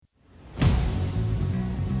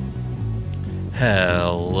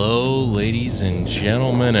Hello, ladies and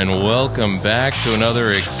gentlemen, and welcome back to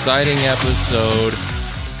another exciting episode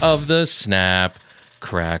of the Snap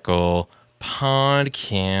Crackle Podcast.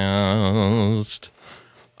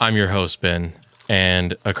 I'm your host, Ben,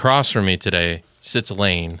 and across from me today sits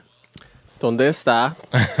Lane. ¿Dónde está?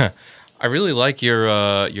 I really like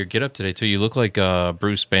your get-up today, too. You look like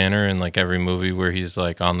Bruce Banner in like every movie where he's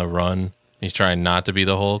like on the run. He's trying not to be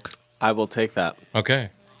the Hulk. I will take that. Okay.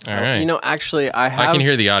 All right. You know, actually, I can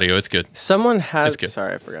hear the audio. It's good. Someone has... It's good.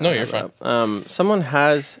 Sorry, I forgot. No, you're fine. Someone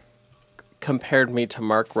has compared me to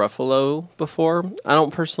Mark Ruffalo before. I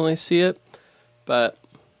don't personally see it, but,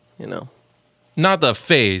 you know. Not the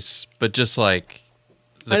face, but just like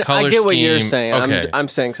the color scheme. I get what you're saying. Okay. I'm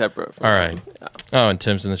saying separate from all right. Yeah. Oh, and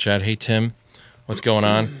Tim's in the chat. Hey, Tim. What's going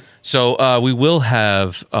on? So we will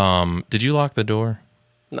have... did you lock the door?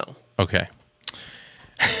 No. Okay.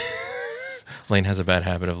 Lane has a bad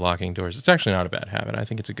habit of locking doors. It's actually not a bad habit. I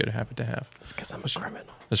think it's a good habit to have. It's because I'm a criminal.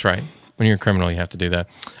 That's right. When you're a criminal, you have to do that.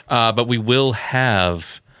 But we will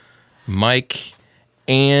have Mike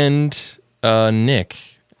and Nick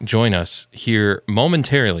join us here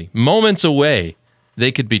momentarily. Moments away,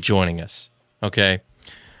 they could be joining us. Okay?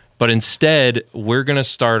 But instead, we're going to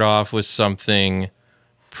start off with something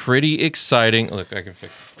pretty exciting. Look, I can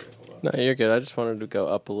fix it for you. Hold on. No, you're good. I just wanted to go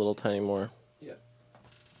up a little tiny more.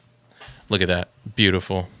 Look at that.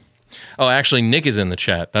 Beautiful. Oh, actually, Nick is in the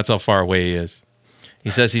chat. That's how far away he is. He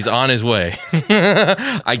says he's on his way.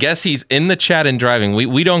 I guess he's in the chat and driving.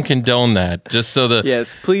 We don't condone that. Just so the...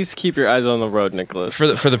 Yes, please keep your eyes on the road, Nicholas.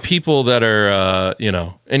 For the people that are,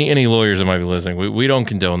 any lawyers that might be listening, we don't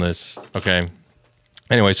condone this, okay?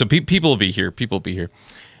 Anyway, so people will be here. People will be here.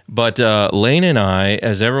 But Lane and I,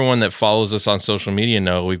 as everyone that follows us on social media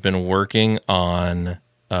know, we've been working on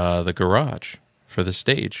the garage for the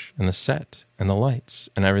stage and the set and the lights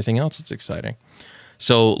and everything else that's exciting.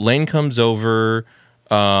 So Lane comes over,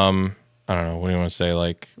 I don't know, what do you want to say?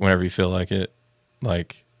 Like, whenever you feel like it?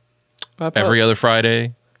 Like, every other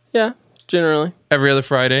Friday? Yeah, generally. Every other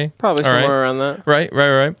Friday? Probably All somewhere around that. Right.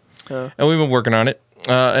 And we've been working on it,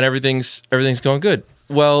 and everything's going good.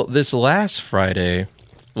 Well, this last Friday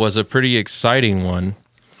was a pretty exciting one.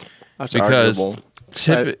 That's because arguable.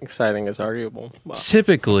 Exciting is arguable. Wow.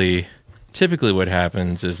 Typically what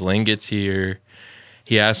happens is Lane gets here,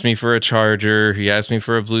 he asks me for a charger, he asks me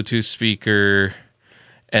for a Bluetooth speaker,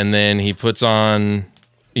 and then he puts on,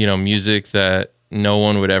 music that no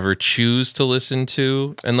one would ever choose to listen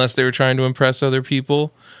to unless they were trying to impress other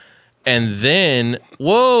people. And then,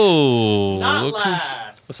 whoa! Not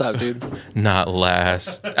last. What's up, dude? Not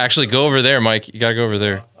last. Actually, go over there, Mike. You gotta go over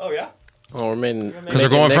there. Oh, yeah? Oh, we're making... Because we're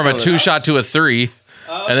going from a 2-shot to a 3.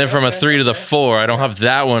 Oh, and then from a 3 to the 4. I don't have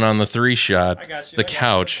that one on the 3-shot. I got you. The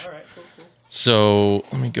couch. All right, cool. So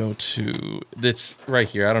let me go to... It's right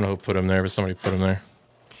here. I don't know who put him there, but somebody put him there.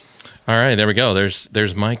 All right, there we go.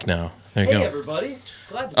 There's Mike now. There you Hey, go. everybody.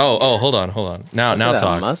 Glad to Oh, hold on. Now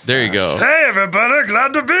talk. mustache. There you go. Hey everybody,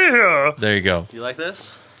 glad to be here. There you go. You like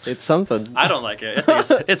this? It's something. I don't like it.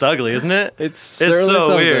 It's ugly, isn't it? It's It's certainly so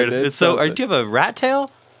something. weird. It's It's so. something. Do you have a rat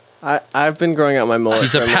tail? I've been growing out my mullet.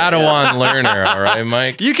 He's a for Padawan learner, all right,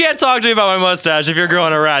 Mike? You can't talk to me about my mustache if you're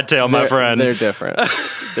growing a rat tail, my friend. They're different.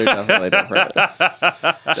 They're definitely different.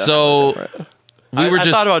 So we were I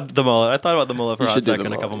just... thought about the mullet. I thought about the mullet for a You hot should do the second a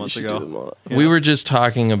mullet. couple You months should do the ago. mullet. We were just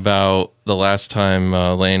talking about the last time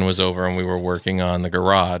Lane was over and we were working on the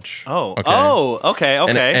garage.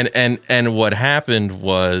 Okay. And what happened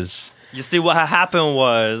was... You see, what happened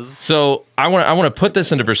was... So I want to put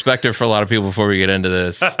this into perspective for a lot of people before we get into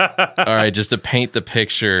this. All right, just to paint the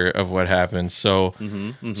picture of what happened. So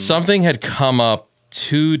something had come up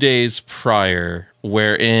 2 days prior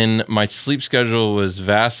wherein my sleep schedule was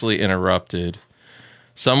vastly interrupted.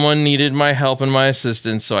 Someone needed my help and my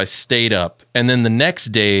assistance, so I stayed up. And then the next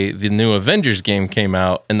day, the new Avengers game came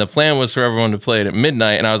out, and the plan was for everyone to play it at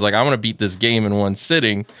midnight. And I was like, I want to beat this game in one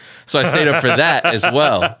sitting. So I stayed up for that as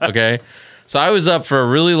well, okay? So I was up for a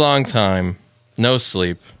really long time, no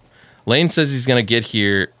sleep. Lane says he's going to get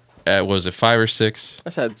here at, was it 5 or 6? I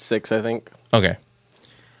said 6, I think. Okay.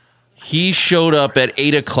 He showed up at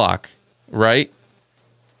 8 o'clock, right?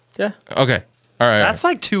 Yeah. Okay. All right. That's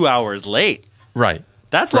like 2 hours late. right.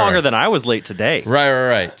 That's Right. longer than I was late today.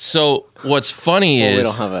 Right. So what's funny Well, we is...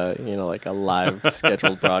 don't have a live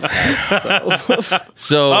scheduled broadcast.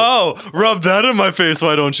 So Oh, rub that in my face,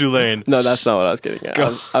 why don't you, Lane? No, that's not what I was getting at.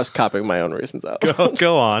 I was copying my own reasons out.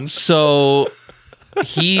 Go on. So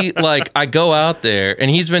he, I go out there,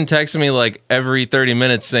 and he's been texting me, every 30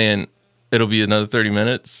 minutes saying, it'll be another 30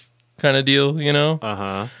 minutes kind of deal,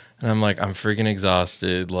 Uh-huh. And I'm like, I'm freaking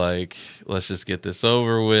exhausted. Let's just get this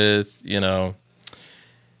over with,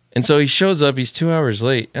 And so he shows up, he's 2 hours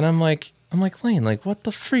late, and I'm like, Lane, like, what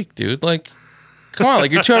the freak, dude? Like, come on,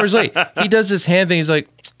 like, you're 2 hours late. He does this hand thing, he's like,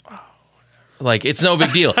 it's no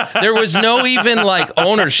big deal. There was no even like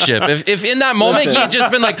ownership. If in that moment he had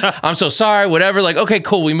just been like, I'm so sorry, whatever, like, okay,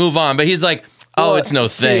 cool, we move on. But he's like, oh, it's no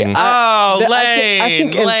thing.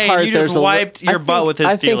 Lane, Lane, you just wiped your butt with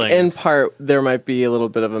his feelings. I think in part there might be a little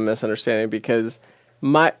bit of a misunderstanding because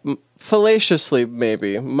fallaciously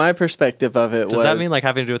maybe, my perspective of it was... Does that mean like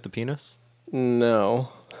having to do with the penis? No.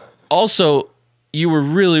 Also, you were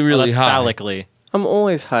really, really that's high. Phallically. I'm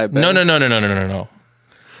always high, Ben. No.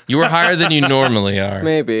 You were higher than you normally are.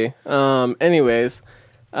 Maybe. Anyways,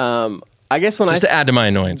 I guess to add to my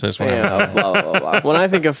annoyance, that's what when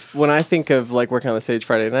I think of like working on the stage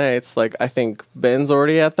Friday nights, like I think Ben's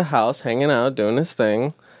already at the house hanging out doing his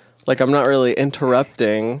thing. Like I'm not really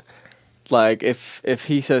interrupting. Like if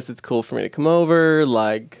he says it's cool for me to come over,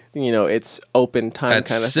 like it's open time at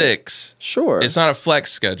kind of 6. Thing. Sure, it's not a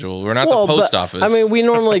flex schedule. We're not the post office. I mean, we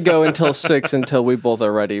normally go until 6 until we both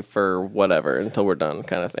are ready for whatever until we're done,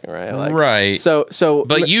 kind of thing, right? Like, right. So,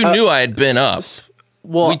 but you knew I had been up.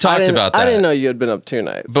 Well, we talked about that. I didn't know you had been up 2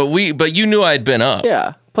 nights. But you knew I had been up.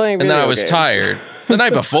 Yeah, playing. And video then I was games. tired the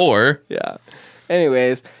night before. Yeah.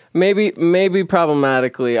 Anyways, maybe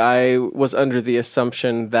problematically, I was under the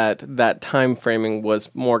assumption that time framing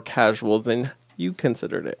was more casual than you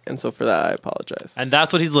considered it, and so for that I apologize. And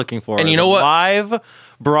that's what he's looking for. And you know what? Live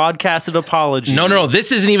broadcasted apology. No.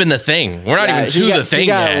 This isn't even the thing. We're not even to the thing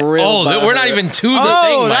yet. We're not even to the thing.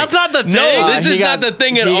 Oh, that's not the thing. No, this is not the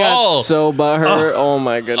thing at all. Got so butthurt. Oh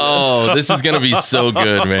my goodness. Oh, this is gonna be so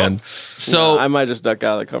good, man. So I might just duck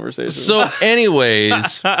out of the conversation. So,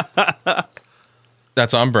 anyways,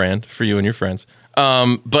 that's on brand for you and your friends.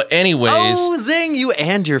 But anyways, zing, you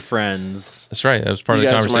and your friends. That's right. That was part you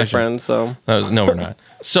of the guys conversation. are my friends, so No, we're not.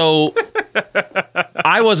 So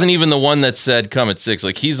I wasn't even the one that said come at 6.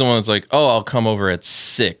 Like he's the one that's like, oh, I'll come over at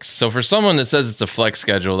 6. So for someone that says it's a flex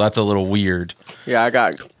schedule, that's a little weird. Yeah, I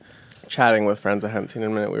got chatting with friends I hadn't seen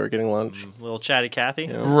in a minute. We were getting lunch. Little chatty Cathy.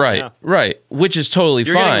 Yeah. Right. Which is totally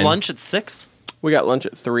You're fine. getting lunch at 6? We got lunch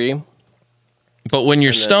at 3. But when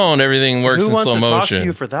you're stoned, everything works in slow motion. Who wants to talk to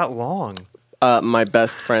you for that long? My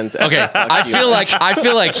best friends. Okay, I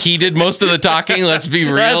feel like he did most of the talking. Let's be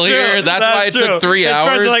real here. That's why it took 3 hours.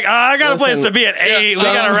 Friends are like, I got a place to be at 8. We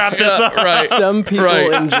gotta wrap this up. Right. Some people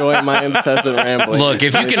enjoy my incessant rambling. Look,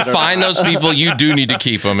 if you can find those people, you do need to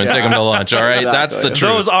keep them and take them to lunch. All right, Exactly. That's the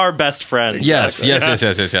truth. Those are best friends. Yes.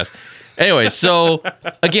 Anyway, so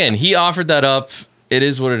again, he offered that up. It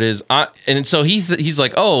is what it is. And so he's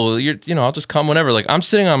like, oh, I'll just come whenever. Like I'm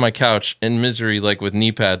sitting on my couch in misery, like with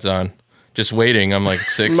knee pads on. Just waiting. I'm like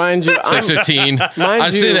 6. Mind you, 6:15.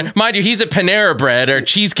 I'm sitting there. Mind you, he's at Panera Bread or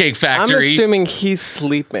Cheesecake Factory. I'm assuming he's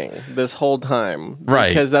sleeping this whole time. Right.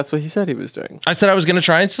 Because that's what he said he was doing. I said I was going to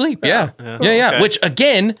try and sleep. Yeah. Okay. Which,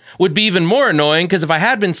 again, would be even more annoying because if I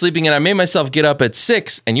had been sleeping and I made myself get up at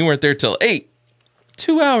 6 and you weren't there till 8,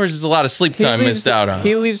 2 hours is a lot of sleep time missed out on.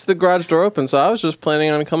 He leaves the garage door open, so I was just planning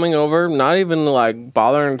on coming over, not even like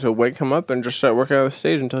bothering to wake him up and just start working on the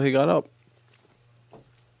stage until he got up.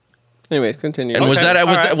 Anyways, continue. And was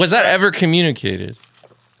that ever communicated?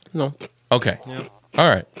 No. Okay. Yeah. All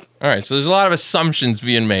right. So there's a lot of assumptions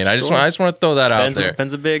being made. I just want to throw that out there.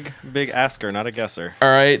 Ben's a big asker, not a guesser. All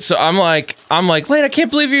right. So I'm like, Lane, I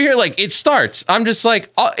can't believe you're here. Like it starts. I'm just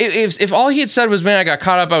like, if all he had said was, man, I got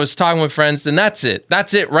caught up, I was talking with friends, then that's it.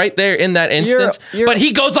 That's it right there in that instance. But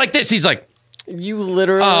he goes like this. He's like, you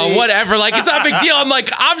literally. Oh, whatever. Like it's not a big deal. I'm like,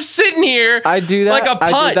 I'm sitting here. I do that. Like a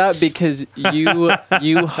putt. I do that because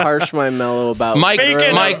you harsh my mellow about. Mike,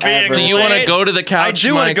 do you want to go to the couch? I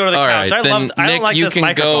do want to go to the couch. Right, I don't like this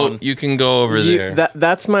microphone. You can go over there.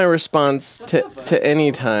 That's my response to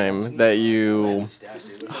any time that you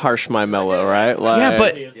harsh my mellow, right? Like, yeah,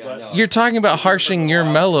 but you're talking about harshing your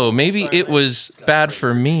mellow. Maybe it was bad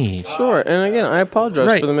for me. Sure, and again, I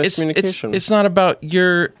apologize for the miscommunication. It's not about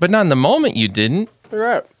but not in the moment you didn't. You're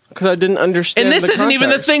right, because I didn't understand. And this isn't even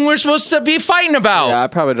the thing we're supposed to be fighting about. Yeah, I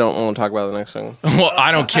probably don't want to talk about the next thing. Well,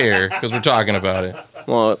 I don't care because we're talking about it.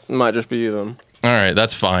 Well, it might just be you then. All right,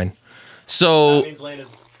 that's fine. So,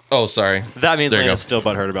 sorry. That means There you Lane go. is still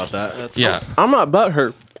butthurt about that. Yeah. I'm not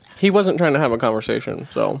butthurt. He wasn't trying to have a conversation,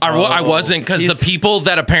 so I wasn't because the people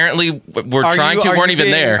that apparently were trying to weren't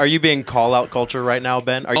even there. Are you being call out culture right now,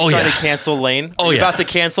 Ben? Are you trying to cancel Lane? Oh, Are you yeah. about to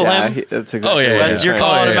cancel him? That's exactly. You're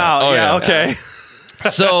calling him out. Okay.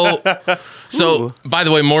 So by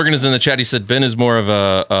the way, Morgan is in the chat. He said Ben is more of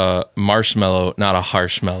a marshmallow, not a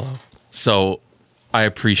harsh mellow. So I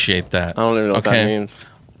appreciate that. I don't even know what that means.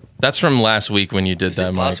 That's from last week when you did Is that,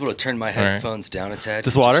 it Mike. possible to turn my headphones down a tad?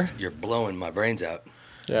 This water? You're blowing my brains out.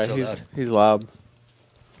 Yeah, so loud. he's loud.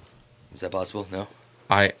 Is that possible? No.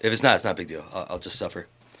 If it's not a big deal. I'll just suffer.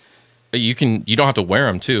 you don't have to wear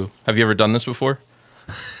them too. Have you ever done this before?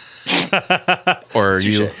 Or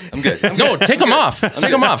you? I'm good. No, take them off.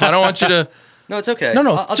 Take them off. I don't want you to. No, it's okay.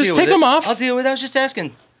 No, I'll just deal take with them it. off. I'll deal with it. I was just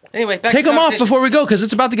asking. Anyway, back Take to them off conversation. before we go because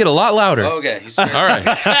it's about to get a lot louder. Oh, okay. All right.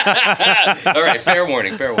 All right. Fair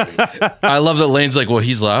warning. Fair warning. I love that Lane's like, well,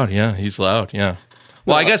 he's loud. Yeah, he's loud. Yeah.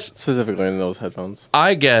 Well, I guess Specifically in those headphones.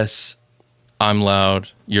 I'm loud.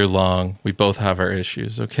 You're long. We both have our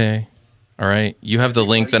issues. Okay. All right. You have the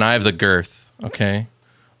length and I have the girth. Okay.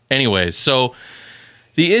 Anyways, so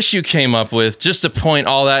the issue came up with just to point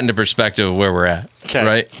all that into perspective of where we're at. Okay.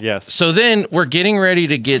 Right. Yes. So then we're getting ready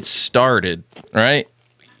to get started. Right.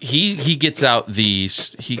 He gets out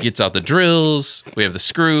the drills. We have the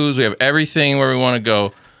screws. We have everything where we want to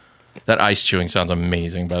go. That ice chewing sounds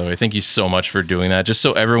amazing, by the way. Thank you so much for doing that, just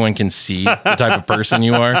so everyone can see the type of person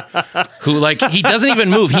you are. Who, like, he doesn't even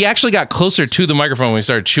move. He actually got closer to the microphone when we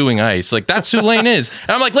started chewing ice. Like, that's who Lane is. And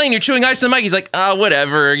I'm like, Lane, you're chewing ice in the mic. He's like,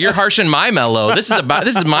 whatever. You're harshing my mellow. This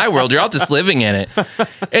is my world. You're all just living in it.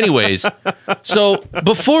 Anyways, so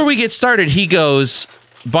before we get started, he goes,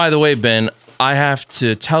 by the way, Ben, I have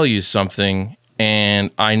to tell you something,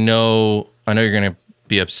 and I know you're gonna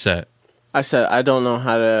be upset. I said, I don't know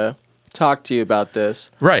how to talk to you about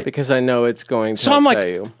this. Right. Because I know it's going to So I'm like,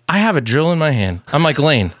 upset you. I have a drill in my hand. I'm like,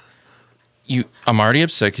 Lane, I'm already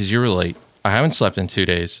upset because you were late. I haven't slept in 2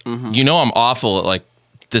 days. Mm-hmm. You know I'm awful at like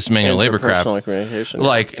this manual labor crap. Interpersonal communication.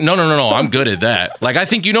 Like, no. I'm good at that. Like, I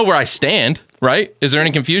think you know where I stand, right? Is there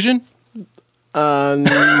any confusion?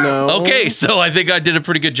 No. Okay, so I think I did a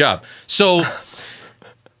pretty good job. So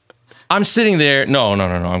I'm sitting there. No,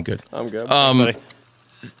 I'm good. I'm good.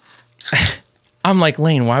 I'm like,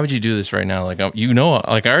 Lane, why would you do this right now? Like,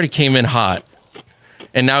 like I already came in hot.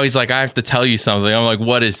 And now he's like, I have to tell you something. I'm like,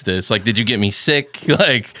 what is this? Like, did you get me sick?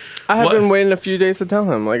 Like, I have been waiting a few days to tell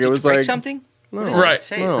him. Like, it was Break like something. No. Right.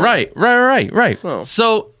 Say it. No. Right. No.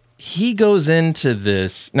 So he goes into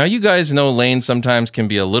this. Now, you guys know Lane sometimes can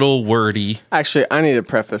be a little wordy. Actually, I need to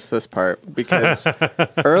preface this part because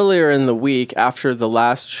earlier in the week after the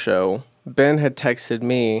last show, Ben had texted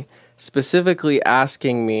me specifically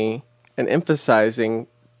asking me and emphasizing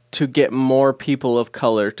to get more people of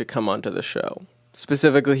color to come onto the show.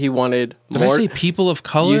 Specifically, he wanted Did more. I say people of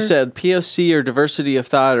color? You said POC or diversity of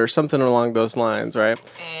thought or something along those lines, right?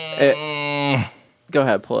 Go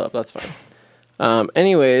ahead, pull it up. That's fine.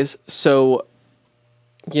 Anyways, so,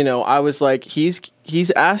 I was like,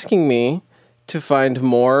 he's asking me to find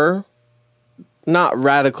more, not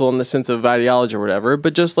radical in the sense of ideology or whatever,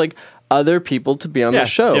 but just like other people to be on the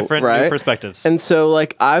show, different right? new perspectives. And so,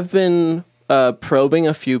 like, I've been probing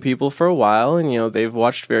a few people for a while, and they've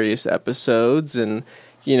watched various episodes, and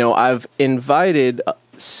I've invited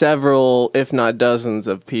several, if not dozens,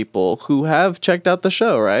 of people who have checked out the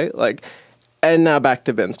show, right? Like, and now back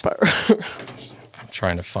to Ben's part. I'm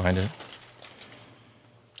trying to find it.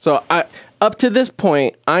 So up to this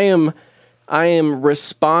point, I am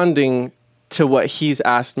responding to what he's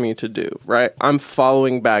asked me to do, right? I'm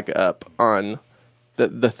following back up on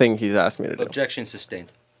the thing he's asked me to do. Objection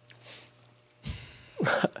sustained.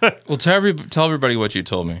 Well, tell everybody what you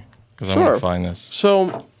told me because I want Sure. to find this.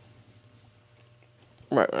 So,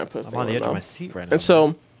 right when I put I'm on the edge of my seat right now. And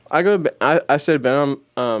so I go to Ben, I said, Ben,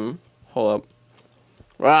 hold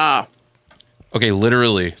up. Okay,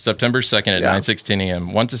 literally September 2nd at Yeah. 9:16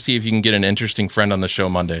 a.m. Want to see if you can get an interesting friend on the show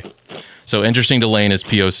Monday. So interesting to Lane is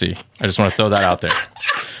POC. I just want to throw that out there.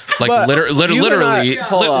 Like But literally, you and I-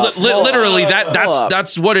 hold up, hold literally up.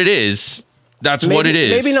 that's what it is. That's what it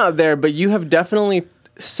is. Maybe not there, but you have definitely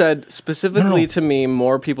said specifically to me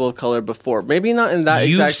more people of color before. Maybe not in that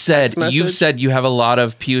exact text message. You've said you have a lot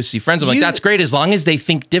of POC friends. I'm like, You- that's great as long as they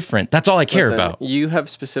think different. That's all I care Listen, about. You have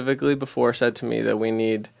specifically before said to me that we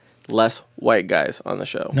need less white guys on the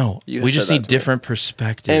show. No, You we have just said need that to me. different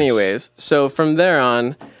perspectives. Anyways, so from there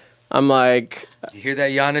on, I'm like, You hear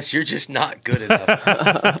that, Giannis? You're just not good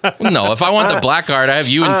enough. No, if I want the black card, I have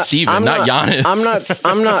you and Steven, not Giannis.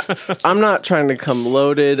 I'm not trying to come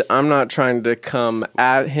loaded. I'm not trying to come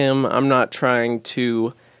at him. I'm not trying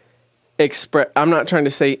to I'm not trying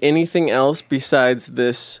to say anything else besides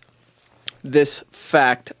this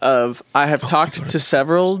fact of I have talked to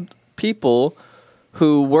several people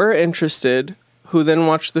who were interested, who then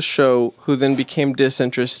watched the show, who then became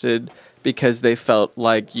disinterested because they felt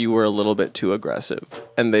like you were a little bit too aggressive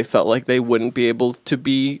and they felt like they wouldn't be able to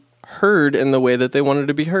be heard in the way that they wanted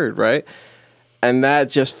to be heard, right? And that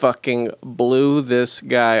just fucking blew this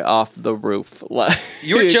guy off the roof. Like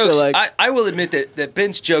Your jokes, like, I will admit that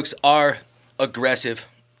Ben's jokes are aggressive,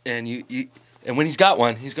 and you And when he's got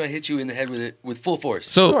one, he's going to hit you in the head with it with full force.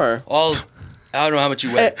 So, Sure. I don't know how much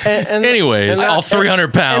you weigh. anyways, all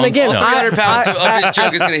 300 pounds. And again, No. 300 pounds of his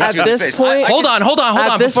joke is going to hit you in the face. Point, Hold on.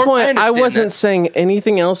 At this Before- point, I understand wasn't that. saying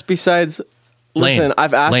anything else besides. Listen, Lane,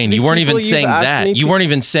 I've asked. Lane, these you weren't people, even saying you've asked that. me You weren't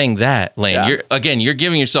even saying that, Lane. Yeah. You're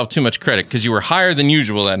giving yourself too much credit because you were higher than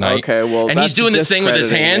usual that night. Okay, well, and he's that's doing this thing with his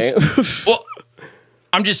hands. discrediting Well,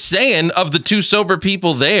 I'm just saying, of the two sober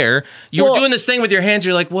people there, you were Well- doing this thing with your hands.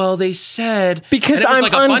 You're like, well, they said Because and it was I'm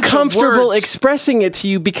like a bunch of uncomfortable words. expressing it to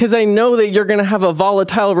you because I know that you're going to have a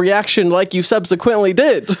volatile reaction like you subsequently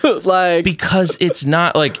did. Like, Because it's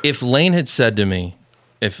not like if Lane had said to me,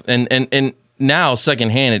 if and now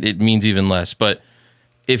secondhand it means even less. But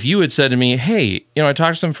if you had said to me, hey, I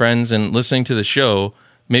talked to some friends and listening to the show,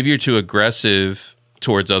 maybe you're too aggressive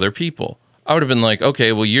towards other people. I would have been like,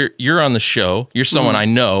 okay, well, you're on the show. You're someone I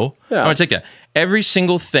know. Yeah. I'm gonna take that. Every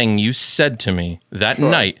single thing you said to me that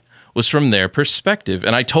night was from their perspective,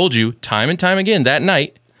 and I told you time and time again that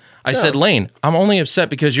night. I said, Lane, I'm only upset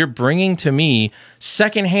because you're bringing to me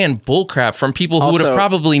secondhand bullcrap from people who would have Also,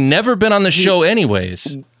 probably never been on the show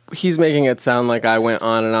anyways. he's making it sound like I went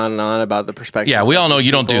on and on and on about the perspective. Yeah, we all know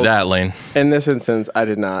you don't do that, Lane. In this instance, I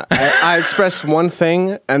did not. I expressed one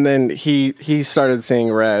thing, and then he started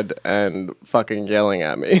seeing red and fucking yelling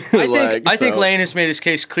at me. I think Lane has made his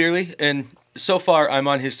case clearly, and so far I'm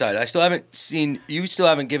on his side. I still haven't seen you. Still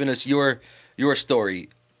haven't given us your story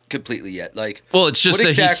completely yet. Like, Well, it's just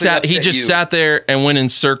what that exactly he upset just you? sat there and went in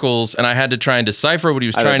circles, and I had to try and decipher what he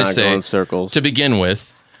was I did trying to not go say in circles. to begin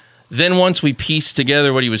with. Then once we pieced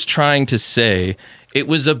together what he was trying to say, it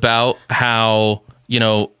was about how,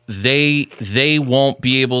 they won't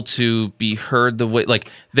be able to be heard the way, like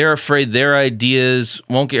they're afraid their ideas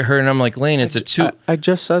won't get heard. And I'm like, Lane, it's a two. I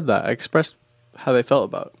just said that. I expressed how they felt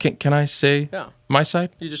about it. Can I say Yeah. my side?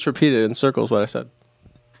 You just repeated in circles what I said.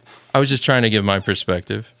 I was just trying to give my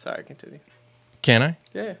perspective. Sorry, continue. Can I?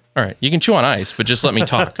 Yeah. All right. You can chew on ice, but just let me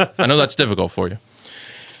talk. I know that's difficult for you.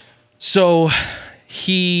 So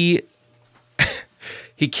he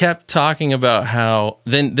kept talking about how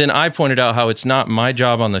then I pointed out how it's not my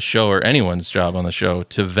job on the show or anyone's job on the show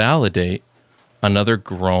to validate another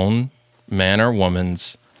grown man or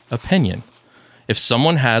woman's opinion. If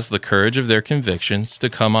someone has the courage of their convictions to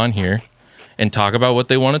come on here and talk about what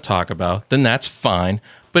they want to talk about, then that's fine.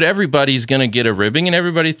 But everybody's going to get a ribbing and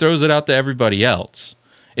everybody throws it out to everybody else.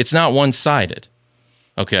 It's not one-sided.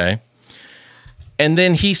 Okay? And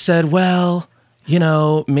then he said, well,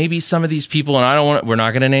 maybe some of these people, and we're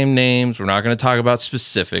not going to name names. We're not going to talk about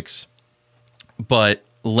specifics. But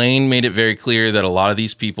Lane made it very clear that a lot of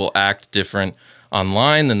these people act different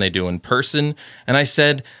online than they do in person. And I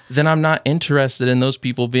said, then I'm not interested in those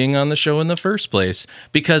people being on the show in the first place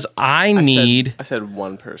because I said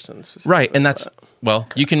one person specifically. Right. And that's, well,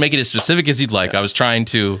 you can make it as specific as you'd like. I was trying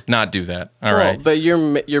to not do that. All right. But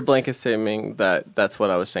you're blanket stating that that's what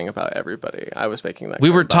I was saying about everybody. I was making that We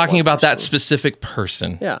claim were talking one about that person. specific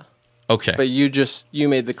person. Yeah. Okay. But you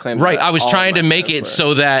made the claim. Right. that I was all trying my to make friends it were.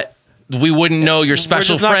 so that we wouldn't know your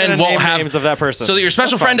special just not friend gonna won't name have names of that person. So that your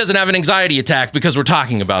special That's friend fine. doesn't have an anxiety attack because we're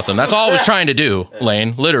talking about them. That's all I was trying to do,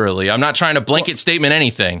 Lane. Literally. I'm not trying to blanket statement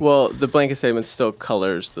anything. Well, the blanket statement still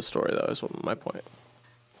colors the story, though, is my point.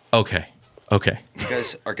 Okay. You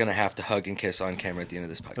guys are gonna have to hug and kiss on camera at the end of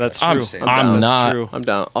this podcast. That's I'm- true. saying. I'm That's not- true. I'm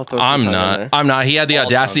down. I'll throw some I'm tongue in not. there. I'm not. He had the All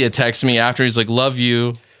audacity tongue. to text me after. He's like, love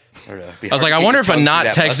you. I was like, I wonder if a not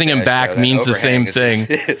texting him back means the same thing.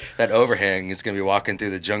 That overhang is going to be walking through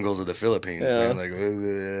the jungles of the Philippines, Yeah. man. Like,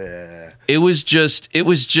 ugh. It was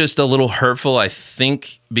just a little hurtful, I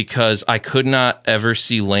think, because I could not ever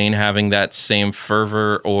see Lane having that same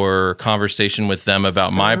fervor or conversation with them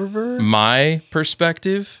about my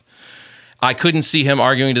perspective. I couldn't see him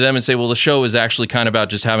arguing to them and say, well, the show is actually kind of about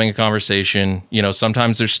just having a conversation.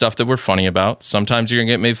 Sometimes there's stuff that we're funny about. Sometimes you're going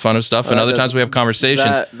to get made fun of stuff. And other times we have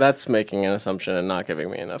conversations. That's making an assumption and not giving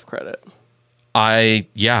me enough credit.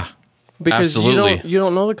 Because absolutely. you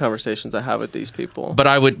don't know the conversations I have with these people.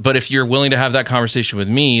 But if you're willing to have that conversation with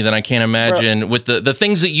me, then I can't imagine with the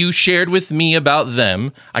things that you shared with me about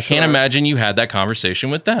them, I can't imagine you had that conversation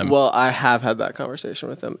with them. Well, I have had that conversation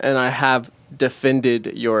with them, and I have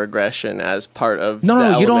defended your aggression as part of no,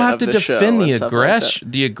 the you don't element have of to the show defend the and stuff like that.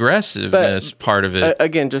 the aggressiveness part of it.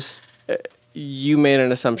 Again, just you made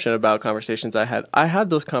an assumption about conversations I had. I had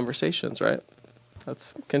those conversations, right?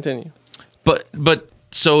 Let's continue. But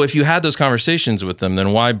so if you had those conversations with them,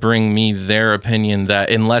 then why bring me their opinion that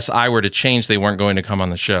unless I were to change, they weren't going to come on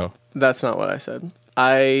the show? That's not what I said.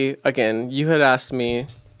 You had asked me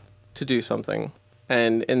to do something,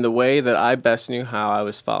 and in the way that I best knew how, I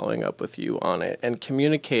was following up with you on it and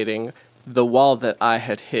communicating the wall that I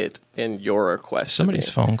had hit in your request. Somebody's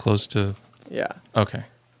phone close to. Yeah. Okay.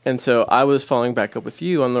 And so I was following back up with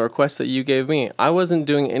you on the request that you gave me. I wasn't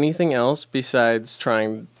doing anything else besides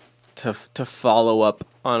trying to follow up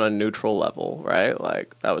on a neutral level, right?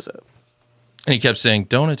 Like, that was it. And he kept saying,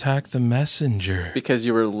 "Don't attack the messenger." Because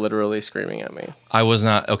you were literally screaming at me. I was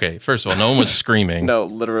not. Okay, first of all, no one was screaming. No,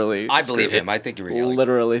 literally. I believe him. I think you were yelling.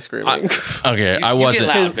 Literally screaming. Okay, I wasn't.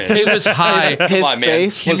 You get loud, man. It was high. His Come on, man.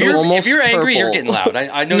 face was if you're, almost if you're angry, you're purple. getting loud.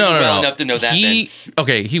 I know you well enough to know that.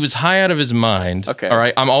 Okay, he was high out of his mind. Okay. All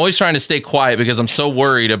right. I'm always trying to stay quiet because I'm so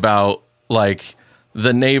worried about like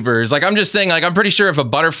the neighbors. Like I'm just saying, like I'm pretty sure if a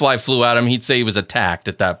butterfly flew at him, he'd say he was attacked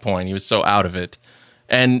at that point. He was so out of it.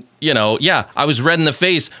 And, you know, yeah, I was red in the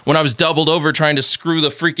face when I was doubled over trying to screw the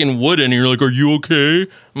freaking wood in. And you're like, "Are you okay?"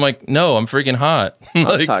 I'm like, "No, I'm freaking hot." I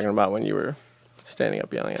was Like, talking about when you were standing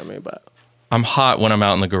up yelling at me, but I'm hot when I'm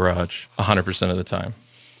out in the garage 100% of the time.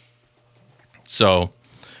 So,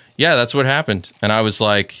 yeah, that's what happened. And I was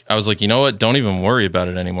like, you know what? Don't even worry about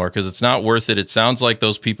it anymore because it's not worth it. It sounds like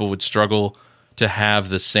those people would struggle to have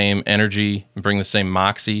the same energy and bring the same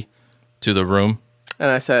moxie to the room. and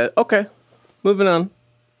I said, okay, moving on.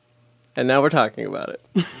 And now we're talking about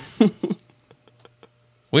it.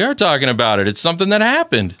 We are talking about it. It's something that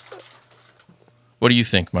happened. What do you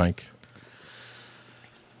think, Mike?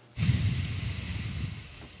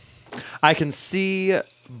 I can see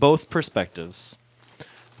both perspectives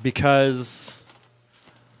because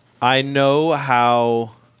I know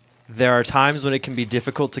how there are times when it can be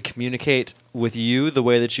difficult to communicate with you the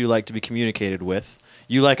way that you like to be communicated with.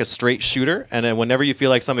 You like a straight shooter, and then whenever you feel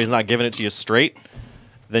like somebody's not giving it to you straight,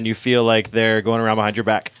 then you feel like they're going around behind your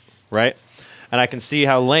back, right? And I can see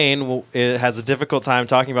how Lane has a difficult time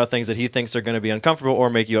talking about things that he thinks are going to be uncomfortable or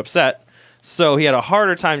make you upset. So he had a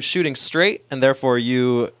harder time shooting straight, and therefore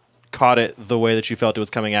you caught it the way that you felt it was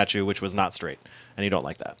coming at you, which was not straight, and you don't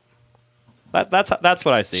like that. That's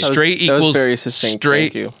what I see. Straight that was equals very succinct.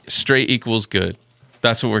 straight. Thank you. Straight equals good.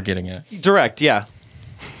 That's what we're getting at. Direct, yeah.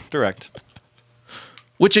 Direct.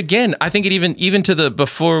 Which again, I think it even to the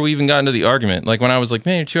before we even got into the argument, like when I was like,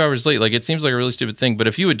 "Man, you're 2 hours late," like it seems like a really stupid thing. But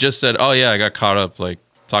if you had just said, "Oh yeah, I got caught up like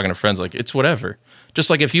talking to friends," like it's whatever.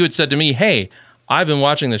 Just like if you had said to me, "Hey, I've been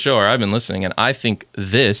watching the show or I've been listening and I think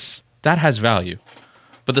that has value,"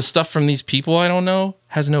 but the stuff from these people I don't know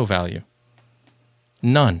has no value,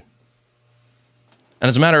 none. And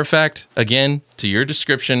as a matter of fact, again, to your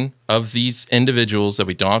description of these individuals that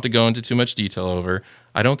we don't have to go into too much detail over,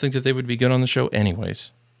 I don't think that they would be good on the show anyways.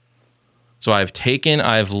 So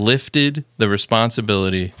I've lifted the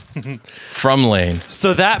responsibility from Lane.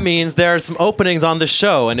 So that means there are some openings on the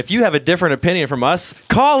show, and if you have a different opinion from us,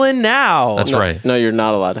 call in now. That's right. No, you're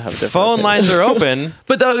not allowed to have different Phone opinions. lines are open.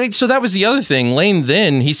 But so that was the other thing. Lane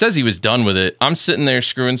then, he says he was done with it. I'm sitting there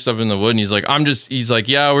screwing stuff in the wood, and he's like,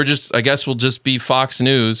 yeah, I guess we'll just be Fox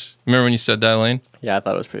News. Remember when you said that, Lane? Yeah, I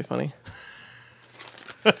thought it was pretty funny.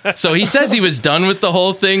 So he says he was done with the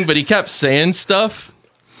whole thing, but he kept saying stuff.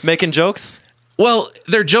 Making jokes? Well,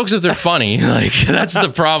 they're jokes if they're funny. Like that's the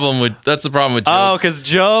problem with jokes. Oh, because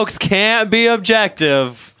jokes can't be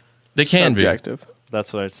objective. They can be. Subjective.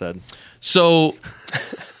 That's what I said. So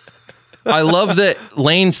I love that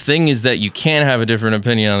Lane's thing is that you can't have a different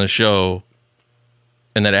opinion on the show,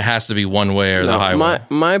 and that it has to be one way or the highway.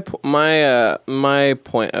 My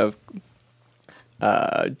point of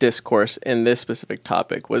discourse in this specific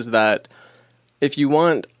topic was that if you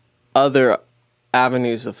want other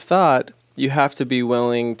avenues of thought, you have to be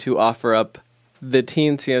willing to offer up the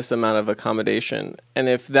teensiest amount of accommodation. And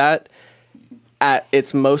if that, at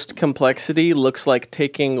its most complexity, looks like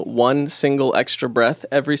taking one single extra breath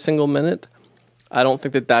every single minute, I don't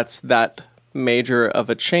think that that's that major of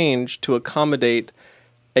a change to accommodate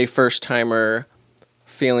a first-timer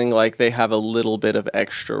feeling like they have a little bit of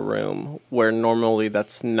extra room, where normally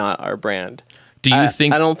that's not our brand. Do you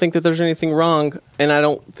think? I don't think that there's anything wrong, and I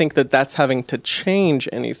don't think that that's having to change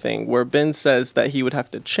anything. Where Ben says that he would have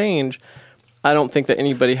to change, I don't think that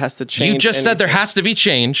anybody has to change. You just said there has to be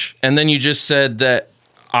change, and then you just said that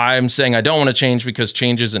I'm saying I don't want to change because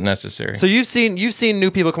change isn't necessary. So you've seen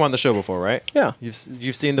new people come on the show before, right? Yeah. You've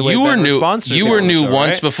seen the way you were Ben new. responds to You people were on the new show,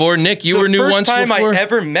 once right? before. Nick, you were new once The first time before. I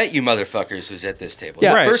ever met you motherfuckers was at this table.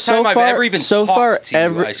 Yeah, The first time I've ever even talked to you,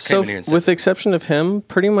 I came in here and said, with the exception of him,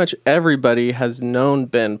 pretty much everybody has known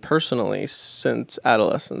Ben personally since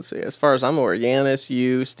adolescence. As far as I'm aware, Yanis,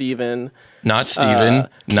 you, Steven. Not Steven,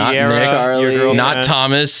 not Kiara, Nick, Charlie, your girlfriend. not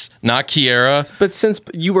Thomas, not Kiera. But since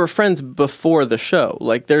you were friends before the show,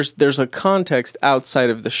 like there's a context outside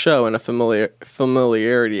of the show and a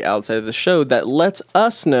familiarity outside of the show that lets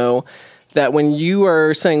us know that when you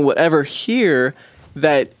are saying whatever here,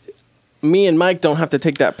 that me and Mike don't have to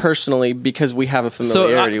take that personally because we have a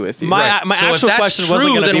familiarity with you. My so actual if that's question true, wasn't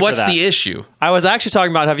going to then be what's for that. the issue? I was actually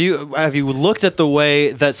talking about have you looked at the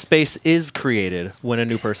way that space is created when a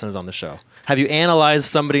new person is on the show? Have you analyzed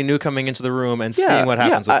somebody new coming into the room and seeing what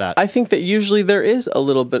happens with that? I think that usually there is a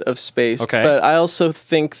little bit of space, Okay. but I also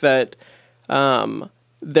think that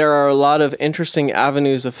there are a lot of interesting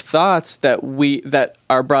avenues of thoughts that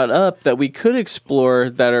are brought up that we could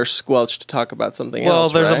explore that are squelched to talk about something else. Well,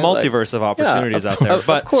 there's a right? multiverse of opportunities out there.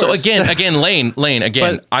 But of course. So again, Lane,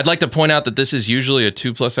 But- I'd like to point out that this is usually a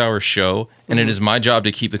 2+ hour show, and it is my job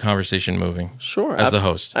to keep the conversation moving. Sure, as the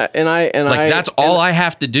host, that's all I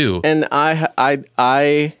have to do. And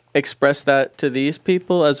I express that to these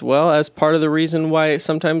people as well as part of the reason why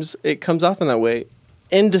sometimes it comes off in that way,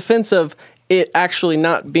 in defense of it actually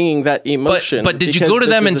not being that emotion. But did you because go to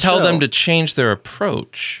this them is and a tell show. them to change their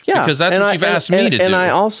approach? Yeah, Because that's and what you've asked me to do. And I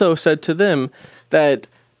also said to them that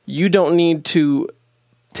you don't need to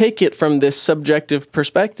take it from this subjective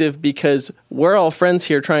perspective because we're all friends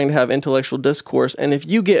here trying to have intellectual discourse. And if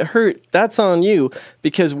you get hurt, that's on you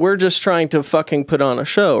because we're just trying to fucking put on a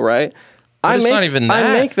show, right? It's not even that.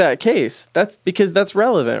 I make that case. That's because that's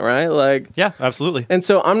relevant, right? Like, yeah, absolutely. and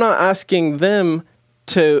so I'm not asking them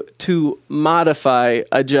to modify,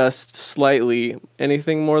 adjust slightly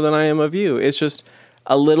anything more than I am of you. It's just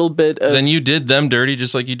a little bit of. Then you did them dirty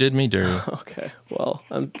just like you did me dirty. Okay, well,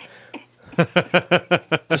 I'm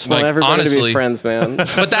just Like, want everybody to honestly. be friends, man.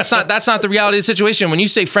 But that's not the reality of the situation. When you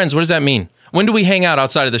say friends, what does that mean? When do we hang out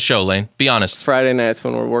outside of the show, Lane? Be honest. Friday nights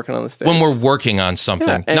when we're working on the stage. When we're working on something,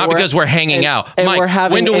 Yeah, and not because we're hanging and- out. and Mike, we're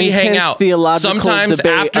having when do we hang intense out? theological Sometimes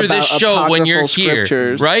debate after this about show when you're apocryphal here,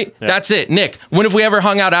 scriptures. right? That's it. Nick, when have we ever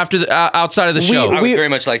hung out after outside of the show? I would We- very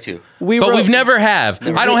much like to. But we've never have.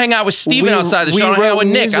 I don't hang out with Steven outside the show. I don't hang out with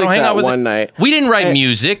Nick. I don't hang out with one night. We didn't write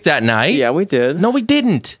music that night. Yeah, we did. No, we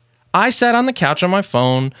didn't. I sat on the couch on my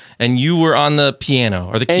phone, and you were on the piano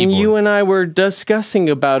or the keyboard. And you and I were discussing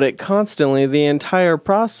about it constantly the entire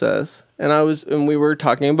process. And we were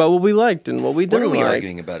talking about what we liked and what we What didn't are we like.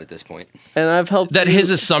 arguing about at this point? And I've helped that you-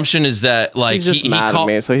 his assumption is that like he's just he mad called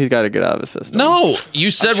at me, so he's got to get out of his system. No,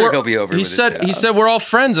 you said sure we're. he'll be over he with said it, he said we're all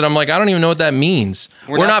friends, and I'm like, I don't even know what that means.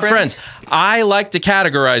 We're not friends. I like to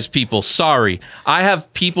categorize people. Sorry, I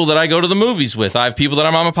have people that I go to the movies with. I have people that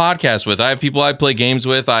I'm on a podcast with. I have people I play games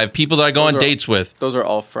with. I have people that I go on dates with. Those are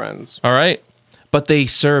all friends. All right, but they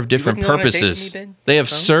serve different looking on a date with purposes. me,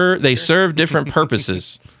 Ben? They serve different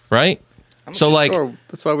purposes, right? So like, Sure,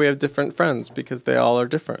 that's why we have different friends because they all are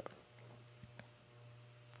different.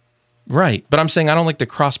 right? But I'm saying I don't like to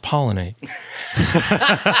cross pollinate.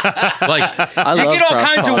 Like. I You love get all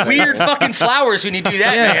kinds of cross-pollination. weird fucking flowers when you do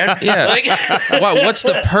that, man. Yeah. Like, What's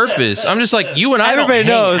the purpose? I'm just like you and I. Everybody don't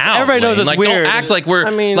hang knows. out, Everybody knows Lane. it's like, weird. Don't act like we're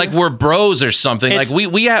I mean- like we're bros or something. Like It's-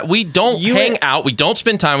 we don't You hang and- out. We don't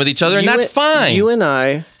spend time with each other, and that's fine. You and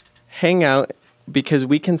I hang out because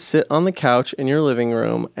we can sit on the couch in your living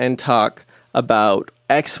room and talk about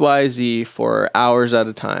XYZ for hours at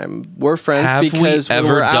a time. We're friends Have we because when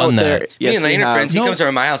ever we're out done there, that? me Yes, and we Lane are have. friends. He No. comes over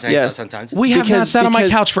to my house and hangs Yes. out sometimes. we have not sat on my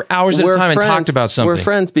because couch for hours at a we're time and friends. talked about something. We're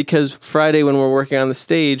friends because Friday when we're working on the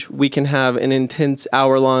stage, we can have an intense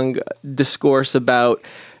hour-long discourse about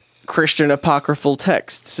Christian apocryphal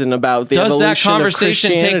texts and about the Does that evolution of conversation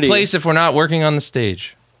take Christianity. place if we're not working on the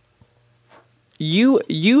stage? You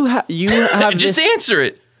have Just this, answer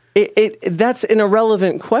it. That's an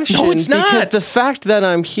irrelevant question. No, it's not. Because the fact that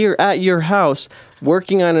I'm here at your house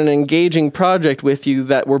working on an engaging project with you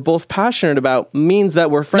that we're both passionate about means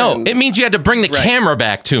that we're friends. No, it means you had to bring the camera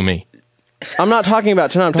back to me. I'm not talking about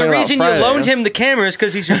tonight. I'm The talking reason about you Friday. loaned him the camera is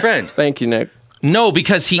because he's your friend. Thank you, Nick. No,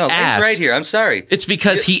 because he No, Lane's asked. right here. I'm sorry. It's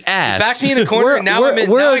because he asked. Backed me in a corner, and now I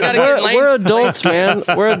gotta get in Lane's we're adults, man.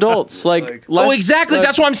 We're adults. Oh, exactly.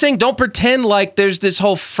 That's why I'm saying don't pretend like there's this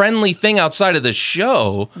whole friendly thing outside of the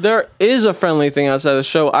show. There is a friendly thing outside the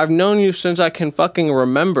show. I've known you since I can fucking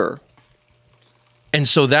remember. And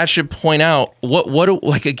so that should point out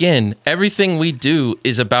like again, everything we do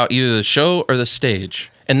is about either the show or the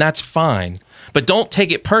stage. And that's fine. But don't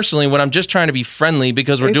take it personally when I'm just trying to be friendly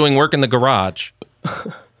because we're doing work in the garage.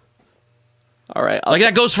 All right. Like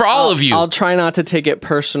that goes for all of you. I'll try not to take it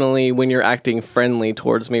personally when you're acting friendly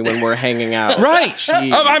towards me when we're hanging out. Right.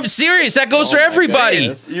 Jeez. I'm serious. That goes for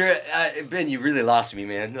everybody. You're Ben. You really lost me,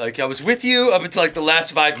 man. Like I was with you up until like the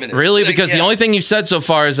last 5 minutes. Really? Like, Because the yeah. only thing you've said so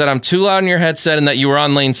far is that I'm too loud in your headset and that you were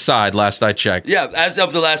on Lane's side last I checked. Yeah, as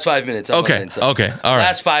of the last 5 minutes. I'm on Okay. Lane's side. Okay. All right.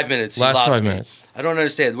 Last 5 minutes. You Last lost 5 me. minutes. I don't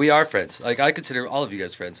understand. We are friends. Like I consider all of you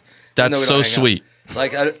guys friends. even That's though we so don't hang out. sweet.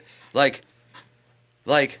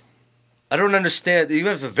 Like I don't understand. You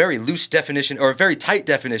have a very loose definition or a very tight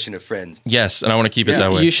definition of friends. Yes, and I want to keep it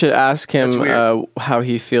that way. You should ask him That's weird. how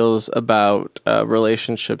he feels about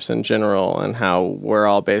relationships in general and how we're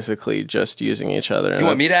all basically just using each other. You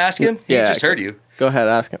want me to ask him? He Yeah. just heard you. Go ahead,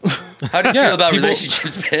 ask him. How do you Yeah, feel about people-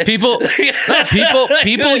 relationships, man?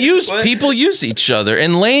 People use each other,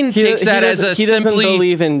 and Lane takes that as a he doesn't simply.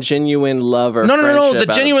 believe in genuine love or No. The friendship out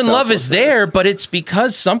of genuine love is there, selflessness. but it's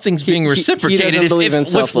because something's being he reciprocated. doesn't believe in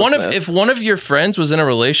if one of selflessness. if one of your friends was in a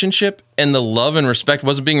relationship and the love and respect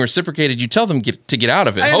wasn't being reciprocated, you tell them to get out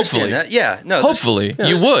of it. I Hopefully, understand that. Yeah, no. hopefully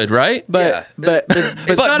you would, right? But Yeah. but but,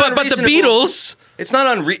 It's not but the unreasonable. Beatles. It's not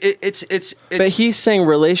it's but he's saying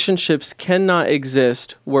relationships cannot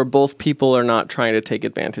exist where both people are not trying to take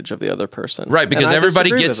advantage of the other person. Right, because And I everybody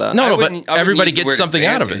disagree gets with that. no, I but wouldn't everybody use the gets word something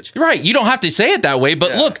out of it. advantage. Right, you don't have to say it that way,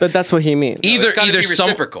 but Yeah. look, But that's what he means. it's gotta be either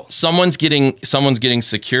reciprocal. someone's getting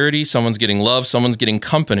security, someone's getting love, someone's getting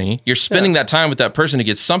company. You're spending that time with that person to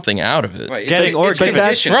get something out of it. right. Getting or it's giving.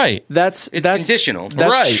 conditional. Right. That's conditional.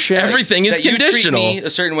 That's Right. sharing. Everything is That you treat conditional. me a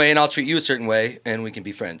certain way and I'll treat you a certain way and we can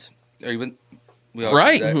be friends. Or even we all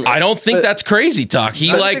Right. do that, I don't think But- that's crazy talk. He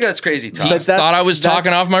I don't like think that's crazy talk. he But that's- thought I was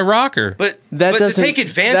talking that's- off my rocker. But That but to doesn't- take that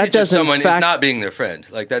advantage of doesn't someone is fact- not being their friend.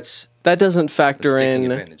 Like that's That doesn't factor That's taking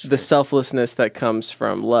in advantage, the right? selflessness that comes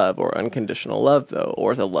from love or unconditional love, though,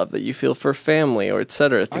 or the love that you feel for family, or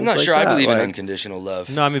etc. I'm not sure I believe in unconditional love.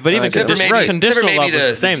 No, I mean, but even Except for conditional, maybe- conditional except for love maybe is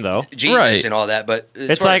the same, though. Jesus Right. and all that, but as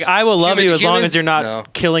It's far like as I will love you as long human- as you're not no.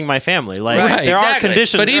 killing my family. Like Right. there Exactly. are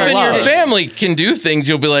conditions. But for even love. your family can do things.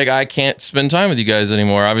 You'll be like, I can't spend time with you guys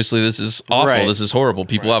anymore. Obviously, this is awful. Right. This is horrible.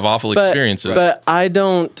 People have awful experiences. But I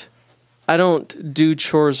don't do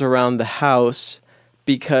chores around the house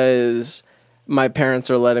because my parents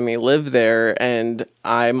are letting me live there and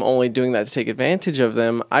I'm only doing that to take advantage of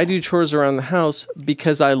them. I do chores around the house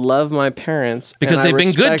because I love my parents. Because and I they've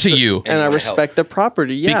been good respect to the- you. And And I you respect the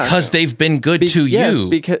property. Yeah. because they've been good to yes,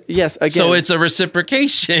 you. yes, again. So it's a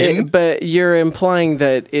reciprocation. But you're implying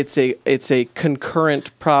that it's a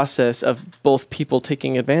concurrent process of both people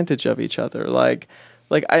taking advantage of each other.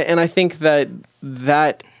 I think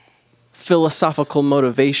that philosophical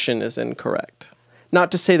motivation is incorrect. Not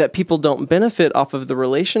to say that people don't benefit off of the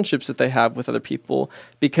relationships that they have with other people,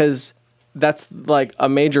 because that's like a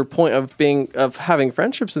major point of having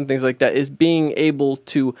friendships and things like that, is being able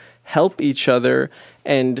to help each other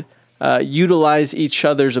and utilize each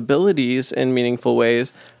other's abilities in meaningful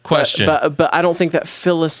ways. Question. But I don't think that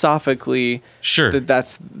philosophically Sure.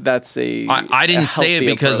 that's a I didn't say it healthy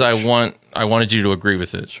because approach. I wanted you to agree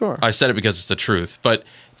with it. Sure. I said it because it's the truth. But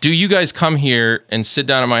do you guys come here and sit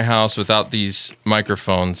down at my house without these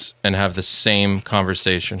microphones and have the same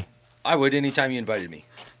conversation? I would anytime you invited me.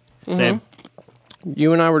 Same.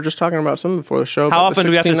 You and I were just talking about something before the show. How about the often do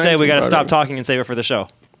we have to say we 16-19 got to stop project. talking and save it for the show?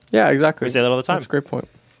 Yeah, exactly. We say that all the time. That's a great point.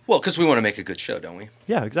 Well, because we want to make a good show, don't we?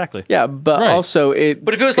 Yeah, exactly. Yeah, but Right. also it.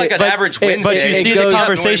 But if it was like an average Wednesday, but you see the goes-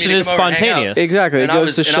 conversation is spontaneous. Exactly. It And I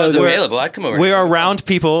goes was, to and I show was that available. I'd come over. We're and hang out. around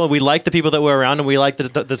people. We like the people that we're around, and we like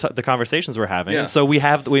the conversations we're having. Yeah. And so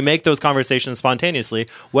we make those conversations spontaneously,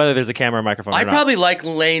 whether there's a camera or microphone. I or not. probably like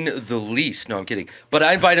Lane the least. No, I'm kidding. But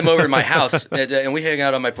I invite him over to my house, and we hang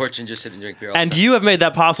out on my porch and just sit and drink beer. All And the time. you have made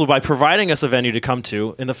that possible by providing us a venue to come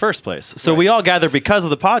to in the first place. So we all gather because of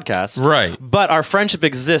the podcast. Right. But our friendship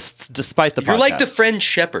exists despite the podcast. You're like the friend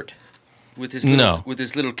shepherd with his little, No. with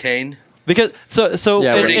his little cane. Because so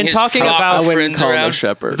Yeah, in, Bringing in his talking flock about I wouldn't friends call him a around.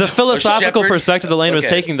 shepherd. the philosophical shepherd? perspective that Lane was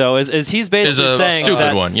Okay. taking, though, is he's basically Is a saying stupid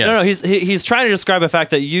that, one, yes. No, he's trying to describe the fact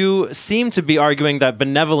that you seem to be arguing that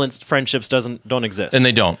benevolent friendships don't exist, And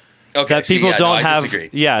they don't. Okay, that see, people yeah, don't no, I have. disagree.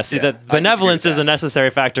 Yeah, see Yeah, that I disagree benevolence with is that. a necessary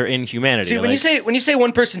factor in humanity. See, when like- you say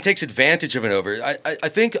one person takes advantage of another, I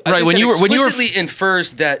think Right, think when that you were- explicitly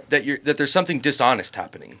infers that there's something dishonest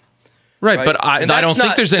happening. Right, Right. but I And don't that's think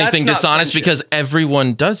not- there's anything that's not dishonest friendship. because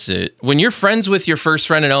everyone does it. When you're friends with your first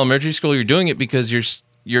friend in elementary school, you're doing it because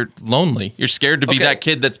you're lonely. You're scared to be Okay. that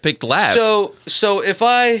kid that's picked last. So if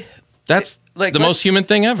I that's like the let's- most human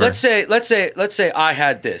thing ever. let's say I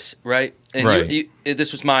had this right, and Right.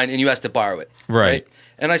 this was mine, and you asked to borrow it, Right.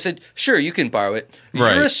 And I said, sure, you can borrow it.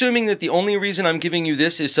 Right. You're assuming that the only reason I'm giving you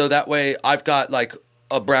this is so that way I've got like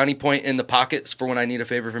a brownie point in the pockets for when I need a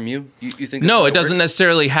favor from you. You think? That's No, how it doesn't works?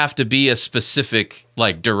 necessarily have to be a specific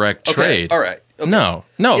like direct Okay, trade. all right, okay. No,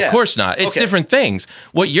 Yeah. of course not. It's Okay. different things.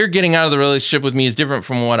 What you're getting out of the relationship with me is different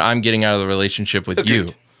from what I'm getting out of the relationship with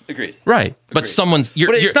you. Agreed. Right. But Agreed.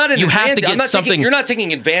 But it's not an you have to advantage. get I'm not something. you're not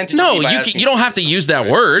taking advantage. no, of me by you asking you don't for have to this. use that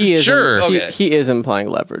Right. word. He is Sure. Okay. he is implying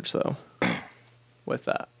leverage though. With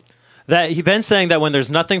that. that Ben's saying that when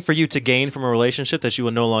there's nothing for you to gain from a relationship, that you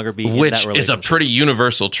will no longer be in Which that is a relationship. pretty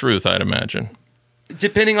universal truth, I'd imagine.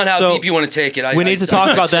 Depending on how So, deep you want to take it, we need to talk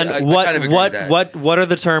about then I kind of agree with that. what are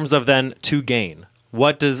the terms of then to gain?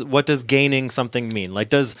 What does gaining something mean? Like,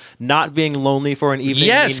 does not being lonely for an evening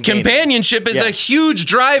Yes, mean gaining? companionship is a Yes. huge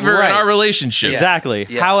driver Right. in our relationship. Exactly.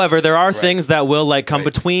 Yeah. However, there are things that will like come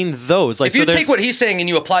between those. Like, If you there's- take what he's saying and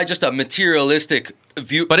you apply just a materialistic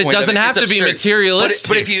view, But it doesn't have to be materialistic.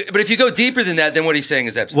 But if you go deeper than that, then what he's saying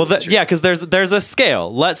is absolutely true. yeah, because there's a scale.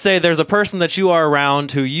 Let's say there's a person that you are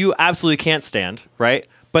around who you absolutely can't stand, right?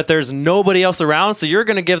 But there's nobody else around, so you're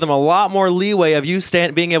going to give them a lot more leeway of you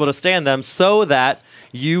being able to stand them, so that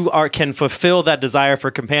you can fulfill that desire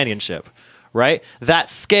for companionship, right? That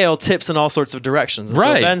scale tips in all sorts of directions. And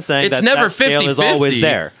Right. So Ben's saying it's that never that scale 50-50. is always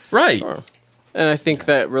there. Right. And I think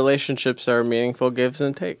that relationships are meaningful gives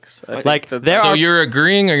and takes. I think Like, that- there So are- you're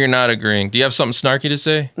agreeing or you're not agreeing? Do you have something snarky to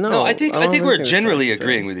say? No, I think don't we're think generally it's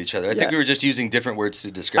agreeing with each other. I Yeah. think we were just using different words to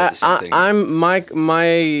describe the same thing.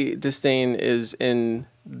 My disdain is in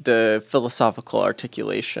the philosophical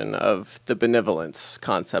articulation of the benevolence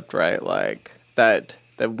concept, right? Like that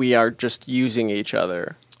we are just using each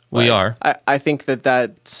other. We Like, are. I think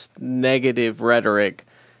that's negative rhetoric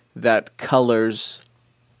that colors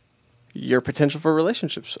your potential for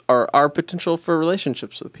relationships or our potential for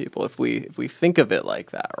relationships with people if we think of it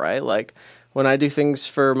like that, right? Like when I do things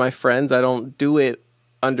for my friends, I don't do it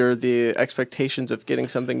under the expectations of getting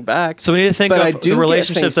something back. So we need to think But I of do the get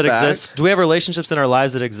relationships things that back. exist. Do we have relationships in our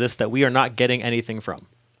lives that exist that we are not getting anything from?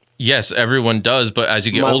 Yes, everyone does, but as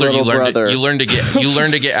you get My older, you little learn brother.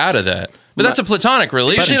 to get out of that. But that's a platonic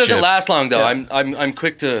Usually relationship. doesn't last long though. I'm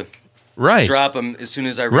quick to Right. drop them as soon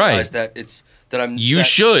as I Right. realize that I'm. You that-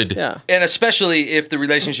 should. Yeah. And especially if the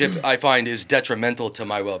relationship I find is detrimental to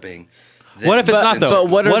my well-being. then- What if it's not though? but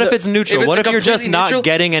what are What if the- it's neutral? if it's What if you're just completely not neutral?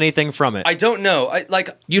 getting anything from it? I don't know.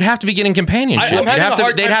 You'd have to be getting companionship. I'm having a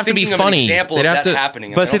hard They'd time have to be thinking of an funny. example They'd of have that to.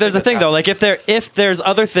 happening. I But don't see, there's a think thing that's though. Like if there's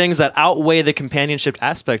other things that outweigh the companionship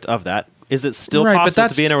aspect of that, is it still Right, but possible to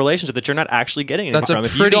that's- be in a relationship that you're not actually getting anything That's a from?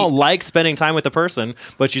 If you pretty- don't like spending time with a person,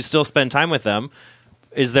 but you still spend time with them,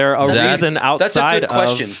 is there a That- reason That's a outside good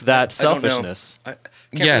question. of that I don't know. selfishness? I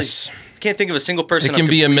can't Yes. really- can't think of a single person. It I'm can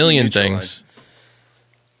be a completely million neutral on. things.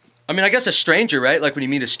 I mean, I guess a stranger, right? Like when you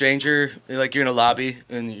meet a stranger, like you're in a lobby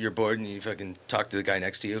and you're bored and you fucking talk to the guy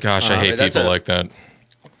next to you. Gosh, I hate That's people a- like that.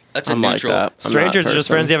 That's a I'm like neutral. that. I'm not a Strangers are just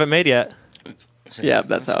person. friends you haven't made yet. Yeah,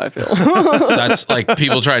 that's how I feel. That's like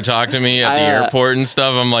people try to talk to me at the airport and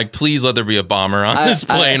stuff. I'm like, please let there be a bomber on this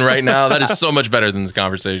plane right now. That is so much better than this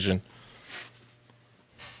conversation.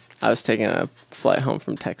 I was taking a flight home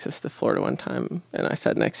from Texas to Florida one time, and I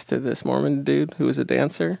sat next to this Mormon dude who was a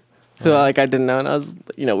dancer. Who like I didn't know, and I was,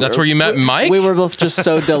 we That's were- where you met Mike? We were both just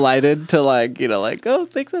so delighted to oh,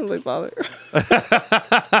 thanks, Heavenly Father.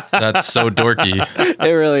 That's so dorky.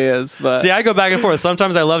 It really is, but See, I go back and forth.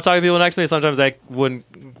 Sometimes I love talking to people next to me. Sometimes I wouldn't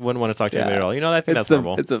want to talk to anybody at all. You know, I think that's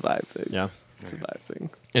normal. It's a vibe thing. Yeah, It's a vibe thing.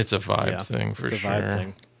 It's a vibe yeah. thing for it's a sure. vibe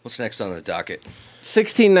thing. What's next on the docket?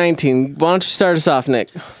 1619. Why don't you start us off, Nick?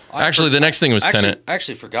 Actually, the next thing was Tenet. I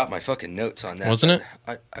actually forgot my fucking notes on that. Wasn't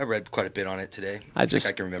but I read quite a bit on it today. I think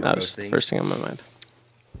I can remember that most was the things. first thing on my mind.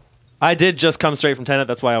 I did just come straight from Tenet.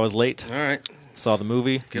 That's why I was late. All right. Saw the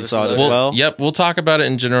movie. You us saw a it as little- well. Yep, we'll talk about it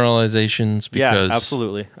in generalizations because Yeah,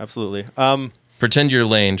 absolutely, absolutely. pretend you're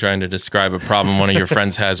Lane trying to describe a problem one of your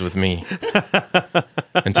friends has with me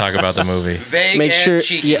and talk about the movie. Vague Make and sure,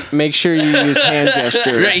 cheeky. make sure you use hand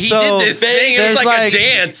gestures. Right, he So, did this thing. It was there's like a like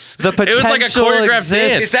dance. the It was like a potential choreographed exists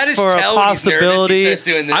dance. Is that his for a tell when he's nervous? possibility. He starts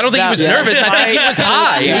doing this. I don't think he was Yeah. nervous. I think he was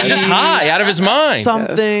high. He was just high out of his mind.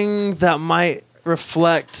 Something that might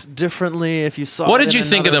reflect differently if you saw. What it did in you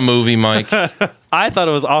think of another- the movie, Mike? I thought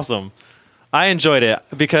it was awesome. I enjoyed it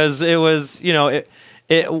because it was,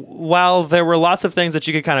 while there were lots of things that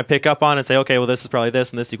you could kind of pick up on and say, okay, well, this is probably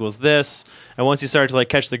this and this equals this. And once you started to like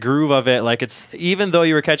catch the groove of it, like it's, even though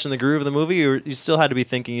you were catching the groove of the movie, you still had to be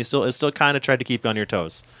thinking, it still kind of tried to keep you on your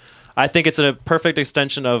toes. I think it's a perfect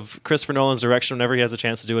extension of Christopher Nolan's direction whenever he has a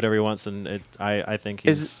chance to do whatever he wants. And I think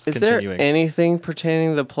he's Is there continuing. anything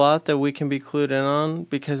pertaining to the plot that we can be clued in on?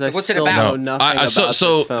 Because I What's it still about? know nothing about so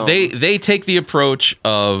this film. they take the approach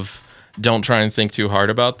of don't try and think too hard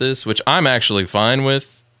about this, which I'm actually fine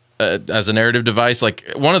with as a narrative device. Like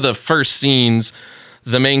one of the first scenes,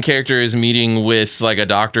 the main character is meeting with like a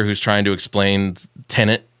doctor who's trying to explain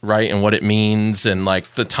Tenet, right, and what it means, and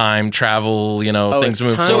like the time travel, things it's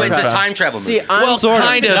move time So forward. it's a travel. time travel movie. See, I'm Sort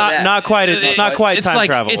kind of. not quite. It's not quite It's time like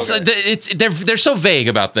travel. it's they're so vague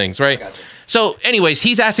about things, right? So, anyways,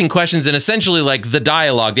 he's asking questions, and essentially, like, the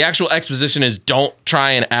dialogue, the actual exposition is don't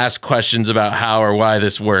try and ask questions about how or why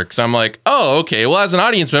this works. I'm like, oh, okay. Well, as an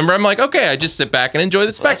audience member, I'm like, okay, I just sit back and enjoy the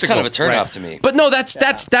That's spectacle. kind of a turnoff to me. But no,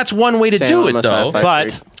 that's one way to Same do on it, the though. sci-fi.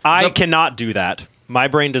 But I cannot do that. My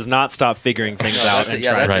brain does not stop figuring things out. that's And a-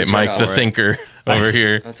 yeah, trying that's to- a Right, Mike turnoff, the right? thinker over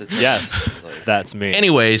here. That's a turnoff. Yes, that's me.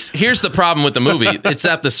 Anyways, here's the problem with the movie. It's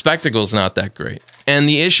that the spectacle's not that great. And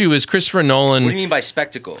the issue is Christopher Nolan. What do you mean by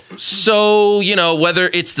spectacle? So, whether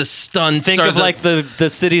it's the stunts Think or of like the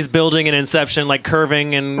city's building in Inception, like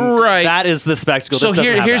curving, and Right. that is the spectacle. So This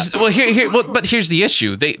doesn't have here's that. but here's the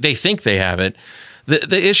issue. They think they have it.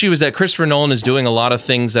 The issue is that Christopher Nolan is doing a lot of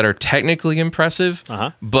things that are technically impressive,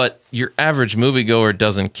 but your average moviegoer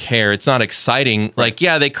doesn't care. It's not exciting. Like,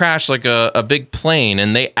 yeah, they crash like a big plane,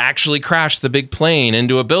 and they actually crash the big plane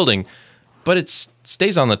into a building, but it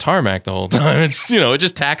stays on the tarmac the whole time. It's it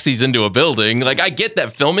just taxis into a building. Like, I get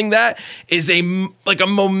that filming that is a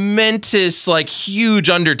momentous, like, huge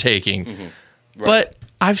undertaking, but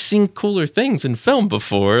I've seen cooler things in film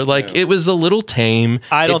before. Like, it was a little tame.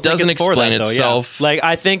 I don't it doesn't think it's for explain that, though, itself. Yeah. Like,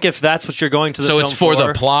 I think if that's what you're going to the So film it's for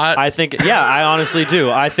the plot? I think, yeah, I honestly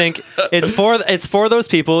do. I think it's for those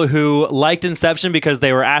people who liked Inception because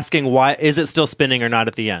they were asking why is it still spinning or not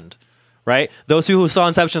at the end, right? Those people who saw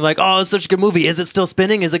Inception like, oh, it's such a good movie. Is it still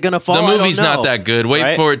spinning? Is it gonna fall? The I don't movie's know. not that good. Wait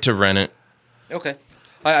Right? for it to rent it. Okay.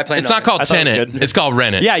 I plan It's on not it. called I thought it was Tenet. good. It's called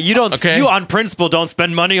Rent It. Yeah, you don't. Okay. You on principle don't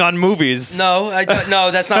spend money on movies. No,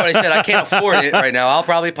 no, that's not what I said. I can't afford it right now. I'll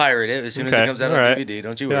probably pirate it as soon as Okay, it comes out on all right. DVD.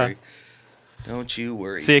 Don't you Yeah. worry. Don't you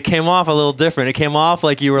worry. See, it came off a little different. It came off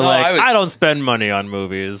like you were No, like, I was- I don't spend money on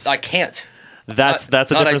movies. I can't. That's a Not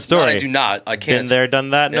different story. I do not. I can't. Been there,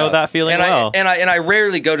 done that. Know Yeah. that feeling and well. I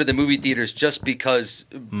rarely go to the movie theaters just because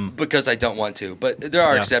I don't want to. But there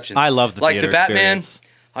are Yeah. exceptions. I love the like theater the Batman. experience.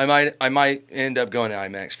 I might end up going to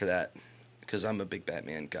IMAX for that because I'm a big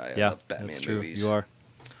Batman guy. Yeah, I love Batman that's true. movies. You are.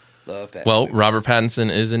 Love Batman. Well, movies. Robert Pattinson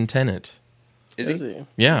is in Tenet. is he?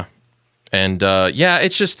 Yeah. And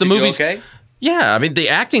it's just the Did you do movies. okay? Yeah, I mean, the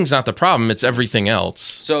acting's not the problem. It's everything else.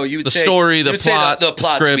 So you would The say story, the you would say plot, the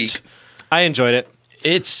plot's script. weak. I enjoyed it.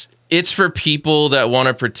 It's for people that want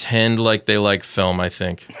to pretend like they like film, I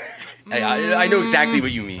think. I know exactly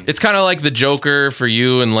what you mean. It's kind of like the Joker for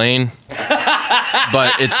you and Lane.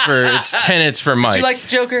 But it's Tenet's for Mike. Did you like the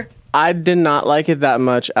Joker? I did not like it that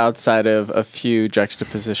much outside of a few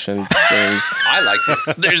juxtaposition things. I liked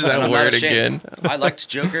it. There's that I'm not word ashamed. again. I liked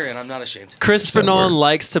Joker, and I'm not ashamed. Christopher That Nolan word.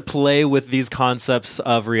 likes to play with these concepts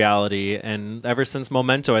of reality, and ever since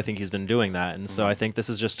Memento, I think he's been doing that. And so I think this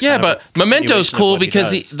is just Yeah, kind of but a Memento's continuation of cool what he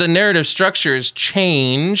because does. the narrative structure has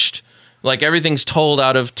changed. Like, everything's told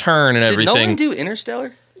out of turn and Did everything. Nolan do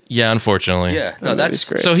Interstellar? Yeah, unfortunately. Yeah, no, That that's movie's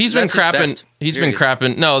great. So he's been That's his crapping. best, He's been period.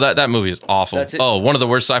 crapping. No, that movie is awful. That's it. Oh, one of the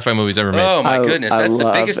worst sci-fi movies ever made. Oh my I- goodness, I that's the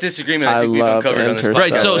love- biggest disagreement I I think we've love uncovered on this podcast.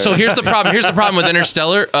 Right. So Interstellar. here's the problem. Here's the problem with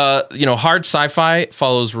Interstellar. Hard sci-fi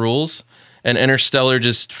follows rules, and Interstellar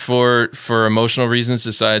just for emotional reasons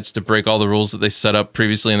decides to break all the rules that they set up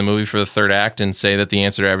previously in the movie for the third act and say that the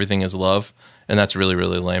answer to everything is love, and that's really,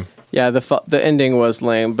 really lame. Yeah, the ending was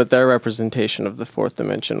lame, but their representation of the fourth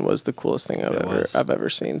dimension was the coolest thing I've ever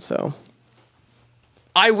seen. So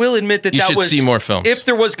I will admit that You that should was see more films. If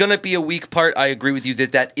there was going to be a weak part, I agree with you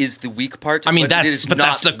that is the weak part. I mean, but it is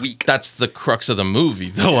that's not the weak. that's the crux of the movie,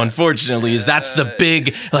 though. Unfortunately, is that's the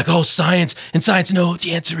big like science no,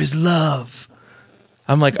 the answer is love.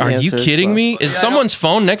 I'm like, are you answer is kidding love. me? Is Yeah, I someone's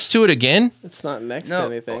phone next to it again? it's not next No.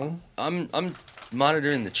 to anything. I'm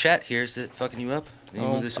monitoring the chat here. Is it fucking you up? Can you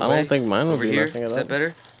move this I away? don't think mine would over be here. messing it Is up. that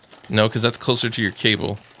better? No, because that's closer to your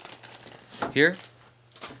cable. Here?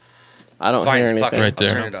 I don't Fine. hear Fuck anything. it. Right there.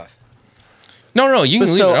 I'll turn it off. No, you can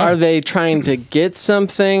But leave so it on. are they trying to get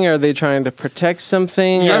something? Are they trying to protect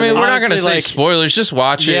something? Yeah, I mean, we're not going to honestly, say like- spoilers. Just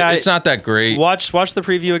watch it. Yeah, It's not that great. watch the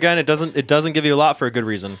preview again. It doesn't give you a lot for a good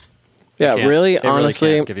reason. Yeah, can't- really, it really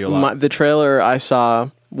honestly, can't give you a lot. the trailer I saw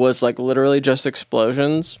was like literally just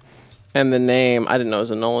explosions, and the name I didn't know it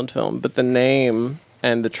was a Nolan film, but the name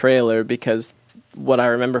and the trailer, because what I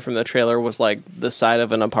remember from the trailer was like the side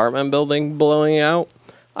of an apartment building blowing out.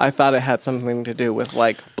 I thought it had something to do with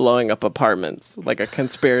like blowing up apartments, like a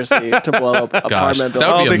conspiracy to blow up apartment that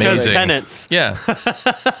buildings. would be because amazing. tenants. Yeah.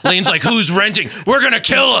 Lane's like, who's renting? We're going to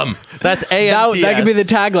kill him. That's ANTS. That could be the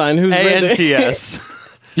tagline. Who's renting? ANTS.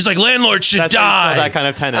 He's like, landlord should That's how you spell die. that kind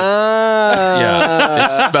of tenant. Yeah,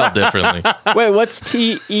 it's spelled differently. Wait, what's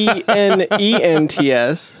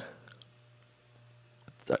TENENTS?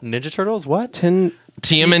 Ninja Turtles? What?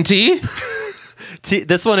 TMNT?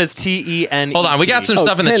 This one is TEN. Hold on, we got some Oh,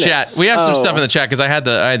 stuff in the tenants. chat. We have some Oh. stuff in the chat because I had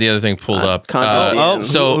the other thing pulled up. Content. Oh,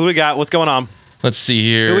 so who we got? What's going on? Let's see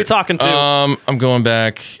here. Who are we talking to? I'm going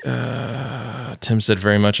back. Tim said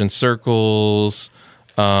very much in circles.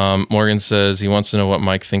 Morgan says he wants to know what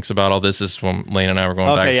Mike thinks about all this. This is when Lane and I were going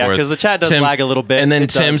back and Okay, yeah, forth. because the chat does lag a little bit. And then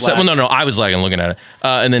It Tim does said, lag. well, no, I was lagging looking at it.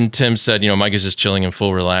 And then Tim said, Mike is just chilling in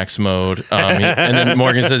full relax mode. And then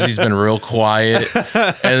Morgan says he's been real quiet.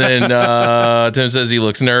 And then Tim says he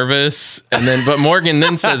looks nervous. But Morgan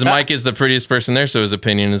then says Mike is the prettiest person there, so his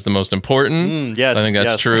opinion is the most important. Yes, I think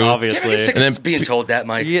that's yes, true. Do you ever Obviously. get sick And of then being told that,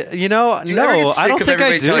 Mike? No, you ever get I sick don't of think I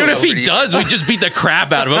everybody do. telling Dude, if he does, we just beat the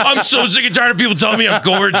crap out of him. I'm so sick and tired of people telling me I'm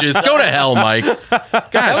gorgeous. Go to hell, Mike.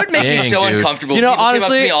 That would make me so uncomfortable. You know, People came up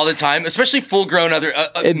honestly- to me all the time, especially full-grown other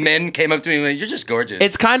men came up to me and went, "You're just gorgeous."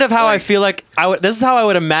 It's kind of how I feel like this is how I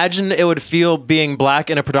would imagine it would feel being black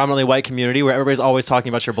in a predominantly white community where everybody's always talking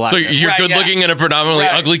about your So blackness. you're Right, good looking in a predominantly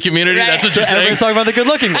Right. ugly community? Right. That's what you're saying? Everybody's talking about the good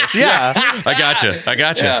lookingness. Yeah. I gotcha.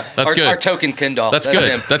 yeah, That's our, good. Our token Ken doll. That's him.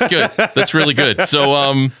 good. That's good. That's really good.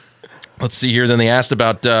 So, let's see here. Then they asked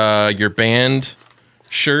about your band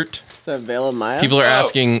shirt. Is that Veil of Maya? People are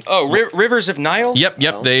asking. Rivers of Nile. Yep.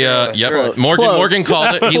 They. Close. Morgan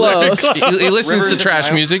called it. He Close. listens Rivers to of trash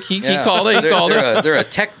Nile. music. He Yeah. called it. He called it. They're a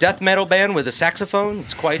tech death metal band with a saxophone.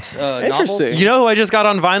 It's quite Interesting. novel. You know who I just got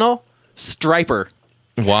on vinyl? Striper.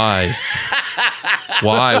 Why?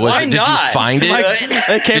 Why was Why it? Did you not? find it?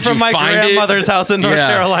 It came Did from you my find it? grandmother's house in North Yeah.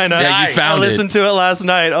 Carolina. Yeah, you found I it. listened to it last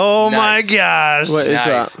night. Oh Nice. my gosh. What is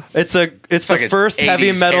Nice. that? It's the fucking first heavy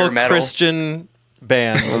 80s metal, hair metal. Christian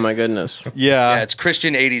band. Oh my goodness. Yeah. Yeah, it's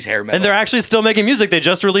Christian 80s hair metal. And they're actually still making music. They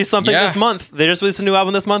just released something Yeah. this month. They just released a new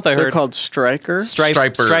album this month, I They're heard. called Striker.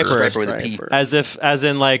 Striper. Striper with a P. Striper. As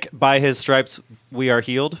in like by his stripes we are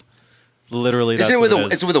healed. Literally that's Isn't it with what a? it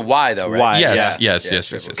It's is. with a Y though, right? Y. Yes. Yeah.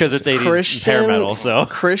 Yes. Because it's 80s Christian hair metal, so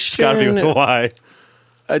it's got to be with the Y.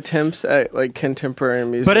 Attempts at like contemporary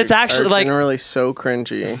music, But it's actually, are like- generally so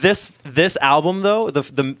cringy. This album though,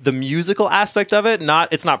 the musical aspect of it,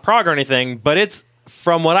 it's not prog or anything, but it's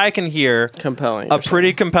from what I can hear Compelling. a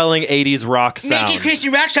pretty compelling 80s rock sound. Making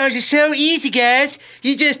Christian rock songs is so easy, guys.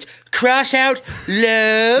 You just cross out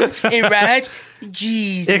love and write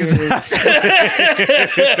Jesus.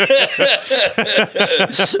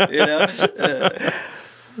 Exactly. You know?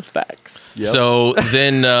 Facts. So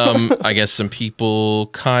then, I guess some people,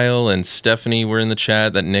 Kyle and Stephanie, were in the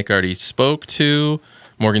chat that Nick already spoke to.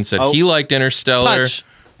 Morgan said he liked Interstellar. Punch.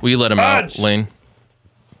 Will you let him Punch. out, Lane?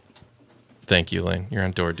 Thank you, Lane. You're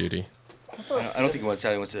on door duty. I don't think he wants to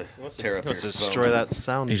tear up Let's your destroy phone. that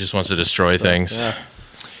sound. He just wants to destroy things. Yeah.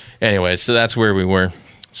 Anyway, so that's where we were.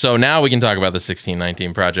 So now we can talk about the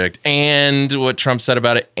 1619 project and what Trump said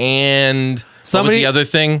about it. And what was Somebody- the other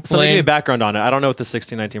thing? Somebody give me Lane? background on it. I don't know what the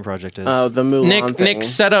 1619 project is. Oh, the Mulan thing. Nick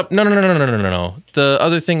set up. No. The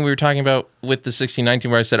other thing we were talking about with the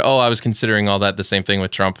 1619, where I said, I was considering all that the same thing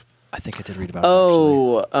with Trump. I think I did read about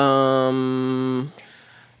it. Actually.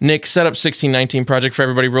 Nick set up 1619 project for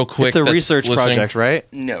everybody real quick. It's a that's research listening. project,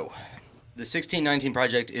 right? No, the 1619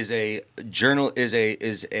 project is a journal.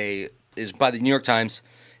 Is by the New York Times.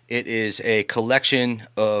 It is a collection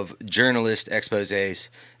of journalist exposés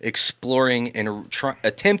exploring and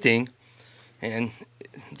attempting, and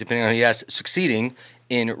depending on who you ask, succeeding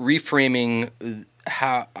in reframing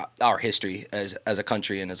how our history as a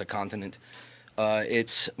country and as a continent.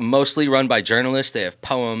 It's mostly run by journalists. They have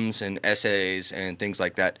poems and essays and things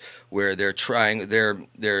like that, where they're trying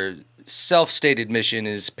their self-stated mission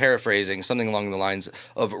is paraphrasing something along the lines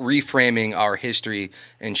of reframing our history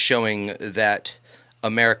and showing that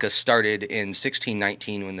America started in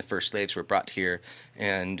 1619 when the first slaves were brought here,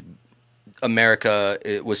 and America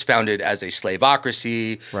was founded as a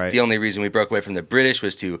slaveocracy. Right. The only reason we broke away from the British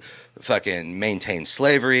was to fucking maintain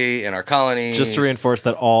slavery in our colonies. Just to reinforce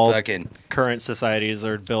that all Fucking- current societies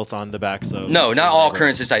are built on the backs of. No, not all labor.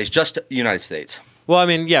 current societies, just the United States. Well, I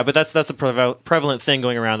mean, yeah, but that's a prevalent thing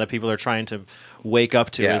going around that people are trying to wake up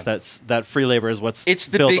to. Yeah. Is that free labor is what's It's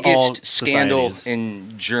the built all biggest scandal societies.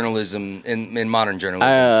 in journalism, in modern journalism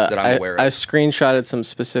that I'm aware I of. screenshotted some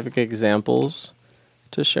specific examples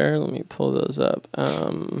to share. Let me pull those up.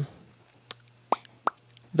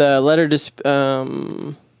 The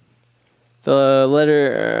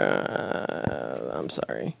letter I'm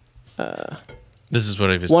sorry. This is what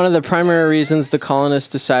I was. One of the primary reasons the colonists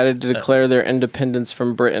decided to declare their independence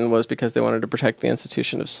from Britain was because they wanted to protect the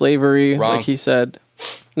institution of slavery, Wrong. like he said.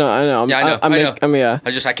 No, I know. Yeah, I know. I mean, yeah.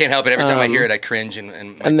 I can't help it. Every time I hear it, I cringe and my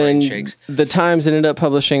And brain then shakes. the Times ended up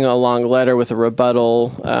publishing a long letter with a rebuttal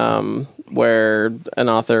where an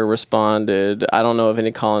author responded, I don't know of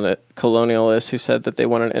any colonialists who said that they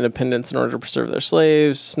wanted independence in order to preserve their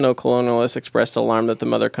slaves. No colonialists expressed alarm that the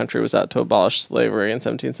mother country was out to abolish slavery in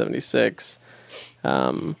 1776.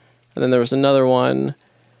 And then there was another one.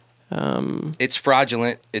 It's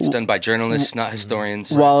fraudulent. It's done by journalists, not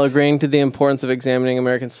historians. While agreeing to the importance of examining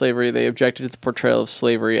American slavery, they objected to the portrayal of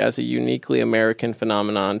slavery as a uniquely American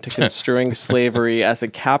phenomenon, to construing slavery as a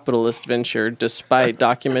capitalist venture, despite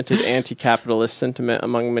documented anti-capitalist sentiment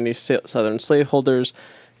among many Southern slaveholders,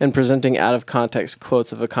 and presenting out-of-context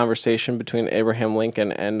quotes of a conversation between Abraham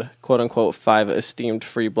Lincoln and, quote-unquote, 5 esteemed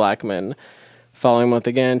free black men. Following month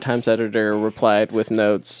again, Times editor replied with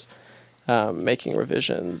notes, making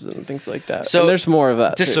revisions and things like that. So and there's more of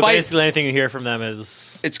that. So too. basically, anything you hear from them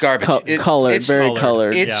is It's garbage. Colored, it's very colored.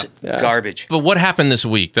 colored. It's Yeah. garbage. But what happened this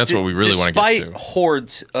week? That's what we really want to get Despite to.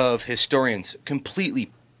 hordes of historians completely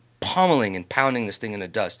pummeling and pounding this thing in the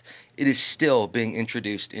dust, it is still being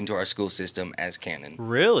introduced into our school system as canon.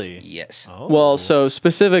 really. Yes. Oh. Well, so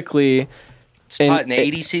specifically, It's taught in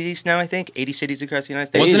 80 cities now, I think. 80 cities across the United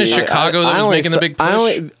States. Wasn't it 80. Chicago that I was only making the saw- big I push?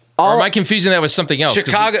 only- Or am I confusing that with something else?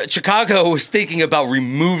 'Cause Chicago was thinking about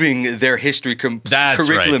removing their history That's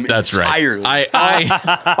curriculum right. That's entirely. right.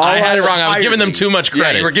 I had it wrong. I was giving them too much Yeah,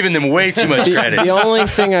 credit. you were giving them way too much credit. the only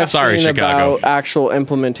thing I've Sorry, seen Chicago. about actual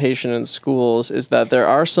implementation in schools is that there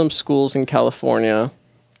are some schools in California.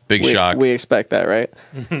 Big shock. We expect that, right?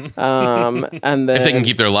 And then if they can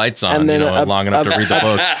keep their lights on, and then long enough to read the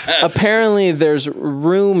books. apparently there's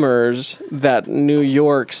rumors that New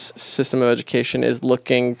York's system of education is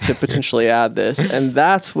looking to potentially add this, and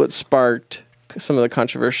that's what sparked some of the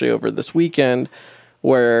controversy over this weekend,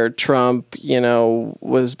 where Trump,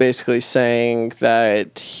 was basically saying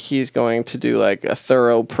that he's going to do like a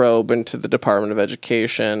thorough probe into the Department of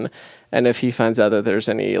Education. And if he finds out that there's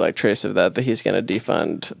any trace of that he's going to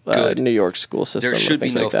defund Good. New York school system. There and should be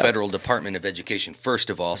things no like that. federal Department of Education, first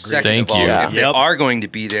of all. Second Thank of all, you. Yeah. if they Yep. are going to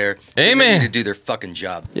be there, they Amen. need to do their fucking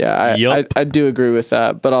job. Yeah, Yup. I do agree with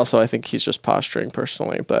that, but also I think he's just posturing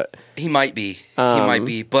personally. But He might be. He might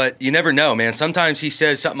be. But you never know, man. Sometimes he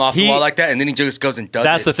says something off the wall like that, and then he just goes and does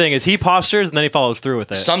That's it. the thing is he postures and then he follows through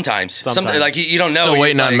with it. Sometimes. Sometimes. Like you don't know. Still You-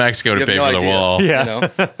 waiting on like, Mexico to you have pay no for the idea, wall. Yeah. You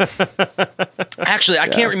know? Actually, I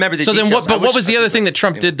can't remember the So then, details. what was the other thing that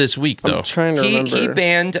Trump did this week, though? I'm trying to remember. He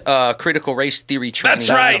banned critical race theory training. That's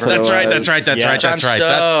right. That's what That's it right. was. That's right. That's Yes. right. Which I'm That's right.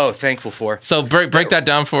 so thankful for. So break that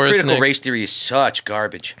down for us, Critical Nick. race theory is such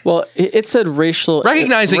garbage. Well, it said racial.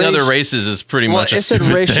 Recognizing other race- races is pretty Well, much a it said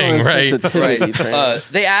stupid racial thing, right? insensitivity training.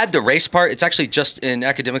 They add the race part. It's actually just in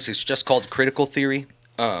academics. It's just called critical theory.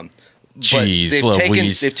 But Jeez, they've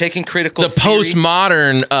Louise. taken critical The theory.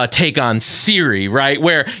 postmodern take on theory, right?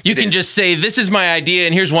 Where you can is. just say, this is my idea,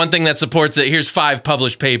 and here's one thing that supports it. Here's 5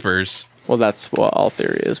 published papers. Well, that's what all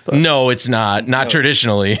theory is. But No, it's not. Not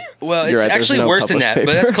traditionally. Well, You're it's right, there's actually no worse than that, published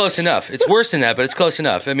but that's papers. close enough. It's worse than that, but it's close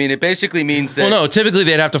enough. I mean, it basically means that. Well, no, typically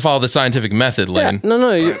they'd have to follow the scientific method, yeah, Lane.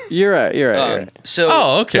 no, you're right. You're right. So.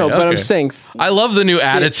 Oh, okay. No, but I'm okay. saying I love the new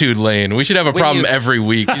attitude, Lane. We should have a problem you- every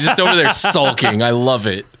week. He's just over there sulking. I love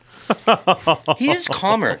it. He is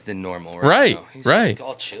calmer than normal, Right, now. He's right. like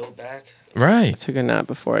all chilled back. Right. took a nap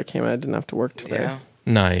before I came. I didn't have to work today. Yeah.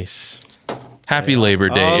 Nice. Happy Labor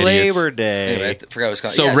Day, Oh, idiots. Labor Day. Anyway, I forgot what it was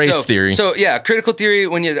called. So race theory. So yeah, critical theory.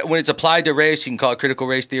 When it's applied to race, you can call it critical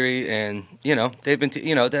race theory. And they've been,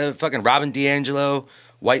 the fucking Robin DiAngelo,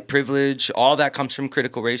 white privilege, all that comes from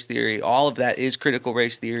critical race theory. All of that is critical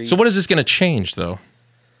race theory. So what is this going to change, though?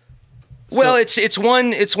 Well, it's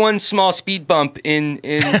one small speed bump in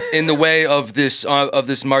the way of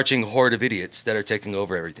this marching horde of idiots that are taking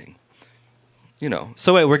over everything.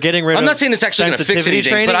 So wait, we're getting rid of I'm not saying it's actually going to fix sensitivity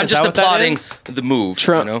anything, training? but I'm Is just that what that applauding is? the move.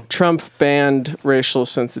 Trump banned racial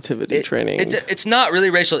sensitivity training. It's not really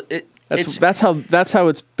racial. That's how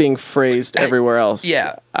it's being phrased everywhere else.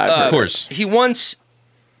 Yeah, I've heard. Of course. He wants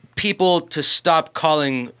people to stop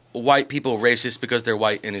calling white people racist because they're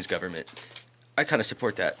white in his government. I kind of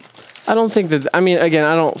support that. I don't think that. I mean, again,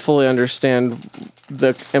 I don't fully understand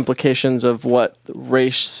the implications of what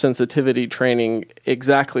race sensitivity training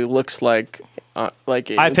exactly looks like. I in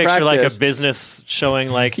picture like a practice. business showing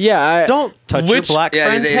like, Yeah, don't touch your black yeah,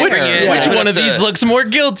 friend's they- hair. which- yeah. Which one of these looks more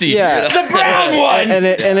guilty? Yeah, The brown one! and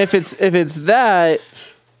if it's that,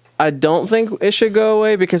 I don't think it should go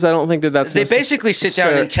away because I don't think that that's. They basically sit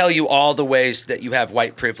down necessar- and tell you all the ways that you have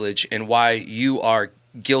white privilege and why you are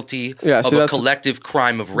guilty Yeah, of see, a that's- collective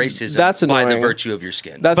crime of racism that's by the annoying. virtue of your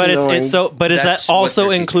skin. That's But annoying. it's so. But is that That's what also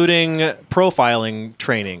they're teaching. including profiling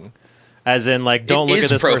training, as in like don't It look at is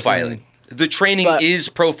this profiling. person? The training But- is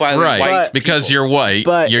profiling Right. white Because people. you're white,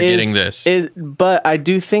 but you're is- getting this. But I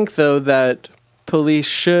do think though that police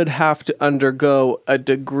should have to undergo a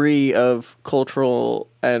degree of cultural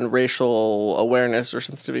and racial awareness or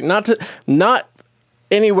sensitivity. Not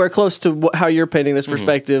anywhere close to how you're painting this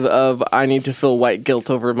perspective of I need to feel white guilt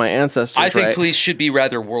over my ancestors. I think right? police should be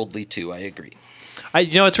rather worldly too. I agree.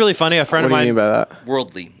 It's really funny. A friend What of do you mine. mean by that?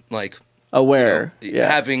 Worldly, like Aware.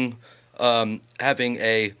 having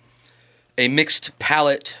a mixed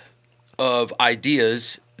palette of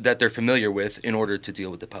ideas that they're familiar with in order to deal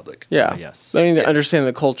with the public. Yeah. Yes. I mean, to understand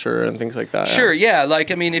the culture and things like that. Sure, yeah. Like,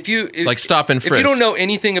 I mean, if Like stop and if you frisk. don't know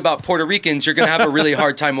anything about Puerto Ricans, you're going to have a really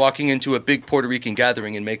hard time walking into a big Puerto Rican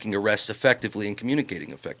gathering and making arrests effectively and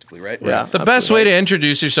communicating effectively, right? Yeah. The best way to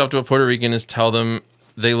introduce yourself to a Puerto Rican is tell them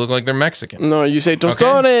they look like they're Mexican, No, you say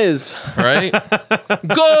tostones. right?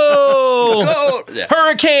 Go! Oh, yeah.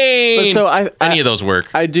 Hurricane! But so Any of those work.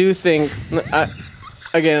 I do think.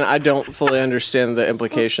 Again, I don't fully understand the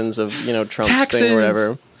implications of Trump's Taxes. thing or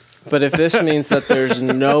whatever. But if this means that there's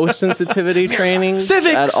no sensitivity training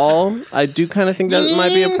Civics. at all, I do kind of think that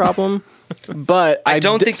might be a problem. But I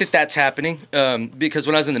don't think that that's happening because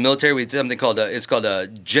when I was in the military, we did something called it's called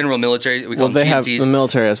general military. We call Well, they them have GMTs. the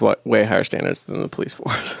military has way higher standards than the police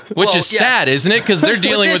force. Which Well, is yeah. sad, isn't it? Because they're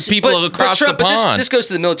dealing But with people across Trump, the pond. This goes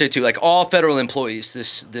to the military too. Like all federal employees,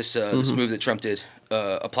 this move that Trump did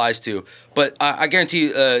applies to. But I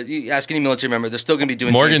guarantee you ask any military member, they're still going to be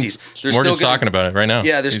doing Morgan's GMTs. They're Morgan's still gonna- talking about it right now.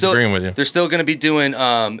 Yeah, they're He's still agreeing with you. They're still going to be doing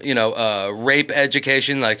rape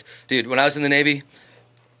education. Like, dude, when I was in the Navy,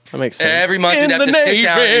 That makes sense. every month In you'd have the to sit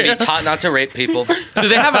down and Navy. be taught not to rape people. Do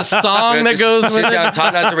they have a song that goes with sit it? down,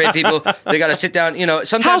 taught not to rape people. They got to sit down.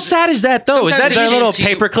 Sometimes How sad is that, though? Is sometimes that they That little GMT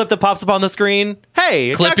paper clip that pops up on the screen.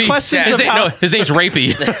 Hey, got Clippy? questions His about His name's Rapey.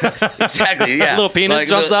 exactly, yeah. little penis Like,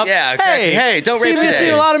 jumps up. Yeah, exactly. Hey, don't rape today.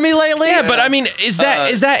 seen a lot of me lately. Yeah, but I mean, is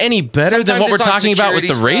that any better than sometimes what we're it's on talking about with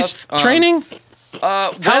the security race stuff. training?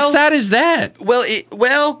 Well, How sad is that?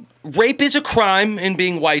 Well, rape is a crime and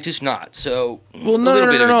being white is not. So, Well, a no,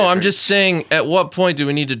 little bit of a I'm difference. just saying, at what point do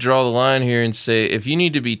we need to draw the line here and say, if you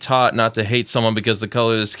need to be taught not to hate someone because of the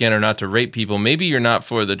color of the skin or not to rape people, maybe you're not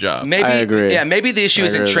for the job. Maybe, I agree. Yeah, maybe the issue I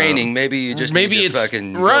isn't agree with training. Maybe you just Maybe need to it's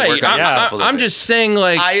fucking go right. work on yourself a little I'm bit. just saying,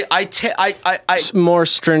 like, I More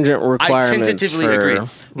stringent I requirements. tentatively for, agree.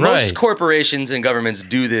 Most Right. corporations and governments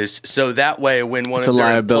do this, so that way when one It's of a their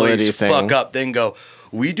liability employees thing. fuck up, they can go,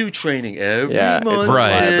 we do training every Yeah, it's month. a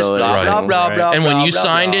Right. This, blah, liability blah, thing. blah, Right. blah, and when blah, you blah,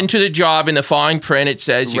 signed blah. into the job in the fine print, it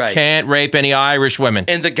says you Right. can't rape any Irish women.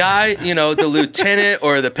 And the guy, the lieutenant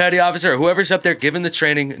or the petty officer or whoever's up there giving the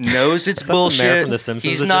training knows it's that the mayor bullshit. from The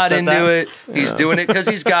Simpsons He's that not just said into that? it. He's doing it because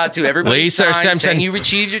he's got to. Everybody Lisa signed Simpson. saying you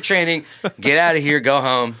achieved your training. Get out of here. Go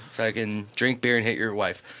home. Fucking drink beer and hit your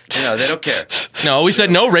wife. They don't care. No, we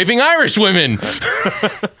said no raping Irish women.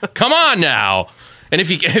 Come on now. And if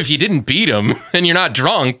you didn't beat him and you're not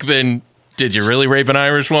drunk, then did you really rape an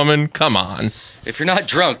Irish woman? Come on. If you're not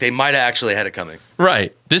drunk, they might have actually had it coming.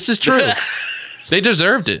 Right. This is true. They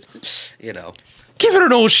deserved it. Give her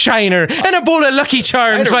an old shiner and a bowl of Lucky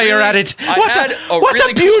Charms while you're at it. I What had a a really what a cool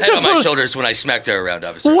head on my beautiful shoulders when I smacked her around,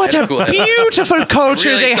 officer. what I had a cool head. beautiful culture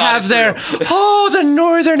Really they thought have it there. through. Oh, the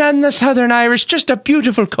Northern and the Southern Irish, just a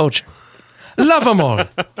beautiful culture. Love them all.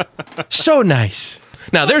 So nice.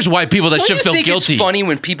 Now, there's white people that Don't should you feel think guilty. It's funny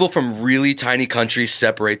when people from really tiny countries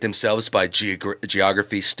separate themselves by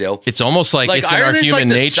geography still? It's almost like it's in our Ireland's human like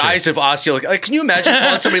the nature. size of Osceola. Like, can you imagine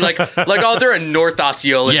calling somebody like, oh, they're a North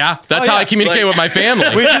Osceola? Yeah, that's how I communicate with my family.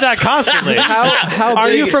 We do that constantly. How Are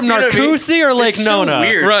big, you from You know what I mean? Narcoossee or Lake It's so Nona?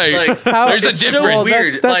 weird. Right. Like, How, There's a it's difference. so Well,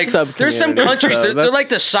 weird. that's Like, there's some sub-communities, countries so they're like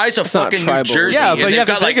the that's- size of it's not fucking New tribal. Jersey. Yeah, and but you they've have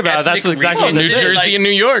to got, think about it. That's ethnic exactly Oh, what New this is. Jersey and New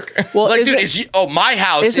York. Well, Like, isn't, dude, my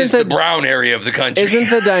house isn't is the the- brown area of the country. isn't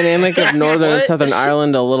the dynamic of Northern and What? Southern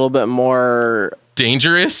Ireland a little bit more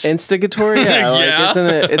Dangerous. instigatory? Yeah, like, Yeah. isn't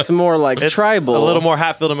it? It's more like It's tribal. a little more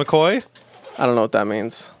Hatfield and McCoy. I don't know what that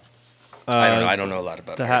means. I don't know. I don't know a lot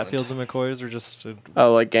about The Ireland. Hatfields and McCoys are just.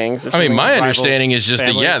 Oh, like gangs or I something? mean, my rival understanding is just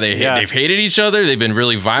that, families. Yeah. they've hated each other. They've been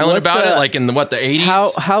really violent What's, about it, uh, like in the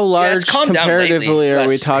 80s? How large it's calmed down lately, comparatively are we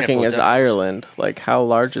last talking handful of as decades. Ireland? Like, how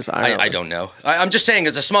large is Ireland? I don't know. I'm just saying,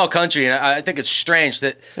 it's a small country, and I think it's strange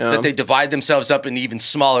that they divide themselves up into even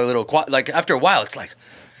smaller little. Like after a while, it's like,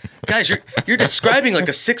 guys, you're describing like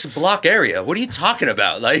a 6-block area. What are you talking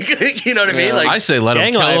about? Like, you know what I mean? Like, I say let them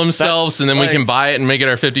gang kill life, themselves, that's and then we like- can buy it and make it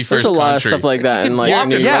our 51st There's a lot country. of stuff like that in like walk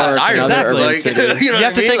New York across and Ireland, other urban exactly. cities. You know You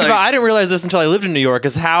have to what I mean? think Like- about. I didn't realize this until I lived in New York.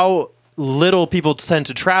 Is how little people tend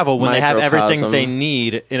to travel when they have everything Microcosm. they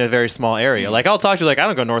need in a very small area. Like I'll talk to you like I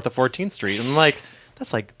don't go north of 14th Street. And I'm like,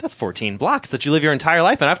 that's 14 blocks that you live your entire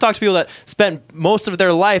life in. I've talked to people that spent most of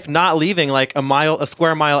their life not leaving like a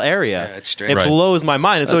square mile area. Yeah, it's strange. It Right. blows my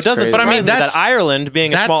mind. And so it doesn't crazy. surprise But I mean, me that that's- Ireland,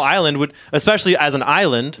 being a small that's- island, would, especially as an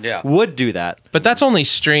island, Yeah. would do that. But that's only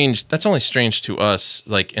strange. That's only strange to us,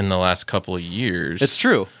 like in the last couple of years. It's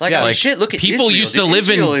true. Like, yeah. I mean, Like, shit, look at people Israel, used dude. to live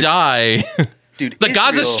Israel and is- die. Dude, The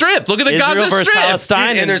Gaza Israel- Strip. Look at the Israel Gaza versus Strip.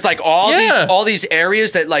 Palestine. And there's like all Yeah. these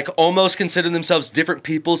areas that like almost consider themselves different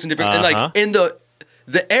peoples and different and like in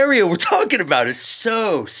the area we're talking about is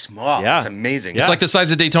so small. Yeah. It's amazing. It's like the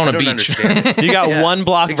size of Daytona I don't Beach. understand it. So you got Yeah. one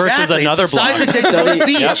block versus Exactly. another It's the block. size of Daytona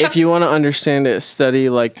Beach. If you want to understand it, study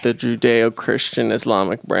like the Judeo-Christian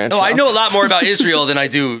Islamic branch. Oh, I off. know a lot more about Israel than I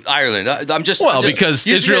do Ireland. I'm just Well, I'm just because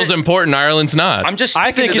using Israel's it- important, Ireland's not. I'm just.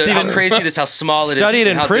 I think speaking it's to how even crazy it is, how small it is. Studied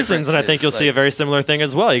in how prisons, and different I it think is. you'll see a Like, very similar thing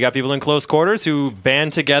as well. You got people in close quarters who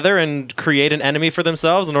band together and create an enemy for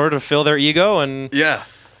themselves in order to fill their ego, and Yeah.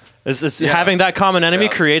 having that common enemy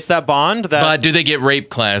Yeah. creates that bond. That but do they get rape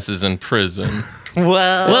classes in prison?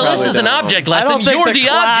 well, This is an object I lesson. don't think You're the the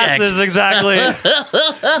class object. is exactly.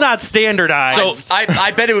 It's not standardized. So,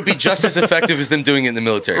 I bet it would be just as effective as them doing it in the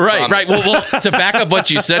military. Right, promise. right. Well, to back up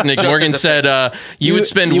what you said, Nick Just Morgan as said you would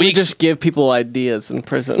spend you weeks. would just give people ideas in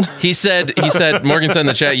prison. He said Morgan said in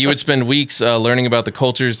the chat you would spend weeks learning about the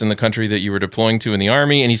cultures in the country that you were deploying to in the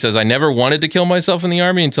army. And he says I never wanted to kill myself in the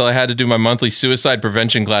army until I had to do my monthly suicide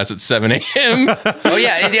prevention class at 7 a.m. Oh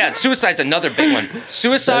yeah, and yeah. Suicide's another big one.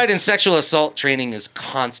 Suicide and sexual assault training is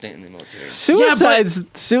constant in the military.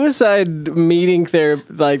 Suicide meeting therapy,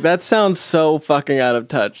 like that sounds so fucking out of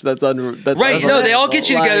touch. That's Right? No, they all get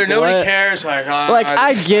you together. Like, Nobody what? cares. Like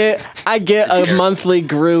I get a monthly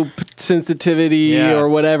group sensitivity Yeah. or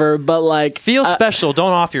whatever, but like Feel special.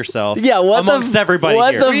 Don't off yourself. yeah, what amongst everybody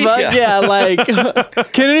what here. the fuck? Yeah. Yeah, like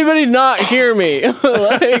can anybody not hear me?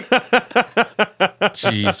 Like,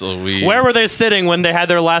 Jeez Louise. Where were they sitting when they had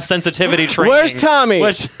their last sensitivity training? where's Tommy?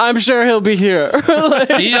 Which- I'm sure he'll be here.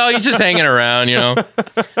 He's just hanging around, you know.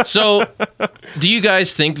 So, do you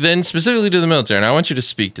guys think then, specifically to the military, and I want you to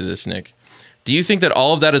speak to this, Nick, do you think that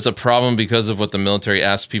all of that is a problem because of what the military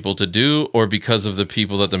asks people to do or because of the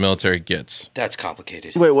people that the military gets? That's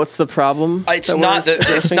complicated. Wait, what's the problem? It's that not we're the. It's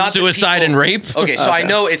addressing? not the Suicide people- and rape? Okay, so I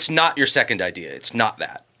know it's not your second idea. It's not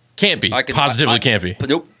that. Can't be. I can- Positively I- can't be. But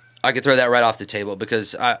nope, I could throw that right off the table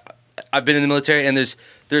because I've been in the military and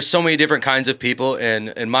there's so many different kinds of people and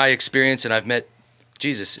in my experience and I've met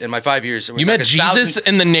Jesus in my 5 years. We're You met talking Jesus thousands-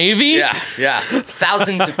 in the Navy? Yeah,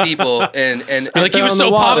 thousands of people and Like he They're was on so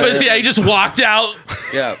the water. pompous. Yeah, he just walked out.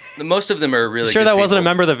 yeah, most of them are really Sure, good that wasn't a people.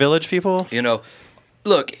 member of the village people. You know,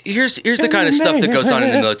 look, here's the kind of stuff that goes on in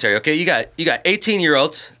the military. Okay, you got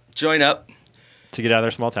 18-year-olds join up, To get out of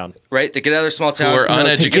their small town. right? They get out of their small town. Who are No, to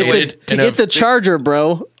uneducated. get and the charger,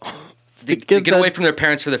 bro. they get get that- away from their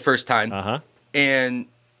parents for the first time. Uh huh. And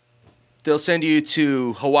they'll send you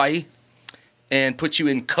to Hawaii and put you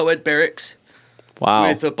in co-ed barracks Wow,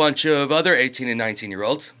 with a bunch of other 18 and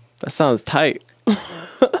 19-year-olds. that sounds tight.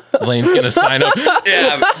 Lane's gonna sign up.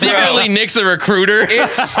 Yeah, Secretly, Nick's a recruiter.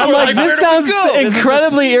 it's I'm like, this sounds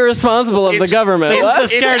incredibly irresponsible of the It's- government. it's- What? The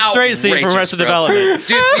scared straight scene from outrageous, Arrested bro. Development.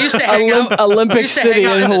 Dude, we used to hang out. Olympic we used to City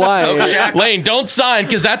hang out in the Hawaii. smoke shack. Lane, don't sign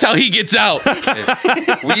because that's how he gets out.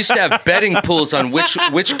 We used to have betting pools on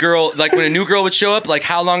which girl, like when a new girl would show up, like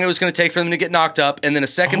how long it was going to take for them to get knocked up, and then a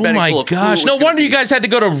second Oh betting my pool of who gosh! was No gonna wonder be. you guys had to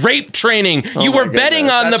go to rape training. You were my betting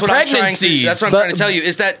goodness. on the That's what I'm trying to- pregnancies. That's what I'm trying to tell you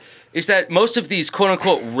is that most of these quote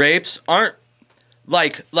unquote rapes aren't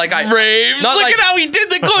like I Raves. not Look like- at how he did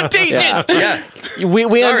the quotations. yeah.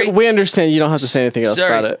 We Sorry. understand you don't have to say anything else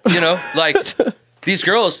Sorry, about it. you know, like these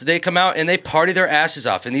girls, they come out and they party their asses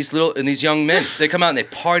off, and these young men, they come out and they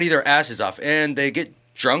party their asses off, and they get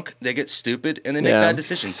drunk, they get stupid, and they make Yeah. bad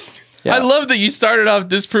decisions. Yeah. I love that you started off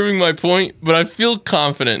disproving my point, but I feel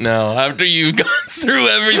confident now after you've gone through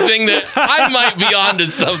everything that I might be onto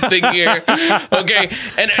something here. Okay,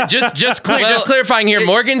 and just clarifying here,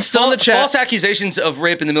 Morgan's still in the chat. False accusations of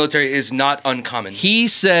rape in the military is not uncommon. He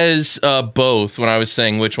says both. When I was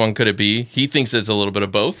saying which one could it be, he thinks it's a little bit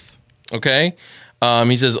of both. Okay,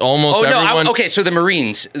 he says almost everyone. okay, so the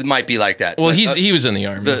Marines might be like that. Well, But, he was in the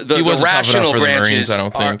army. the he wasn't tough enough rational for the branches Marines, I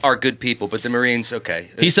don't think. are good people, but the Marines, okay.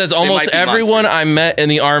 He says They almost might be everyone monsters. I met in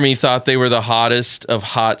the army thought they were the hottest of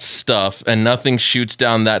hot stuff, and nothing shoots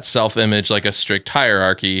down that self-image like a strict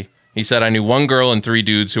hierarchy. He said, I knew one girl and 3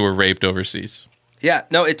 dudes who were raped overseas. Yeah,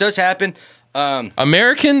 no, it does happen.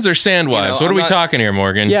 Americans or sandwives? You know, what are I'm we not- talking here,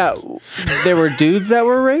 Morgan? Yeah, there were dudes that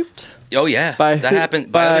were raped. Oh yeah, By that who-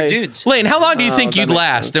 happened by other by- dudes. Lane, how long do you think that you'd makes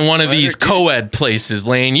last sense. in one of Other these dudes. co-ed places,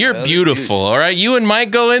 Lane? You're Other beautiful, dudes. all right? You and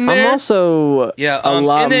Mike go in there. I'm also Yeah, a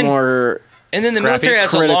lot and then- more And then the Scrappy. military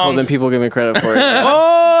has a Critical long. than people give me credit for.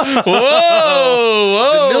 Whoa!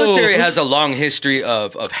 The military has a long history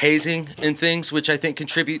of hazing and things, which I think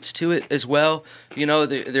contributes to it as well. You know,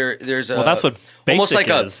 there's a Well, that's what almost basic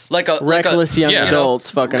like is. a Reckless young Yeah.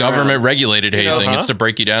 adults fucking Government around. regulated hazing. Uh-huh. It's to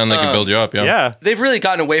break you down. They can build you up. Yeah. They've really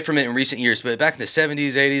gotten away from it in recent years, but back in the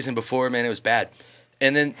 70s, 80s, and before, man, it was bad.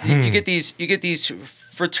 And then you get these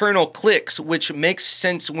fraternal cliques, which makes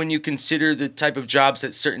sense when you consider the type of jobs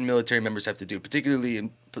that certain military members have to do, particularly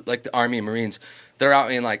in like the Army and Marines. They're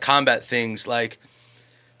out in like combat things. Like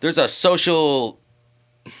there's a social.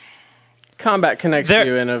 Combat connects They're-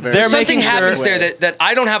 you in a very they're Something making sure- happens there that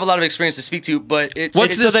I don't have a lot of experience to speak to, but it's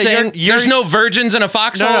What's it's the so that saying? you're- There's no virgins in a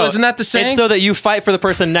foxhole. Isn't that the saying? It's so that you fight for the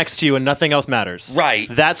person next to you and nothing else matters. Right.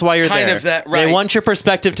 That's why you're Kind there. of that- They right. want your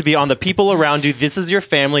perspective to be on the people around you. This is your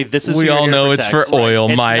family. This is We who you're all here to know it's protect. for oil,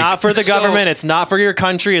 It's Mike. not for the So- government. It's not for your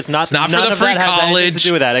country. It's not not for none the of free that has anything college. to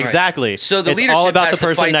do with that. Exactly. So the it's leadership all about has the to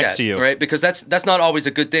person fight next that, to you. right? Because that's not always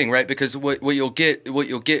a good thing, right? Because what you'll get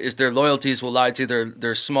is their loyalties will lie to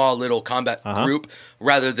their small little combat group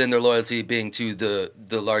rather than their loyalty being to the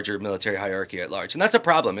larger military hierarchy at large, and that's a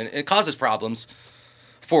problem, and it causes problems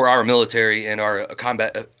for our military and our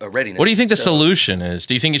combat readiness. What do you think the So, solution is?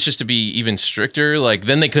 Do you think it's just to be even stricter? Like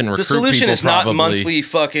then they couldn't recruit The solution people is not probably. monthly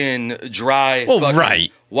fucking dry. Well, fucking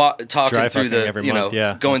right. Talking Dry through fucking the every you know month,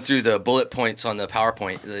 yeah. going That's- through the bullet points on the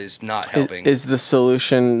PowerPoint is not helping. Is the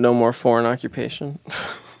solution no more foreign occupation?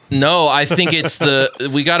 No, I think it's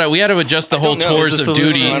we had to adjust the whole don't know. tours Is of the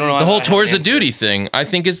solution? duty. I don't know. The whole I have tours an of duty thing, I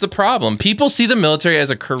think, is the problem. People see the military as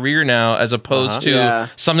a career now, as opposed to Yeah.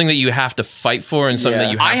 something that you have to fight for and something Yeah.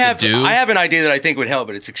 that you have to do. I have an idea that I think would help,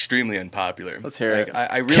 but it's extremely unpopular. Let's hear it.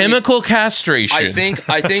 I really, Chemical castration. I think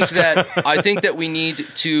that we need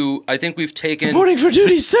to. I think we've taken for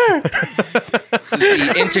duty, sir.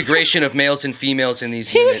 the integration of males and females in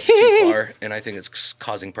these units too far, and I think it's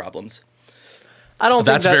causing problems. I don't.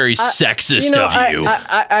 That's think that, very sexist of you.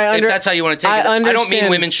 If that's how you want to take it, I don't mean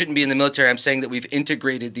understand- women shouldn't be in the military. I'm saying that we've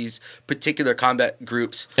integrated these particular combat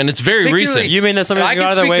groups. and it's very Particularly- recent. You mean that somebody's I going can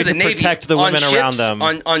out of their speak way to to the Navy. protect the On women around ships-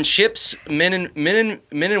 them? On ships, men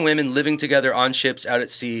and women living together on ships out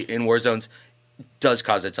at sea in war zones does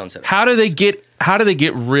cause its own set of How do they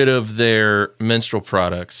get rid of their menstrual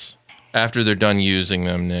products after they're done using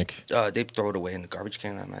them, Nick? they throw it away in the garbage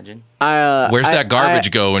can, I imagine, Where's that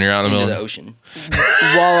garbage go when you're out in the into middle? the ocean.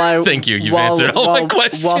 Thank you. You've answered all my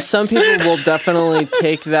questions. While some people will definitely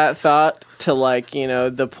take that thought to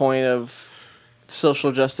the point of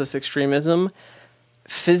social justice extremism,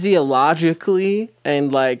 physiologically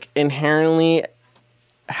and inherently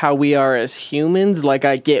how we are as humans,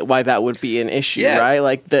 I get why that would be an issue, Yeah. right?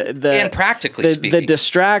 Like the And practically the speaking,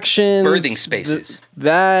 distractions, birthing spaces.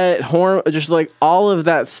 that horn, just all of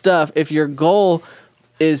that stuff. If your goal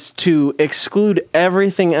is to exclude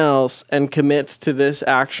everything else and commit to this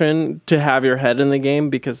action to have your head in the game,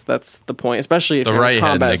 because that's the point, especially if The you're right in head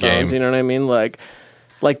in combat the game. zones, you know what I mean? Like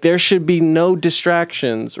there should be no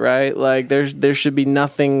distractions, right? Like there should be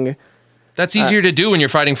nothing. That's easier to do when you're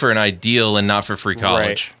fighting for an ideal and not for free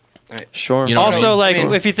college. Sure. You know what I Also,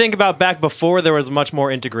 mean? if you think about back before there was much more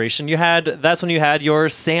integration, that's when you had your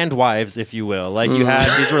sand wives, if you will. You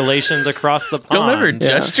had these relations across the pond. Don't ever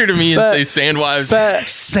gesture to me and But- say sandwives. but-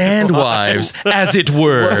 Sandwives, as it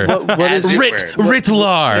were. What is As it Writ were. writ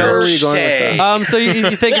large. Where are you going with Say. that? So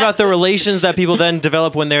you think about the relations that people then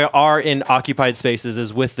develop when they are in occupied spaces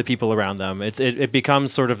is with the people around them. It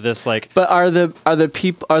becomes sort of this But are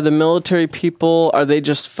the military people, are they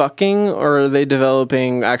just fucking, or are they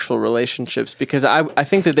developing actual relationships? Because I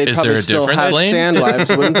think that they'd Is probably there a still difference, have Lane?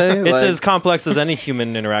 sandwives, wouldn't they? it's as complex as any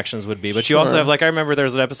human interactions would be. But you also have I remember there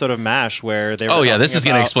was an episode of MASH where they were Oh yeah, this talking is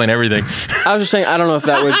going to about- explain everything. I was just saying, I don't know if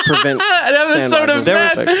that would prevent An episode of sandwives.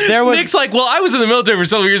 that. There was Nick's like, well, I was in the military for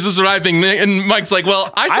several years. This is what I think. And Mike's like,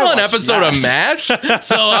 well, I saw an watched episode of MASH,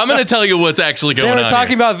 so I'm going to tell you what's actually they going were on.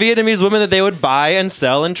 talking here. about Vietnamese women that they would buy and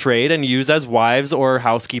sell and trade and use as wives or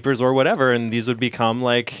housekeepers or whatever, and these would become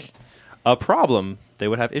a problem. They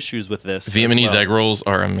would have issues with this. as Vietnamese well. egg rolls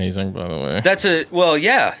are amazing, by the way.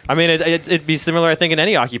 Yeah. I mean, it'd be similar, I think, in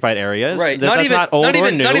any occupied areas. Right. That's not old or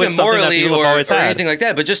new. Not even It's something that morally people have or always had. anything like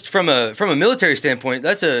that, but just from a military standpoint,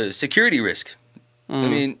 that's a security risk. I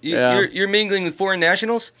mean, yeah. you're mingling with foreign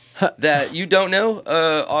nationals that you don't know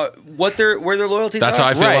where their loyalties That's are. how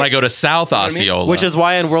I feel when I go to South what I mean? Osceola. Which is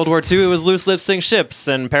why in World War II it was loose lips sink ships,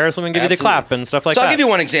 and Paris women give you the Absolutely. clap and stuff like So that. I'll give you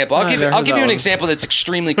one example. I'll never give heard you that an one. example that's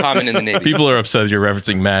extremely common in the Navy. people are upset you're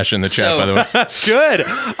referencing MASH in the chat, So- by the way. Good.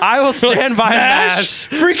 I will stand by MASH.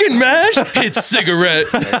 Freaking MASH? It's cigarette.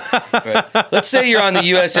 Let's say you're on the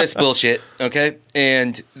USS Bullshit, okay?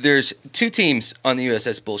 And there's two teams on the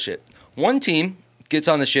USS Bullshit. One team gets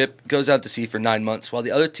on the ship, goes out to sea for 9 months, while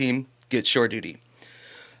the other team gets shore duty.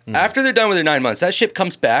 After they're done with their 9 months, that ship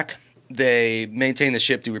comes back. They maintain the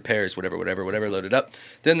ship, do repairs, whatever, load it up.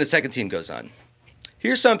 Then the second team goes on.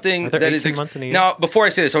 Here's something that is... months in a year? Now, before I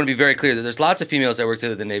say this, I want to be very clear that there's lots of females that work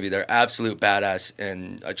together at the Navy. They're absolute badass,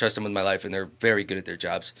 and I trust them with my life, and they're very good at their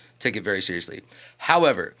jobs. Take it very seriously.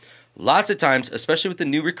 However, lots of times, especially with the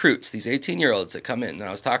new recruits, these 18-year-olds that come in, and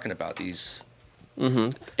I was talking about these...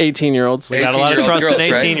 18-year-olds. We got a lot of trust in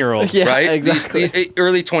girls, right? 18-year-olds. Yeah, Right? exactly. These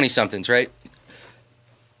early 20-somethings, right?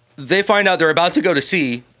 They find out they're about to go to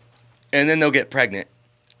sea, and then they'll get pregnant.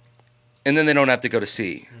 And then they don't have to go to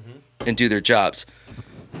sea and do their jobs.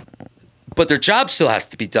 But their job still has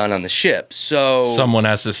to be done on the ship. So Someone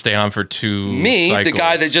has to stay on for 2 me, cycles. the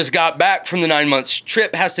guy that just got back from the 9 months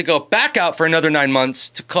trip, has to go back out for another 9 months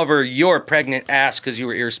to cover your pregnant ass because you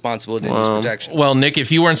were irresponsible and didn't use protection. Well, Nick, if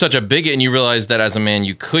you weren't such a bigot and you realized that as a man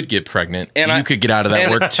you could get pregnant, you could get out of that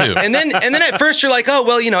work too. And then at first you're like, oh,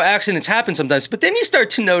 well, accidents happen sometimes. But then you start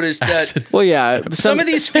to notice that Well, yeah. some of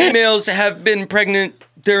these females have been pregnant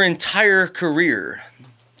their entire career.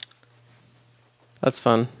 That's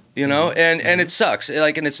fun. And it sucks.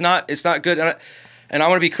 Like, and it's not good. And I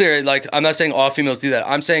want to be clear. Like, I'm not saying all females do that.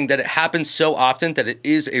 I'm saying that it happens so often that it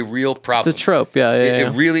is a real problem. It's a trope. Yeah,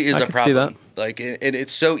 It really is I a can problem. see that. Like,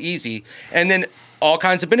 it's so easy. And then all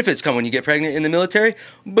kinds of benefits come when you get pregnant in the military.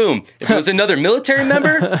 Boom. If it was another military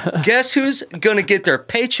member, guess who's gonna get their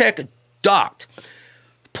paycheck docked?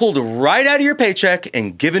 Pulled right out of your paycheck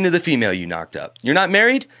and given to the female you knocked up. You're not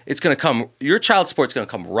married, it's gonna come, your child support's gonna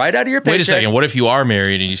come right out of your paycheck. Wait a second, what if you are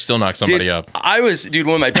married and you still knock somebody up? One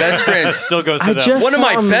of my best friends, Still goes to them. just one of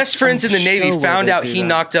my saw best friends in the a Navy show found where out they do he that.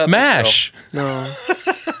 knocked up MASH. No.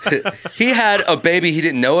 He had a baby he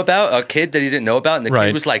didn't know about, a kid that he didn't know about, and the Right.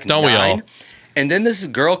 kid was like Don't we 9. all? And then this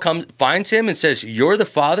girl finds him and says, "You're the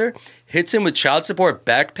father." Hits him with child support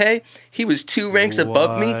back pay. He was 2 ranks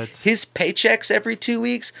above me. What? His paychecks every 2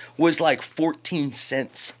 weeks was like 14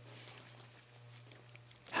 cents.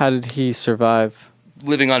 How did he survive?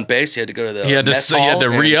 Living on base, he had to go to the He had to mess he had hall to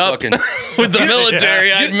and re-up fucking- with the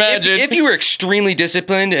military, I You- imagine. If you were extremely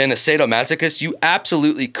disciplined and a sadomasochist, you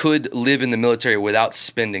absolutely could live in the military without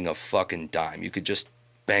spending a fucking dime. You could just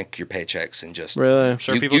bank your paychecks and just... Really?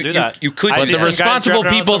 Sure, people do that. You could I do see the that. some guys responsible driving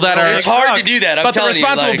around people some that are- Rolex It's hard to trucks. do that. I'm but the telling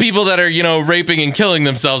responsible you, like, people that are, raping and killing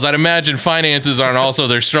themselves, I'd imagine finances aren't also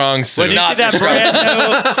their strong suit. When you Not see that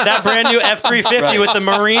the brand new F-350 with the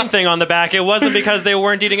Marine thing on the back, it wasn't because they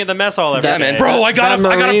weren't eating at the mess hall every Yeah, day. man. Bro, I gotta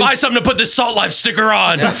Marines- buy something to put this Salt Life sticker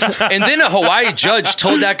on. And then a Hawaii judge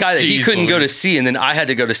told that guy that he Jeez couldn't go Louise. to sea, and then I had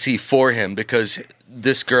to go to sea for him because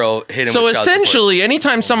this girl hit him So with child support. essentially,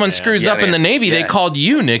 anytime someone screws Yeah, up in man. the Navy, they Yeah. called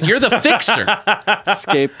you, Nick. You're the fixer.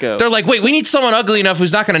 Scapegoat. They're like, wait, we need someone ugly enough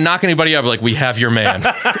who's not going to knock anybody up. Like, we have your man.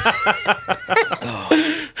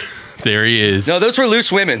 There he is. No, those were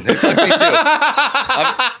loose women. They fucked me too.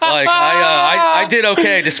 I did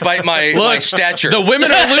okay despite my stature. The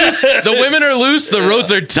women are loose. The women are loose. The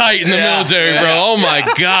roads are tight in the Yeah, military, yeah. bro. Oh my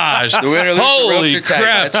gosh. The women are loose, the Holy ropes are tight.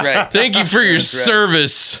 crap. That's right. Thank you for your right.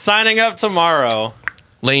 service. Signing up tomorrow.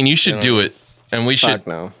 Lane, you should do it. And we should Fuck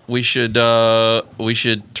no. we should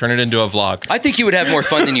turn it into a vlog. I think you would have more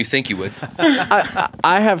fun than you think you would.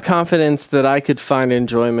 I have confidence that I could find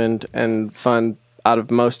enjoyment and fun out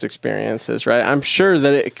of most experiences, right? I'm sure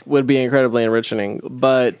that it would be incredibly enriching,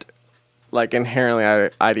 but like inherently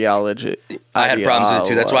ideology. I had problems with it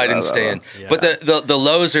too. That's why I didn't stay in. Yeah. But the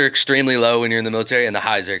lows are extremely low when you're in the military, and the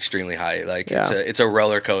highs are extremely high. Like Yeah. it's a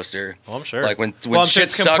roller coaster. Well, I'm sure. Like when I'm sure shit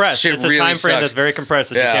it's sucks, compressed. shit It's a really time frame sucks. that's very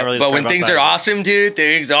compressed that you Yeah, can't really but when describe things outside are of it. awesome, dude,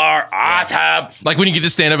 things are awesome. Like when you get to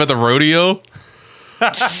stand up at the rodeo.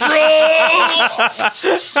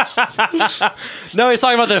 No, he's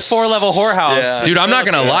talking about the 4-level whorehouse. Yeah. Dude, I'm not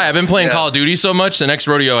gonna lie. I've been playing Yeah. Call of Duty so much. The next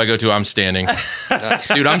rodeo I go to, I'm standing.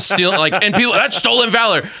 Dude, I'm still like, and people, that's stolen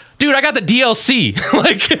valor. Dude, I got the DLC.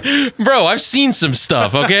 Like, bro, I've seen some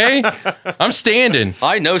stuff. Okay, I'm standing.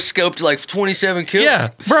 I no scoped like 27 kills. Yeah,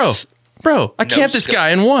 bro, I camped this scope. guy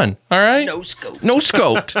in one. All right, No scope. no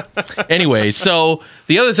scoped. Anyway, so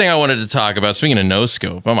the other thing I wanted to talk about, speaking of no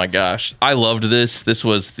scope, oh my gosh, I loved this. This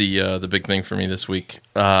was the big thing for me this week.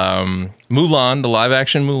 Mulan, the live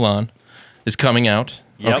action Mulan, is coming out.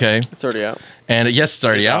 Yep. Okay, It's already out. and yes, it's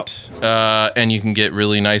already It's out. And you can get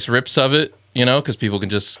really nice rips of it. Because people can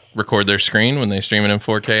just record their screen when they stream it in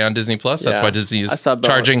 4K on Disney Plus. That's Yeah. why Disney I is saw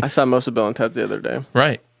charging. I saw most of Bill and Ted's the other day.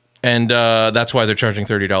 Right. And that's why they're charging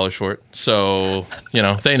 $30 for it. So, they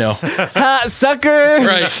know. Ha, sucker!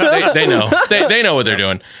 Right. They know. They know what they're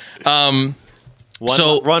doing. One,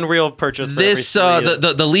 So, one real purchase for This every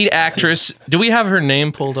three. the lead actress, do we have her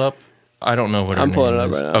name pulled up? I don't know what her I'm name pulling it up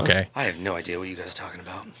is. right now. Okay. I have no idea what you guys are talking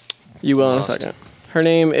about. You will in a Lost. second. Her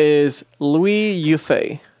name is Louis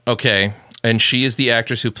Yufei. Okay. And she is the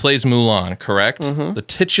actress who plays Mulan, correct? Mm-hmm. The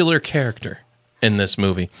titular character in this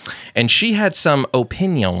movie. And she had some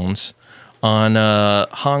opinions on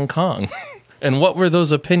Hong Kong. And what were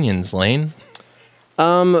those opinions, Lane?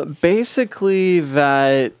 Basically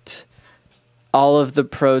that all of the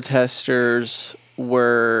protesters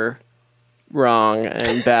were wrong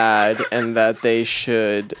and bad and that they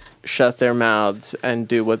should shut their mouths and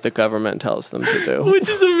do what the government tells them to do. Which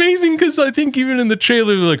is amazing because I think even in the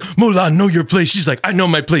trailer, they're like, Mulan, know your place. She's like, I know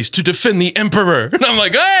my place to defend the emperor. And I'm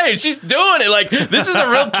like, hey, she's doing it. Like, this is a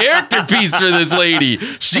real character piece for this lady.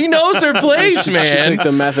 She knows her place, She man. took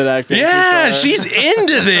the method acting. Yeah, too far. she's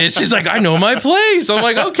into this. She's like, I know my place. I'm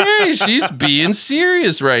like, okay, she's being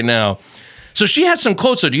serious right now. So she has some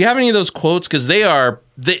quotes. So do you have any of those quotes? Because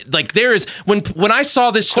like there is when I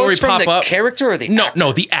saw this story Quotes from pop the up. character or the No, actor?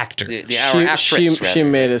 no, the actor. The actress. She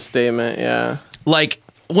made a statement, yeah. Like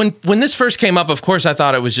when this first came up, of course I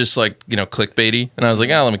thought it was just like, clickbaity, and I was like,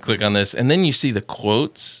 let me click on this, and then you see the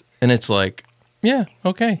quotes, and it's like, yeah,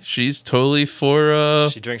 okay, she's totally for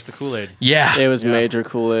She drinks the Kool-Aid. yeah. It was major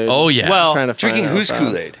Kool-Aid. Oh yeah. Well, Trying to find Drinking out whose about it.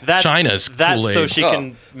 Kool-Aid? That's China's That's so Kool-Aid. she can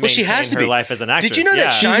maintain Well, she has to her be. life as an actress. Did you know that Yeah.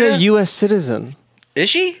 She's China- a U.S. citizen. Is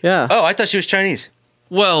she? Yeah. Oh, I thought she was Chinese.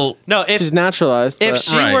 Well, No, if She's naturalized. if but-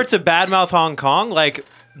 she Right. were to badmouth Hong Kong, like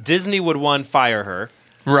Disney would fire her,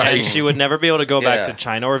 right. and she would never be able to go back Yeah. to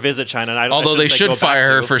China or visit China. And I don't, Although I they shouldn't say should go back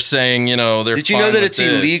fire her to. for saying, they're Did you know fine that with it's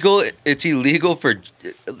this. illegal? It's illegal for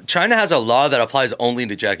China has a law that applies only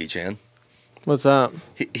to Jackie Chan. What's that?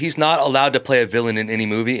 He's not allowed to play a villain in any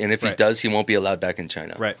movie, and if he Right. does, he won't be allowed back in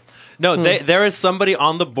China. Right. No, there is somebody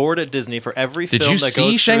on the board at Disney for every Did film you that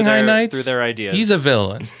see goes Shanghai Nights? through their ideas. He's a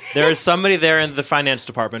villain. There is somebody there in the finance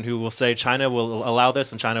department who will say China will allow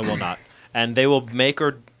this and China will not, and they will make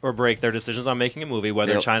or break their decisions on making a movie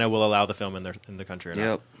whether Yep. China will allow the film in the country or not.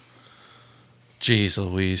 Yep. Jeez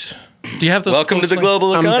Louise. Do you have those? Welcome to quotes, the Lane?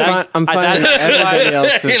 global I'm, economy. I'm finding that's everybody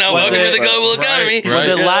else's. Welcome to the global economy. Was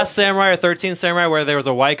it Right. Last Samurai or 13th Samurai where there was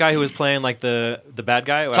a white guy who was playing like the bad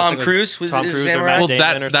guy? I Tom think it Cruise was Tom his Cruise or samurai? Matt Well,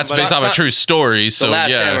 Damon or that's somebody? based off a true story. So The Last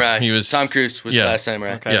yeah, Samurai. he was. Tom Cruise was yeah. the Last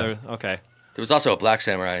Samurai. Okay, Yeah. okay. There was also a black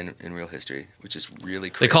samurai in real history, which is really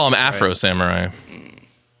crazy. They call him Afro Samurai.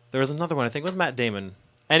 There was another one. I think it was Matt Damon.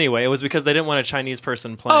 Anyway, it was because they didn't want a Chinese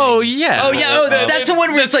person playing. Oh yeah. Oh, yeah, oh, that's the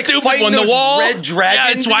one where it's like stupid fighting one, the those wall. red dragons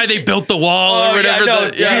Yeah, it's why and they shit. built the wall Oh, or whatever. yeah, no,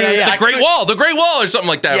 the yeah. the Great Wall, the Great Wall, or something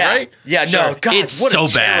like that, Yeah, right? yeah, Sure. no, God, It's what so a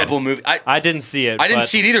bad. terrible movie. I didn't see it. I didn't but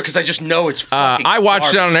see it either because I just know it's fucking. I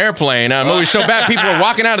watched it on garbage. an airplane. A movie so bad people were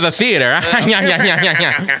walking out of the theater.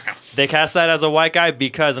 Yeah, They cast that as a white guy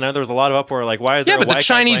because I know there was a lot of uproar. Like, why is there a but the white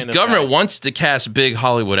guy Chinese playing this government guy? wants to cast big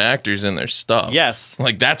Hollywood actors in their stuff. Yes,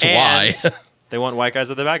 like that's And why. they want white guys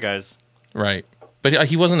as the bad guys. Right, but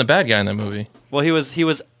he wasn't the bad guy in that movie. Well, he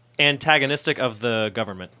was antagonistic of the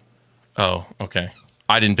government. Oh, okay.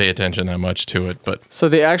 I didn't pay attention that much to it, but So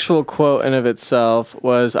the actual quote in of itself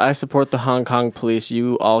was, "I support the Hong Kong police.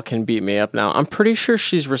 You all can beat me up now." I'm pretty sure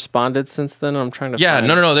she's responded since then. I'm trying to. yeah, find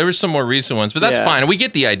no. There were some more recent ones, but that's Yeah. fine. We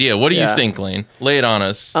get the idea. What do you Yeah. think, Lane? Lay it on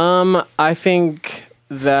us. I think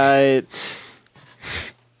that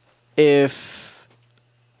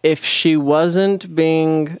if she wasn't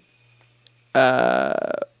being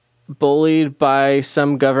bullied by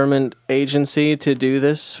some government agency to do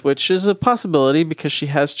this, which is a possibility because she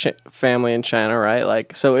has family in China, right?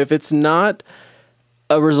 Like, so if it's not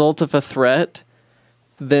a result of a threat,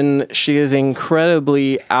 then she is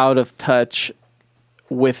incredibly out of touch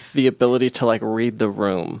with the ability to like read the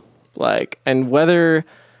room, like, and whether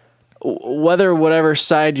whatever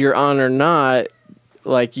side you're on or not,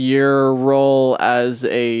 like your role as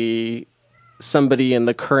somebody in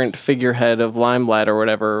the current figurehead of Limelight or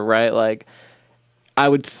whatever, right? Like, I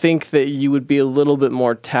would think that you would be a little bit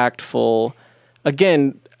more tactful.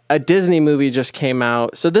 Again, a Disney movie just came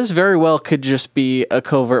out, so this very well could just be a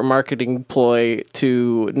covert marketing ploy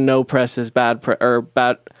to no press is bad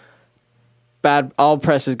all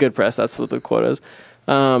press is good press. That's what the quote is.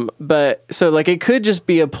 But so like it could just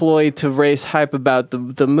be a ploy to raise hype about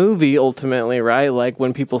the movie ultimately, right? Like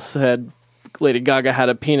when people said Lady Gaga had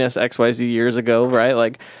a penis XYZ years ago, right?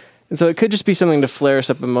 Like, and so it could just be something to flare us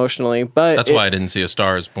up emotionally. But That's why I didn't see A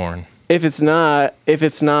Star Is Born. if it's not, She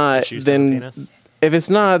used to have a then penis. if it's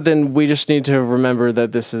not, then we just need to remember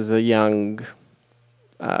that this is a young,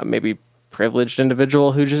 maybe privileged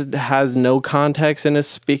individual who just has no context and is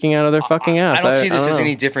speaking out of their fucking ass. I don't see this don't as know.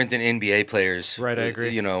 any different than NBA players. Right, I agree.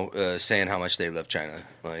 Saying how much they love China,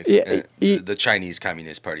 like Yeah, the Chinese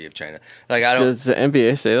Communist Party of China. Like I don't. Does the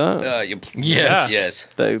NBA say that? You, Yes. Yes.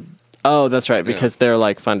 Oh, that's right, because they're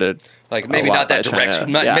like funded. Like maybe not that direct,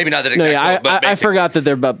 maybe not that exact. No, yeah, quote, but I forgot that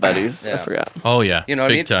they're butt buddies. Yeah. I forgot. Oh yeah, You know what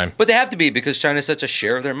big I mean? time. But they have to be because China's such a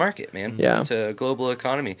share of their market, man. Yeah. It's a global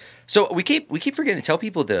economy. So we keep forgetting to tell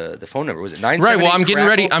people the phone number. Was it 978? Right. Well, I'm getting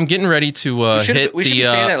ready. I'm getting ready to hit we should the. be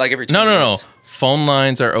saying that like every 2 No. minutes. Phone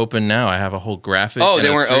lines are open now. I have a whole graphic. Oh, and they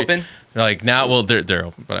a weren't open? Like now, well, they're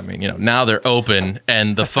open, but I mean, now they're open,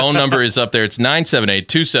 and the phone number is up there. It's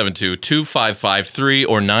 978-272-2553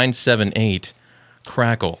 or 978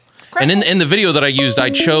 Crackle. And in the video that I used, I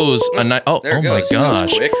chose a night. Oh There it my goes. That was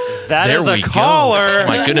gosh! quick. That There is a we go. caller. Oh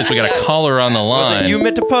my goodness, we got a caller on the Was line. it you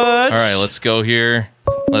meant to punch? All right, let's go here.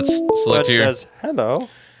 Let's select Punch here. says hello.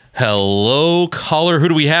 Hello, caller. Who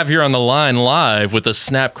do we have here on the line live with the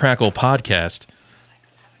Snap Crackle podcast?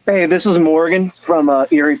 Hey, this is Morgan from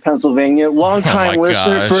Erie, Pennsylvania. Long-time my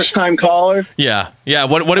listener, gosh. first-time caller. Yeah.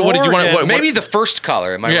 What did you want? Morgan, What, Maybe the first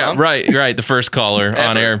caller. Am I yeah, wrong? right. The first caller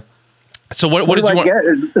on air. So what What did you do I want?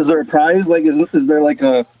 get? Is there a prize? Like, is there like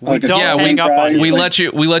a don't Yeah, hang up on prize?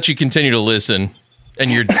 you. We let you continue to listen in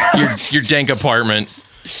your dank apartment.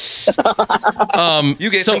 You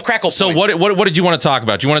get some crackle So points. what did you want to talk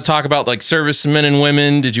about? Do you want to talk about like servicemen and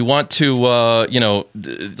women? Did you want to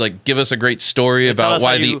like give us a great story Tell about us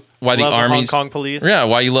why how you the love army's Hong Kong police. Yeah,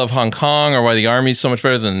 why you love Hong Kong or why the army's so much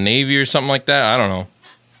better than the Navy or something like that? I don't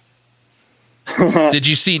know. Did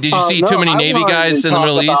you see No, too many I Navy wanted guys to in the talk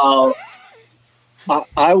Middle East? about-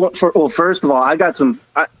 first of all, I've got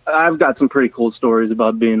some pretty cool stories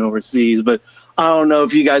about being overseas, but I don't know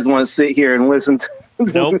if you guys want to sit here and listen to.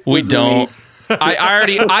 Nope. We listen to me.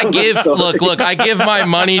 don't. I give my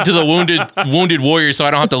money to the wounded warrior so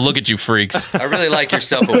I don't have to look at you freaks. I really like your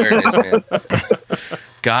self-awareness, man.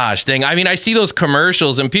 Gosh dang. I mean, I see those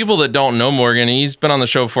commercials and people that don't know Morgan, he's been on the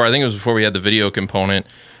show before. I think it was before we had the video component.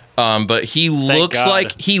 But he looks God.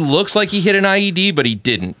 like he hit an IED, but he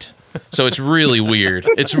didn't. So it's really weird.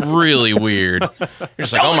 It's really weird. You're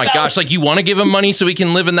just like, oh my gosh, like you want to give him money so he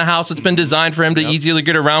can live in the house that's been designed for him to easily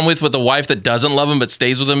get around with a wife that doesn't love him but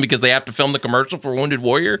stays with him because they have to film the commercial for Wounded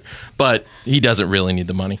Warrior, but he doesn't really need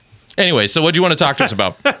the money. Anyway, so what do you want to talk to us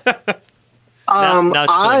about? Now you're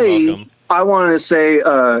feeling welcome. I wanted to say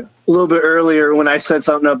a little bit earlier when I said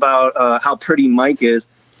something about how pretty Mike is.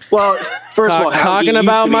 Well, first of all, how he Talking used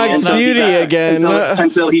about to be Mike's until he beauty got- again.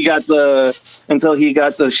 until he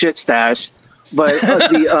got the shit stash. But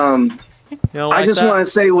You don't like I just that? want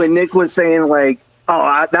to say when Nick was saying like,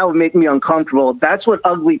 that would make me uncomfortable. That's what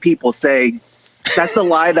ugly people say. That's the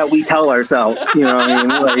lie that we tell ourselves. You know what I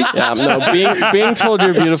mean? Like, Yeah, no, being told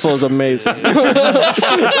you're beautiful is amazing.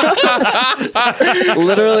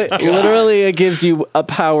 literally, it gives you a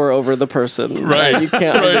power over the person. Right. that you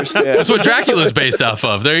can't understand. That's what Dracula's based off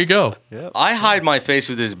of. There you go. I hide my face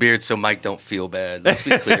with his beard so Mike don't feel bad. Let's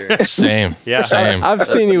be clear. Same. Yeah. Same. I've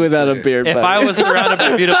seen you without a beard. If but I was surrounded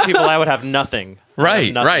by beautiful people, I would have nothing.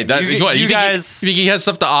 Right, Nothing. right. That, You- what, you think guys- you think he has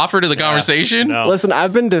stuff to offer to the conversation? No. listen,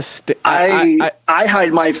 I've been to. I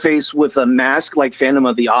hide my face with a mask like Phantom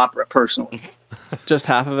of the Opera, personally. just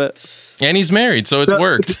half of it. And he's married, so it's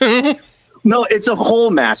worked. No, it's a whole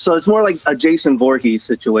mask, so it's more like a Jason Voorhees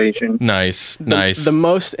situation. Nice. The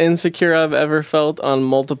most insecure I've ever felt on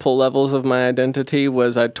multiple levels of my identity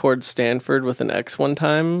was I toured Stanford with an ex one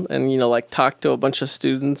time and, like talked to a bunch of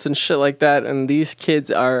students and shit like that. And these kids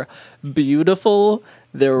are beautiful.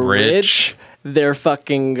 They're rich. They're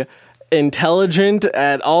fucking intelligent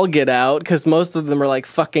at all get out because most of them are like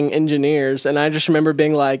fucking engineers. And I just remember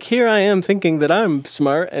being like, here I am thinking that I'm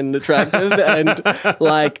smart and attractive and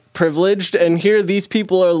like privileged, and here these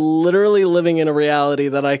people are literally living in a reality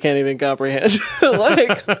that I can't even comprehend.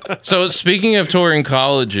 Like, So speaking of touring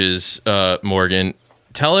colleges, Morgan,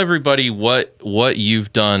 tell everybody what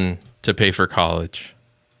you've done to pay for college.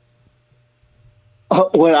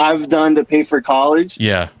 What I've done to pay for college?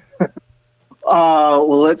 Yeah. Well,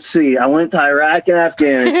 let's see. I went to Iraq and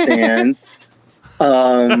Afghanistan.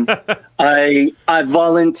 I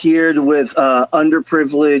volunteered with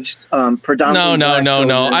underprivileged, predominantly No. black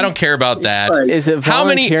children. I don't care about that. Like, is it How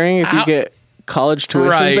many- volunteering if you how- get college tuition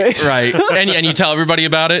Right, based? right. And you tell everybody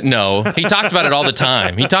about it? No. He talks about it all the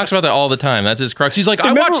time. He talks about that all the time. That's his crux. He's like,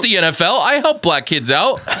 I watch the NFL. I help black kids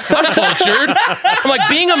out. I'm cultured. I'm like,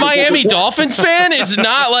 being a Miami Dolphins fan is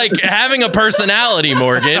not like having a personality,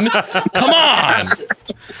 Morgan. Come on.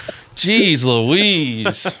 Jeez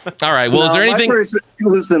Louise. All right. Well, is there my anything?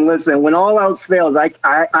 Listen. When all else fails, I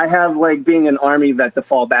have like being an Army vet to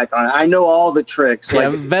fall back on. I know all the tricks. Yeah,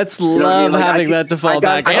 Like, vets you know what I love mean? Like, having that to fall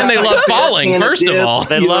back on. And they love falling, first of all.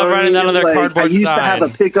 They love running down on their cardboard I used to sign. have a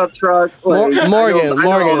pickup truck. Like, I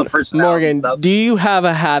know all the personality Morgan, stuff. do you have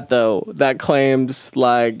a hat though that claims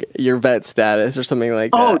like your vet status or something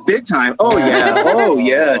like that? Oh, big time. Oh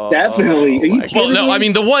yeah, definitely. Are you kidding Well, no, me? I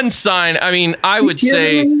mean the one sign. I mean, I would say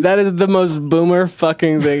kidding me? That is the most boomer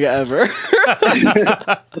fucking thing ever.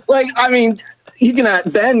 Like, I mean, you can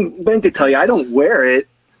Ben could tell you I don't wear it,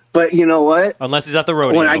 but you know what? Unless he's at the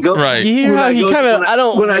rodeo. When I go, Right. You hear when how I he go- kind of, when I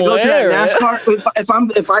don't when I go to a wear it.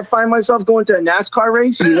 NASCAR, if I find myself going to a NASCAR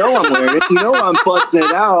race, you know I'm wearing it. You know I'm busting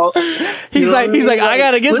it out. He's You know like, what he's I mean? like, I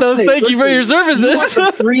gotta get those. Listen, Thank you for your listen, services. You want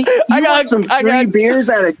some free, I got beers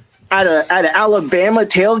at an Alabama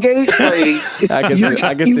tailgate? Like, I can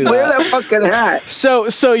you see wear that. that fucking hat. So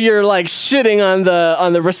you're like shitting on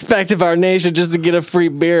the respect of our nation just to get a free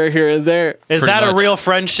beer here and there. Is Pretty that much. a real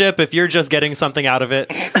friendship if you're just getting something out of it?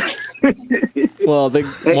 Well,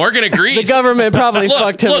 the Morgan agrees. the government probably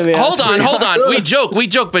fucked him in the ass. Hold on. We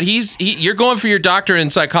joke, but you're going for your doctorate in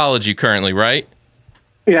psychology currently, right?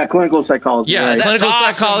 Yeah, clinical psychology. Yeah, right. clinical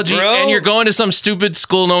awesome, psychology, bro. and you're going to some stupid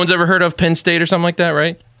school no one's ever heard of, Penn State or something like that,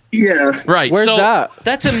 right? Yeah. Right. Where's so that?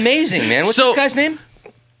 That's amazing, man. What's So- this guy's name?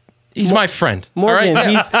 He's my friend. Morgan, all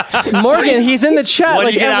right? Morgan, he's in the chat What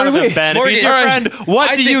like do you get out every of him, week. Ben? Morgan, if he's your all friend, right. what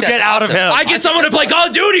I do think you that's get out of awesome. him? I get someone to play Call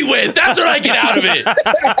of Duty with. That's what I get out of it.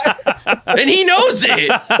 And he knows it.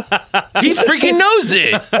 He freaking knows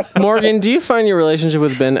it. Morgan, do you find your relationship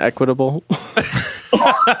with Ben equitable?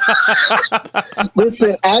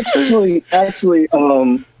 Listen, actually,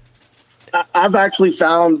 I've actually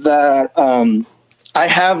found that I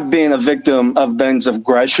have been a victim of Ben's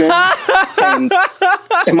aggression, and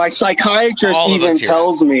my psychiatrist All of even us here.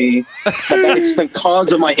 tells me that it's the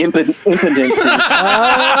cause of my impotency.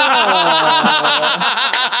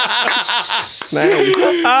 Nice.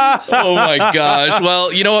 Oh my gosh.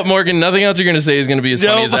 Well, you know what, Morgan? Nothing else you're going to say is going to be as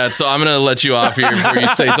funny as that. So I'm going to let you off here before you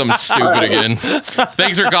say something stupid again.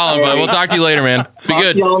 Thanks for calling, bud. We'll talk to you later, man. Be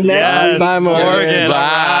good. Y'all next Yes, week. Bye, Morgan. Morgan.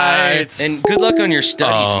 Bye. Alright. And good luck on your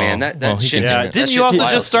studies, Oh, man. That well, he shit's can- Yeah. that Didn't shit's you also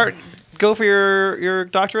wild. just go for your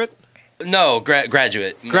doctorate? No,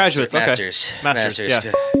 graduate. Graduates, okay. Masters. Masters,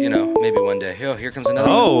 yeah. You know, maybe one day. Oh, here comes another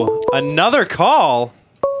one. Oh, another call.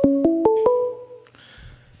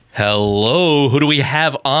 Hello. Who do we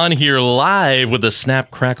have on here live with the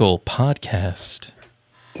Snap Crackle podcast?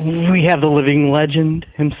 We have the living legend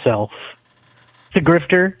himself, the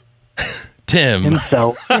grifter Tim.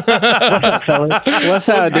 himself. What's up, fellas? What's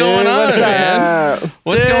up, dude? going on, What's man? up?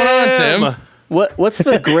 What's going on, Tim? What's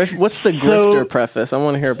the grifter preface? I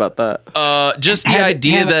want to hear about that. Just the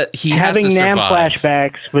idea that he has having to Nam survive.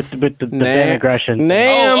 flashbacks with the Ben aggression.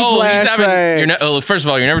 Nam He's having. flashback. First of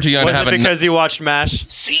all, you're never too young Was to have it a. because you watched MASH?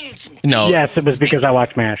 No. Yes, it was because I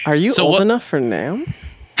watched MASH. Are you So old what- enough for Nam?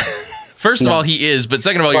 First of all, he is, but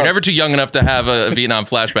second of all, you're never too young enough to have a Vietnam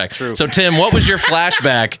flashback. True. So, Tim, what was your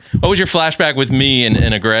flashback? What was your flashback with me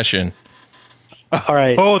and aggression? All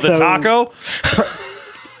right. Oh, the so- taco?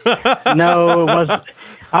 No, it wasn't.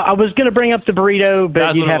 I was going to bring up the burrito, but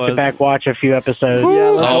That's you'd what it have to was. back watch a few episodes. Yeah,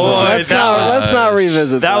 let's, Oh, let's that not, was- let's not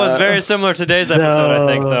revisit that. That was very similar to today's episode, I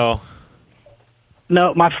think, though.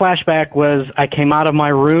 No, my flashback was I came out of my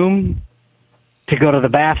room to go to the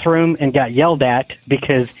bathroom and got yelled at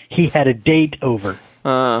because he had a date over.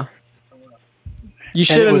 You And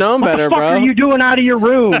should it have was, known better, what the fuck bro. are you doing out of your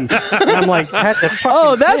room? And I'm like, that's a fucking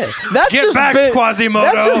Oh, that's Get just back, been, Quasimodo.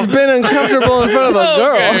 That's just been uncomfortable in front of a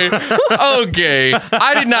girl. Okay.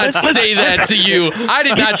 I did not say that to you. I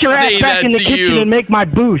did not Get your say ass back that in the to kitchen you. and make my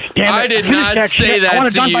boost. Damn it. I did Finish not say shit. I that want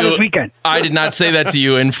it to done by this you. weekend. I did not say that to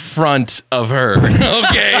you in front of her.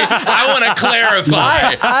 Okay, I want to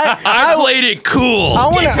clarify. I played it cool. I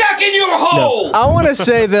want to. Back in your hole. I want to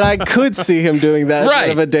say that I could see him doing that Right.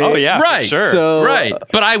 of a date. Oh, yeah, for Right. sure. So Right,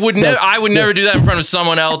 but I would never. I would never do that in front of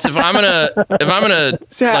someone else. If I'm gonna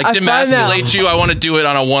See, like I find demasculate out- you, I want to do it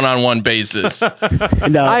on a one-on-one basis.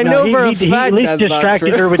 No, I no, know for a he fact at least that's not distracted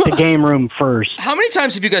true. her with the game room first. How many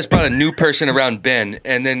times have you guys brought a new person around Ben,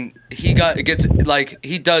 and then he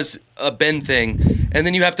does a Ben thing, and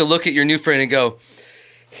then you have to look at your new friend and go,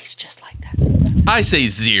 he's just like that sometimes. I say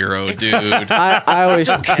 0, dude. I always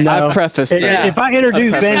No. I preface If- that. If I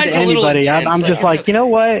introduce This Ben guy's to a little anybody, I'm intense, just like, like, you know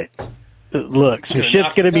what? Look, some gonna shit's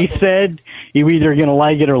knock going to the be cover. said. You either going to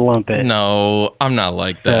like it or lump it. No, I'm not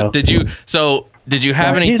like that. No. Did you have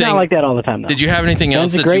He's anything? not like that all the time, though. Did you have anything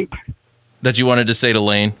else Ben's a great... that you wanted to say to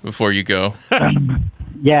Lane before you go?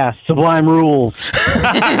 Yeah, Sublime rules.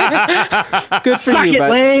 Good for Suck you, it,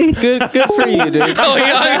 bud. Lane. Good for you, dude. Oh,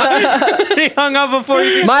 yeah. He hung up before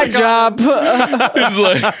you. My job. It's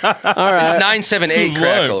like, All right. It's 978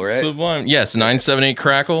 Crackle, right? Sublime. Yes, 978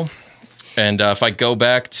 Crackle. And if I go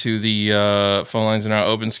back to the phone lines are now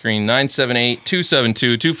open screen,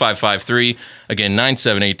 978-272-2553. Again,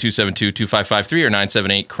 978-272-2553 or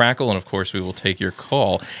 978-CRACKLE. And, of course, we will take your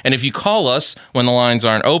call. And if you call us when the lines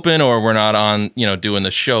aren't open or we're not on, doing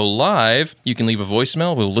the show live, you can leave a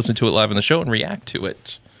voicemail. We'll listen to it live on the show and react to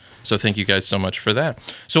it. So thank you guys so much for that.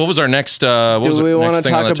 So what was our next Do we want to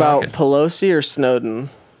talk about docket? Pelosi or Snowden?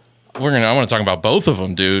 I want to talk about both of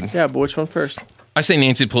them, dude. Yeah, but which one first? I say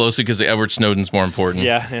Nancy Pelosi because the Edward Snowden's more important.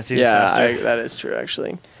 Yeah, Nancy. Yeah, that is true,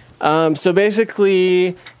 actually. So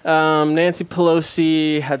basically, Nancy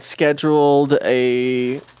Pelosi had scheduled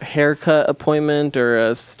a haircut appointment or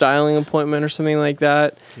a styling appointment or something like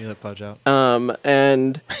that. Can you let Pudge out?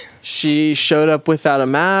 And she showed up without a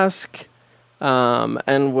mask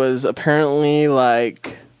and was apparently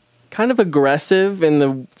like kind of aggressive in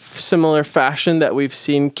the similar fashion that we've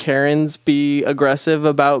seen Karens be aggressive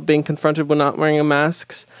about being confronted when not wearing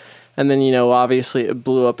masks. And then, obviously it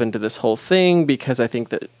blew up into this whole thing because I think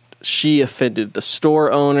that she offended the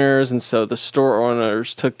store owners. And so the store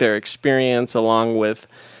owners took their experience along with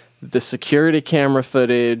the security camera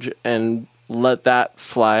footage and let that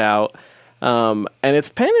fly out. And it's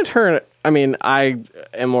painted her. I mean, I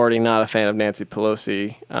am already not a fan of Nancy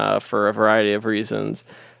Pelosi for a variety of reasons.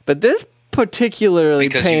 But this particularly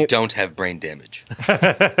because you don't have brain damage.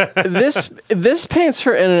 this paints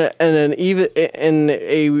her in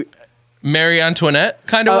a Marie Antoinette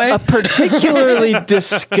kind of way, a particularly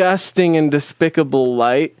disgusting and despicable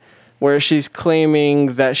light, where she's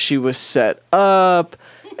claiming that she was set up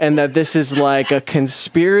and that this is like a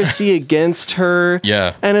conspiracy against her.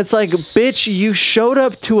 Yeah. And it's like, bitch, you showed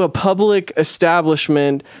up to a public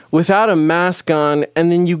establishment without a mask on,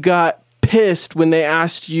 and then you got pissed when they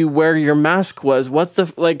asked you where your mask was. What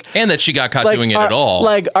the and that she got caught doing it at all.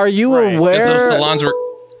 Like, are you aware? Because those salons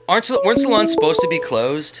weren't salons supposed to be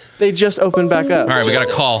closed? They just opened back up. All right, we got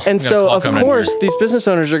a call. And so, of course, these business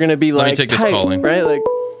owners are going to be Let like, me take this tight, call in. right? Like,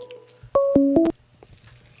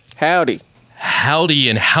 howdy. Howdy,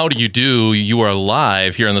 and how do you do? You are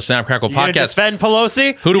live here on the Snap Crackle You gonna podcast. defend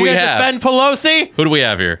Pelosi? Who do you we gonna have? Defend Pelosi? Who do we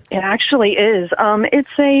have here? It actually is.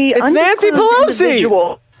 It's Nancy Pelosi.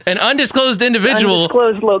 Individual, An undisclosed individual.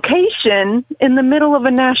 undisclosed location in the middle of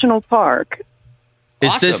a national park.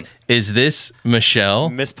 Awesome. Is this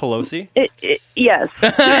Michelle? Miss Pelosi? Yes.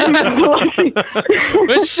 Pelosi.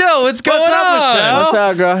 Michelle, what's going up, on? Michelle? What's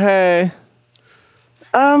up, girl? Hey.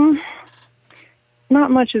 Not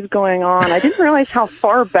much is going on. I didn't realize how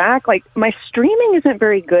far back. Like, my streaming isn't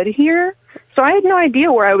very good here, so I had no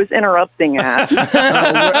idea where I was interrupting at.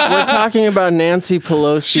 We're talking about Nancy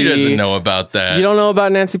Pelosi. She doesn't know about that. You don't know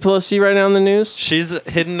about Nancy Pelosi right now in the news? She's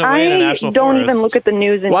hidden away in a I national don't forest. even look at the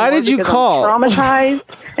news anymore. Why did you because call? I'm traumatized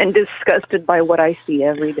and disgusted by what I see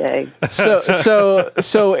every day. So That's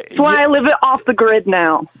why I live off the grid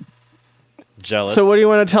now. Jealous. So what do you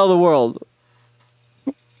want to tell the world?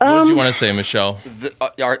 What did you want to say, Michelle?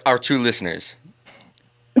 Our two listeners.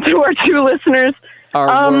 To our two listeners, Our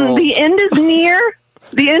world. the end is near.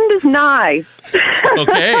 The end is nigh.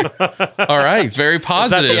 Okay. All right. Very Is that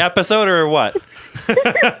positive. the episode or what?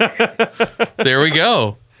 There we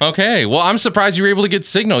go. Okay. Well, I'm surprised you were able to get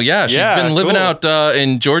signal. Yeah. She's been living out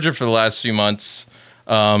in Georgia for the last few months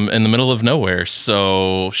in the middle of nowhere.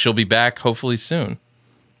 So she'll be back hopefully soon.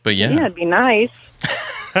 But yeah. Yeah, it'd be nice.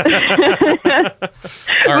 All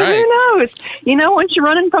right. Who knows? You know, once you're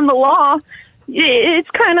running from the law, it's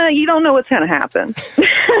kind of, you don't know what's going to happen.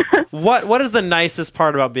 What is the nicest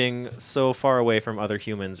part about being so far away from other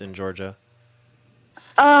humans in Georgia?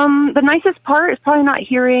 The nicest part is probably not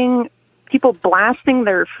hearing people blasting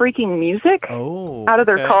their freaking music out of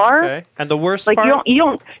their car. Okay. And the worst Like part? you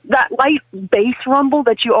don't that light bass rumble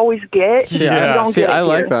that you always get. Yeah. you don't See, get it I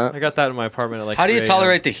like here. that. I got that in my apartment at like How do you 3 a.m.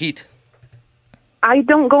 tolerate the heat? I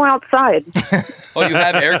don't go outside. Oh, you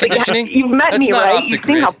have air conditioning? You've met That's me, not right? off the You've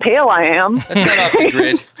seen grid. how pale I am. That's not off the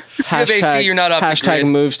grid. If you have AC, you're not off the hashtag grid.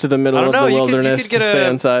 moves to the middle I of don't know. the You could wilderness get to stay a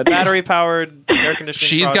inside. battery-powered air conditioning.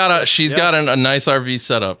 She's got a nice RV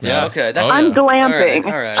setup. Yeah, okay. That's I'm yeah. glamping.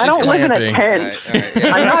 All right. I don't She's live in a glamping. tent. All right,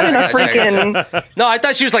 yeah. I'm not in a Gotcha, gotcha. freaking No, I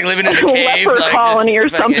thought she was like living in a cave, leper like colony or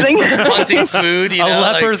just fucking something. hunting food. You A know,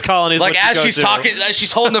 leper's like, colony is Like what you as go she's to. talking, as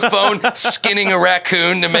she's holding the phone, skinning a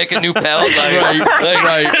raccoon to make a new pelt. Like,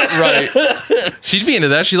 Right. She'd be into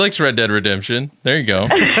that. She likes Red Dead Redemption. There you go.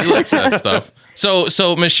 She likes that stuff.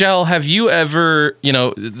 So Michelle, have you ever,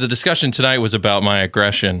 the discussion tonight was about my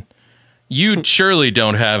aggression, You surely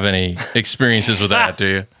don't have any experiences with that, do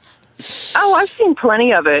you? Oh, I've seen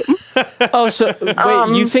plenty of it. Oh, so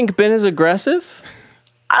wait, you think Ben is aggressive?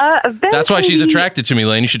 Ben That's why can she's be- attracted to me,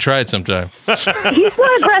 Lane. You should try it sometime. He's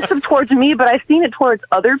not aggressive towards me, but I've seen it towards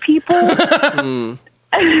other people.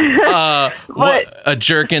 What, a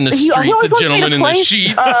jerk in the He streets, always a wants me to gentleman in the play,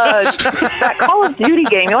 sheets. that Call of Duty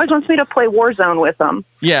game. He always wants me to play Warzone with him.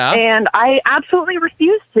 Yeah. And I absolutely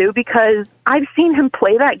refuse to because I've seen him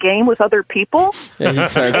play that game with other people. Yeah, he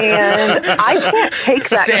starts- And I can't take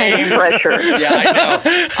that kind of pressure.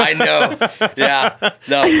 Yeah, I know. Yeah,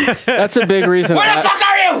 no. That's a big reason. Where the fuck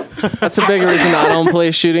are you? That's a big reason I don't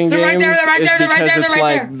play shooting They're right games. there, they're right is there, they're right because there, they're it's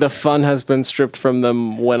right like there. the fun has been stripped from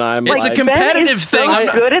them when I'm It's a like, competitive Ben is thing. So I'm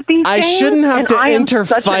not- good at these I games, shouldn't have and to I am enter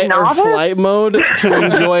such a fight or novice. flight mode to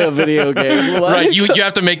enjoy a video game. Like, Right, you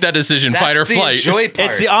have to make that decision, That's fight or the flight. enjoy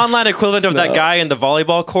part. It's the online equivalent of that guy in the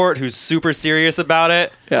volleyball court who's super serious about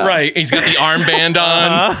it. Yeah. Right, he's got the armband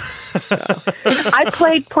on. I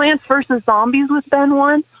played Plants vs. Zombies with Ben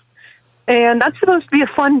once. And that's supposed to be a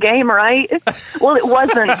fun game, right? Well, it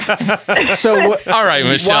wasn't. So All right,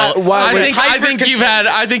 Michelle. why I was- think you've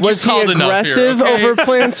was he called enough aggressive here, okay? over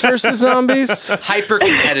Plants vs Zombies? hyper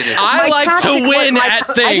competitive. I My like to tactic was win my- at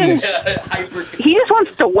I things. He just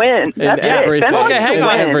wants to win. That's it. everything. Ben wants Okay, to hang In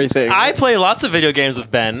on. win. everything. I play lots of video games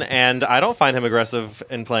with Ben, and I don't find him aggressive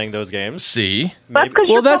in playing those games. See, That's because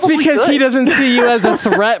Well, that's because he doesn't see you as a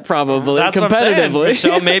threat, probably That's what I'm saying. competitively.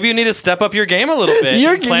 Michelle, maybe you need to step up your game a little bit.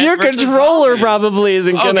 Your in Plants your vs. controller Zombies. probably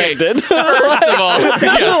isn't Okay, connected. first of all,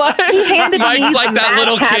 yeah. He handed Mike's me like the that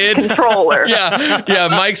little Mad Catz kid. controller. yeah,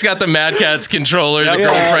 Mike's got the Mad Catz controller, the Yep.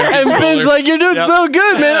 girlfriend And controller. Ben's like, "You're doing Yep. so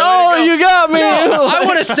good, man. Yeah, Oh, there you you got me." I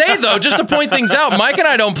want to say though, just to point things out, Mike and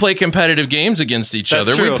I don't play competitive games against each That's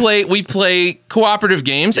other. true. We play cooperative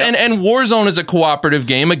games, and Warzone is a cooperative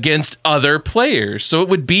game against other players. So it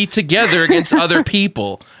would be together against other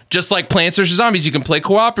people, just like Plants vs Zombies. You can play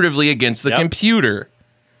cooperatively against the Yep. computer.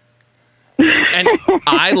 And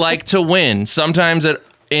I like to win, sometimes at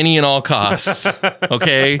any and all costs.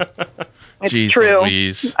 Okay, It's Jeez true.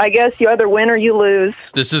 Louise. I guess you either win or you lose.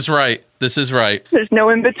 This is right. This is right. There's no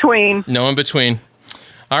in between. No in between.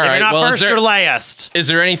 All If right. you're not Well, first or last. is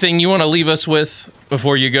there anything you want to leave us with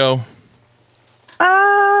before you go?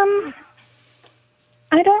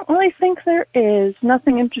 I don't really think there is.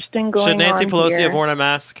 Nothing interesting going on Should Nancy Pelosi here. have worn a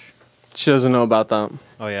mask? She doesn't know about that.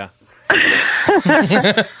 Oh yeah.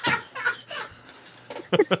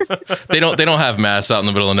 They don't have masks out in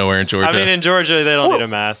the middle of nowhere in Georgia. I mean, in Georgia, they don't need a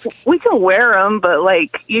mask. We can wear them, but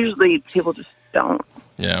like usually people just don't.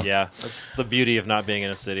 yeah. Yeah, that's the beauty of not being in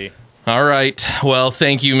a city. All right. Well,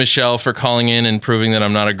 thank you, Michelle, for calling in and proving that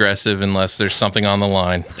I'm not aggressive unless there's something on the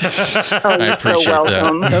line. Oh, I you're appreciate so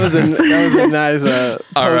welcome. That was a nice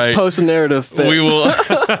All right. post narrative fit. We will.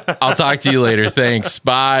 I'll talk to you later. Thanks.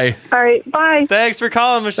 Bye. All right, bye. Thanks for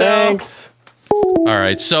calling, Michelle. Thanks. All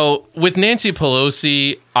right. So with Nancy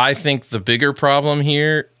Pelosi, I think the bigger problem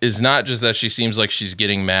here is not just that she seems like she's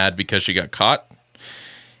getting mad because she got caught.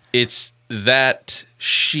 It's that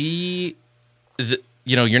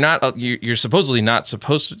you're supposedly not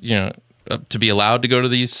supposed to, to be allowed to go to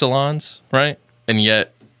these salons, right? And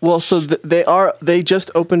yet, Well, so they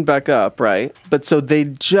just opened back up, right? But so they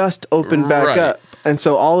just opened back Right. up. And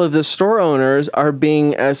so all of the store owners are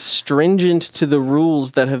being as stringent to the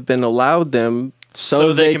rules that have been allowed them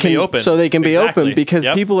so they can be open. So they can be Exactly. open because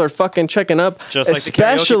Yep. people are fucking checking up, Just like the karaoke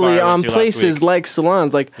bar especially I went on to last places week. like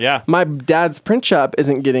salons. Like Yeah. my dad's print shop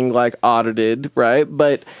isn't getting like audited, right?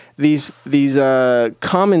 But these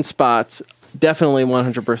common spots definitely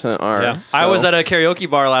 100% are. Yeah. I was at a karaoke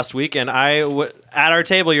bar last week, and at our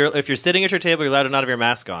table, if you're sitting at your table, you're allowed to not have your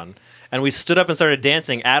mask on. And we stood up and started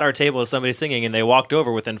dancing at our table as somebody singing, and they walked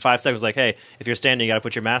over within 5 seconds, like, "Hey, if you're standing, you got to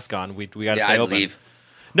put your mask on. We got to Yeah, stay I'd open." leave.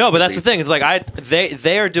 No, but that's the thing. It's like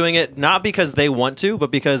they are doing it not because they want to,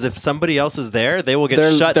 but because if somebody else is there, they will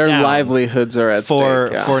get shut their down livelihoods are at for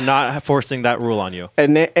stake. Yeah. for not forcing that rule on you.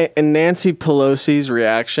 And Nancy Pelosi's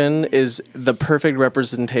reaction is the perfect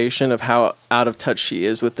representation of how out of touch she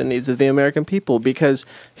is with the needs of the American people. Because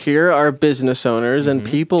here are business owners and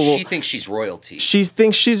people. She thinks she's royalty. She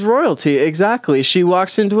thinks she's royalty. Exactly. She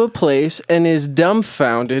walks into a place and is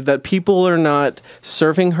dumbfounded that people are not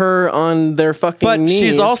serving her on their fucking But knees.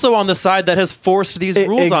 she's also on the side that has forced these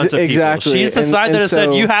rules onto people. exactly. She's the And- side that and has said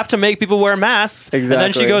so- you have to make people wear masks. And then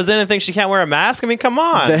she Exactly. goes in and thinks she can't wear a mask. I mean, come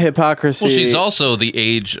on. the hypocrisy. well, she's also the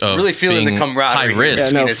age of Really feeling the being camaraderie high risk.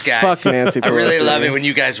 between no, us guys. fuck Nancy I really Pelosi. love it when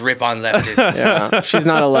you guys rip on leftists. Yeah, she's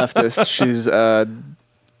not a leftist. She's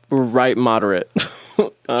right moderate.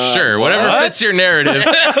 Sure, whatever fits your narrative.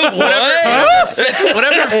 whatever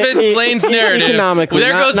fits Lane's narrative. Economically,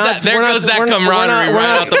 there goes that camaraderie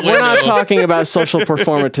right out the window. We're not talking about social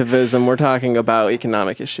performativism. We're talking about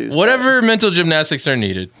economic issues. Whatever mental gymnastics are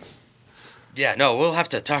needed. Yeah, no, we'll have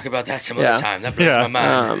to talk about that some other time. That blows my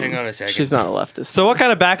mind. Hang on a second. She's not a leftist. So what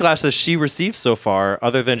kind of backlash has she received so far,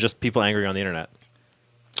 other than just people angry on the internet?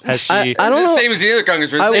 Has she? I don't It's know. the same as the other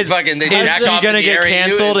congressperson. They jack Is she off gonna in the get air at you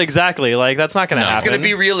canceled? and Exactly. Like that's not gonna happen. She's gonna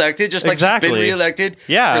be reelected, just like she's been reelected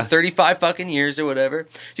for 35 fucking years or whatever.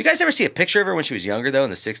 You guys ever see a picture of her when she was younger though, in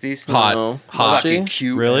the 60s? Hot. Fucking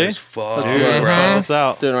cute. Really? As fuck, Dude, bro. let's find this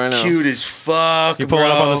out. Doing it right now. Cute as fuck. You pull it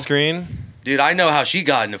up on the screen. Dude, I know how she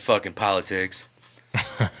got into fucking politics.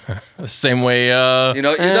 The same way, there's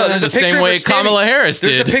the a picture same of way her standing, Kamala Harris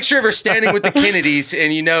There's did. a picture of her standing with the Kennedys,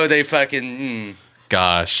 and they fucking,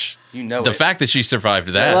 Gosh. you know The it. fact that she survived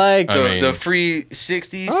that. Like- The free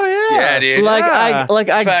 60s. Oh, yeah. Yeah, dude.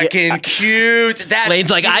 I fucking cute. That's Lane's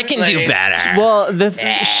like, cute, I can do Lane. better. Well,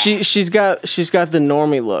 she's got the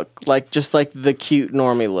normie look, like just like the cute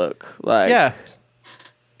normie look, like Yeah.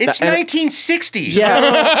 It's and- 1960s.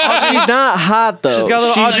 yeah. She's not hot though. She's got a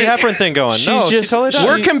little Audrey Hepburn thing going. she's No, she just- totally does.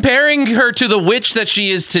 We're comparing her to the witch that she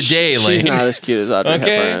is today, Lane. She's not as cute as Audrey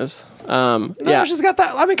Okay. Hepburn is. No, Yeah, she's got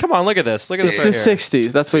that. I mean, come on, look at this. Look at it's this. the Right here.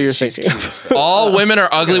 '60s. That's what you're thinking. of. All women are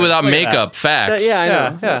ugly without Look at that. makeup. Facts. Yeah, I know.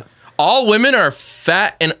 Yeah, yeah. All women are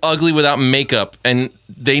fat and ugly without makeup, and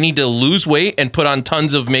they need to lose weight and put on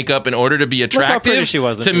tons of makeup in order to be Look how pretty attractive she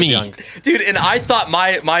was when to she was me. young. Dude, and I thought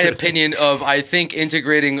my opinion of I think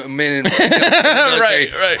integrating men and women in the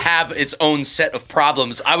military Right. have its own set of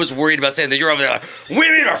problems. I was worried about saying that you're over there like,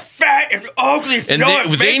 women are fat and ugly. If you And don't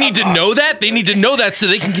have they need to makeup know that. They need to know that so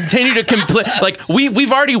they can continue to complain. Like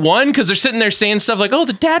we've already won because they're sitting there saying stuff like, "Oh,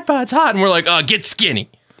 the dad bod's hot," and we're like, get skinny."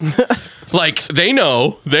 Like they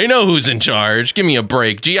know who's in charge. Give me a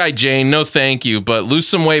break, G.I. Jane. No, thank you. But lose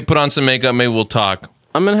some weight, put on some makeup. Maybe we'll talk.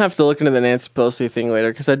 I'm gonna have to look into the Nancy Pelosi thing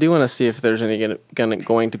later because I do want to see if there's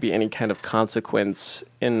going to be any kind of consequence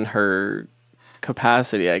in her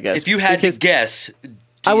capacity. I guess If you had to guess,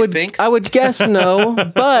 I would think? I would guess no,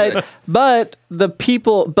 but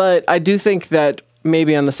I do think that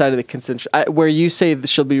maybe on the side of the consent, where you say that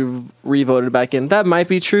she'll be re-voted back in, that might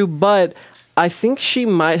be true, but I think she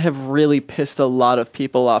might have really pissed a lot of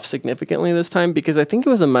people off significantly this time because I think it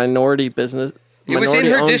was a minority business. It was in her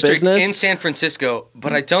minority-owned district business. in San Francisco,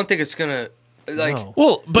 but I don't think it's gonna like. No.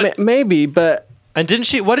 Well, but Maybe, but And didn't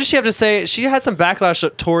she? What did she have to say? She had some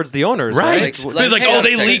backlash towards the owners, right? right, Like, they're like, hang oh, on a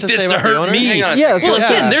they second. leaked To this say to about the hurt owners? me. Hang on a yeah, second. that's what I'm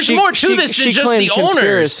Listen, saying. there's She- more to she- this than she just claimed the owners.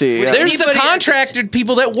 conspiracy, yeah. There's the Anybody- contracted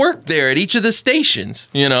people that work there at each of the stations.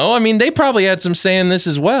 You know, I mean, they probably had some say in this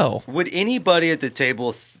as well. Would anybody at the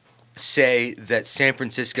table say that San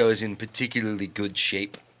Francisco is in particularly good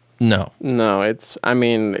shape? No, no, it's. I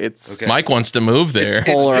mean, it's Okay. Mike wants to move there. It's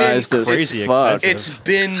polarized as crazy fuck. expensive. It's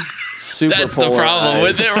been Super That's the problem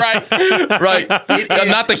with polarized. it, right? Right.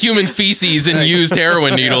 Not the human feces and used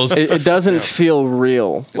heroin needles. It doesn't feel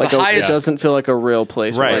real. Like it highest- doesn't feel like a real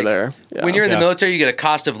place Right. right there. Yeah. when you're in the Yeah. military, you get a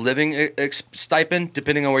cost of living stipend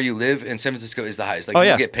depending on where you live, and San Francisco is the highest. Like Oh, you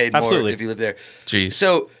yeah. get paid more Absolutely. if you live there. Jeez.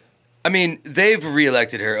 So, I mean, they've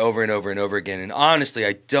reelected her over and over and over again, and honestly,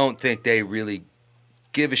 I don't think they really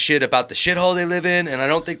give a shit about the shithole they live in, and I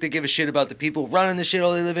don't think they give a shit about the people running the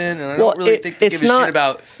shithole they live in, and I Well, don't really think they it's give a not- shit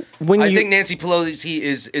about. when I you- think Nancy Pelosi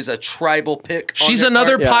is a tribal pick. on She's their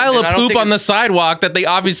another part, pile and I of don't poop think on the it's- sidewalk that they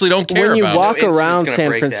obviously don't care when you about. walk It's around gonna San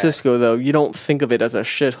break that. Francisco, though, you don't think of it as a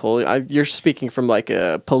shithole. You're speaking from like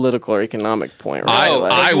a political or economic point, right? No,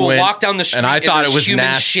 Like, like, you will went- walk down the street and I thought there's it was human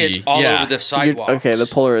nasty. shit all Yeah. over the sidewalk. okay, the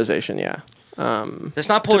polarization, yeah. That's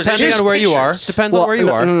not polarization. Depending on where you are. Pictures. Depends on where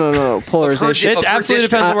you are. No. Polarization. Of It her absolutely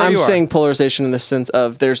district. depends on where I'm you are. saying polarization in the sense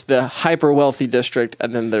of there's the hyper wealthy district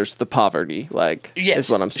and then there's the poverty. Like, Yes, is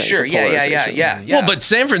what I'm saying. Sure, for yeah. polarization. Well, but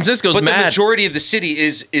San Francisco's But the mad. majority of the city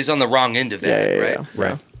is on the wrong end of that, right?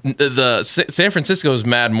 Right. The San Francisco's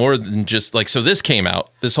mad more than just like, so this came out,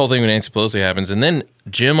 this whole thing with Nancy Pelosi happens, and then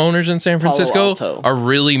gym owners in San Francisco Alto. are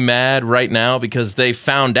really mad right now because they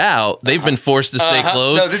found out they've been forced to stay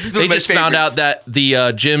closed. No, this is one they of my just found out favorites. that the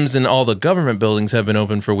gyms in all the government buildings have been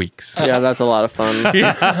open for weeks. Yeah, that's a lot of fun.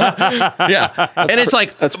 Yeah, and it's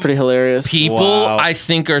like That's pretty hilarious. people Wow. I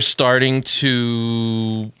think are starting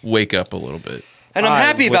to wake up a little bit. And I'm I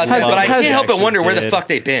happy would about that, love but I if can't they help but actually wonder where the did. fuck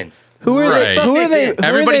they've been. Who are Right. they? Who are they? Who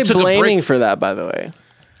Everybody are they took a break. blaming for that? By the way,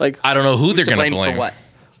 like I don't know who they're To going to blame blame. for what?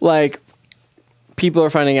 like people are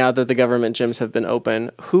finding out that the government gyms have been open.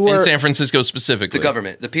 In San Francisco specifically. The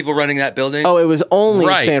government, the people running that building. Oh, it was only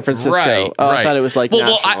San Francisco. Right, oh, right. I thought it was like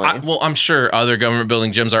nationally. I'm sure other government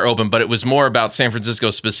building gyms are open, but it was more about San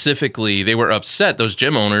Francisco specifically. They were upset, those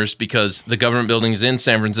gym owners, because the government buildings in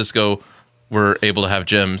San Francisco were able to have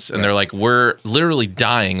gyms, and they're like, we're literally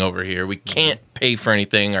dying over here. We can't pay for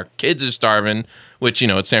anything. Our kids are starving. Which, you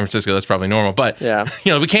know, it's San Francisco, that's probably normal. But yeah,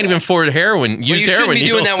 you know, we can't even afford heroin. You shouldn't be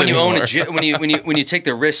doing that when you own a gym. When you take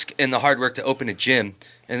the risk and the hard work to open a gym,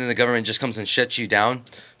 and then the government just comes and shuts you down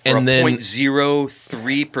for and a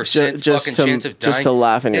 0.03% fucking chance of dying. Just to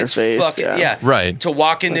laugh in your face. Fucking, yeah, right. To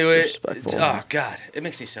walk into it. Oh God, it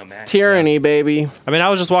makes me so mad. Tyranny, baby. I mean, I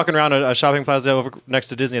was just walking around a shopping plaza over next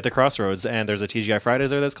to Disney at the Crossroads, and there's a TGI Fridays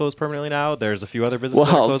there that's closed permanently now. There's a few other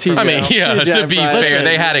businesses that are closed permanently now. To be fair,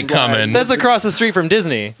 they had it coming. That's across the street from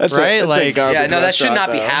Disney, right? That should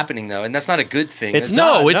not be happening though, and that's not a good thing. It's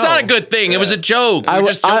not a good thing. It was a joke. We're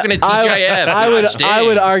just joking at TGIF. I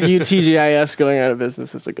would argue TGIF's going out of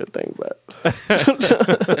business is a good thing, but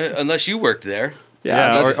unless you worked there.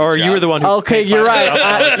 Yeah, or you were the one who. Okay, you're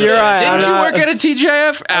right. You're right. Didn't you work at a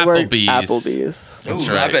TGIF? Applebee's. Applebee's. That's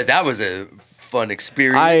right. I bet that was a fun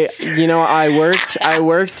experience. I worked.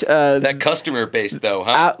 That customer base, though,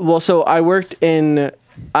 huh? So I worked in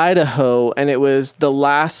Idaho, and it was the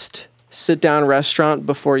last sit-down restaurant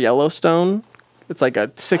before Yellowstone. It's like a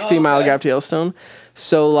 60-mile gap to Yellowstone.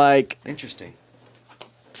 So, like, interesting.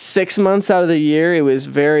 6 months out of the year, it was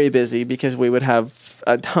very busy because we would have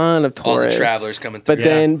a ton of tourists. All the travelers coming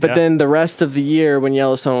through. But then the rest of the year, when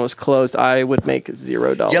Yellowstone was closed, I would make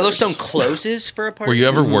 $0. Yellowstone closes for a party? Were you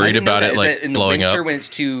ever worried about it, like, in blowing the winter up? when it's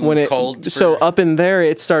too cold? So up in there,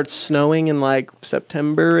 it starts snowing in like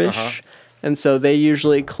September-ish. And so they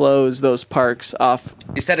usually close those parks off.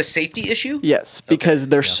 Is that a safety issue? Yes, because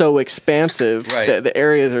they're so expansive. Right. The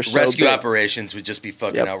areas are so Rescue big. operations would just be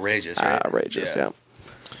fucking outrageous, right? Outrageous, yeah.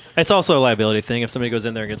 It's also a liability thing. If somebody goes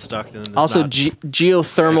in there and gets stuck, then also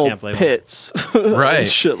geothermal pits, right?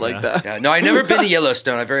 Shit like that. Yeah, no, I've never been to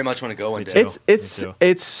Yellowstone. I very much want to go one day.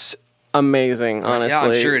 It's amazing, honestly. Yeah,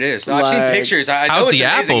 I'm sure it is. No, I've seen pictures. I know how's it's the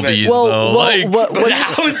amazing, Applebee's but, though? But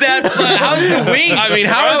how's that? How's the wing? I mean,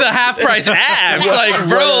 how are the half price abs? Like,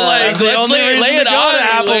 bro, like, let's lay it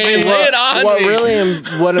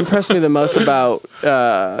on. What impressed me the most about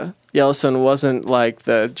Yellowstone wasn't like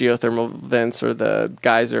the geothermal vents or the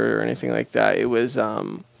geyser or anything like that. It was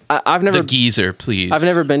I've never the geyser, please. I've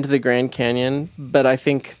never been to the Grand Canyon, but I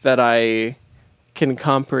think that I can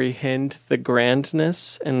comprehend the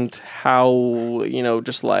grandness and how,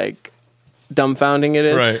 just like dumbfounding it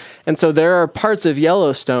is. Right. And so there are parts of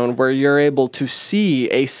Yellowstone where you're able to see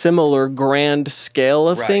a similar grand scale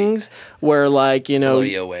of things where, like, blow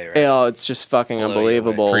you away, right? Oh, it's just fucking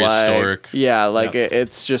unbelievable. Prehistoric.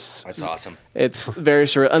 It's just... That's awesome. It's very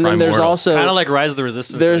surreal. And then there's also... kind of like Rise of the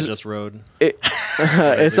Resistance that I just rode.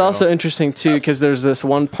 It's also interesting, too, because there's this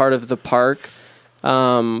one part of the park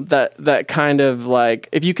that kind of like,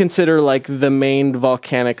 if you consider like the main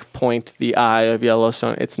volcanic point, the eye of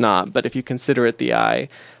Yellowstone, it's not, but if you consider it the eye,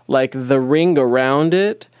 like the ring around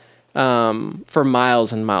it, for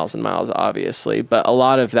miles and miles and miles, obviously, but a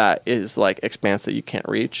lot of that is like expanse that you can't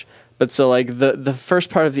reach. But so like the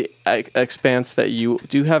first part of the expanse that you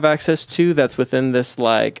do have access to, that's within this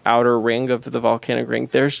like outer ring of the volcanic ring,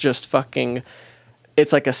 there's just fucking...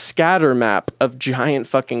 It's like a scatter map of giant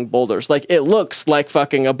fucking boulders. Like, it looks like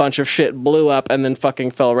fucking a bunch of shit blew up and then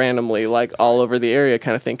fucking fell randomly, like, all over the area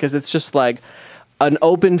kind of thing. Because it's just like an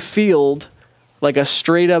open field, like a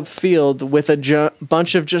straight up field with a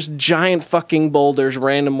bunch of just giant fucking boulders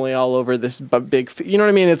randomly all over this big... You know what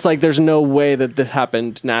I mean? It's like there's no way that this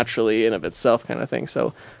happened naturally in of itself kind of thing.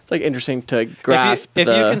 So it's like interesting to grasp If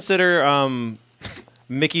you consider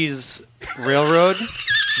Mickey's Railroad...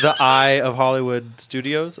 the eye of Hollywood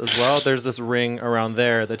Studios as well. There's this ring around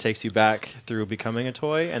there that takes you back through becoming a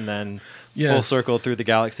toy and then full circle through the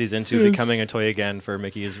galaxies into becoming a toy again for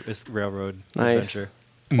Mickey's Railroad Adventure.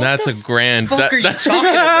 And that's a grand... What the fuck are you talking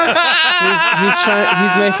about?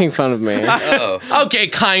 He's making fun of me. Okay,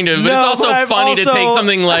 kind of, but it's also funny to take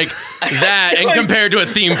something like that and compare it to a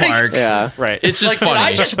theme park. Yeah, right. It's just funny. Did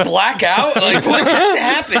I just black out? Like, what just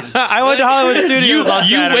happened? I went to Hollywood Studios on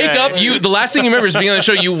You Saturday. wake up, the last thing you remember is being on the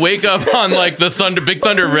show, you wake up on like the Big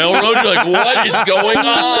Thunder Railroad, you're like, what is going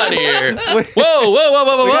on here? Whoa. We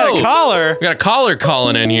got a caller. We got a caller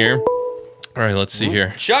calling in here. All right, let's see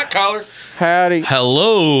here. Shot caller. Howdy.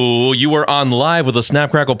 Hello, you are on live with the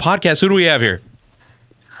Snap Crackle podcast. Who do we have here?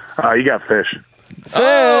 You got Fish.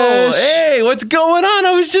 Oh, hey, what's going on?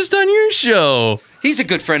 I was just on your show. He's a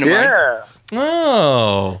good friend of mine. Yeah.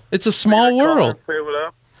 Oh, it's a small world. Say what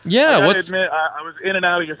up. Yeah, I gotta what's admit, I was in and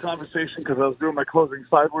out of your conversation because I was doing my closing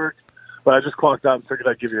side work, but I just clocked out and figured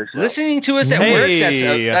I'd give you a shout. Listening to us at work,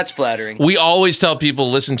 that's flattering. we always tell people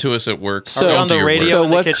listen to us at work. Are we on the radio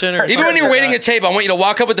in the kitchen? Or Even when you're waiting a tape, I want you to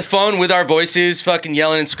walk up with the phone with our voices, fucking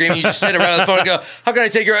yelling and screaming. You just sit around the phone and go, "How can I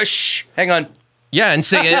take your?" Shh, hang on. Yeah, and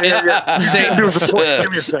say Give me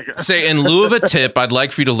a second. say in lieu of a tip, I'd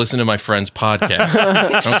like for you to listen to my friend's podcast.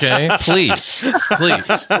 Okay, please.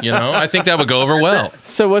 You know, I think that would go over well.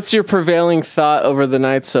 So, what's your prevailing thought over the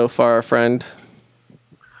night so far, friend?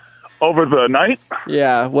 Over the night?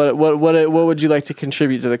 Yeah. What would you like to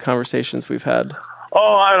contribute to the conversations we've had?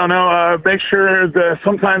 Oh, I don't know. Make sure that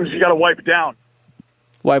sometimes you got to wipe down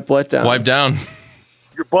Wipe what down? Wipe down.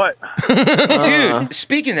 your butt. Dude,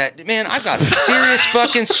 speaking of that, man, I've got some serious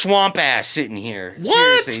fucking swamp ass sitting here. What?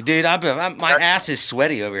 Seriously, dude, my ass is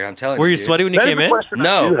sweaty over here. I'm telling you. Were you dude. sweaty when you That is came a in? question I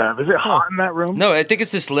No. do have. Is it hot in that room? No, I think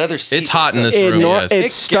it's this leather seat. It's hot in this It, room, nor- yes.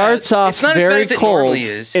 it starts off it's not as bad very as it cold. normally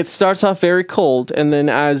is. It starts off very cold, and then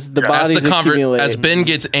as the as bodies accumulate, as Ben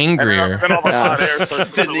gets angrier. Then all the hot air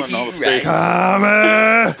starts Then the cooling all the heat, space.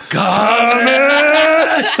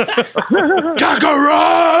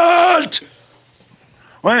 Kakarot!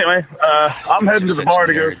 Well, anyway, I'm heading to the such bar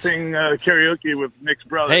to go nerds. sing karaoke with Nick's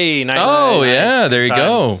brother. Hey, nice. Oh, nice. yeah, there you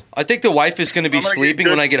go. Times. I think the wife is going to be I'm gonna get sleeping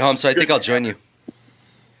good- when I get home, so I think good- I'll join you.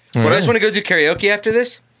 What, I just want to go do karaoke after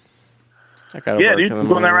this? I gotta Yeah, work dude, in I'm the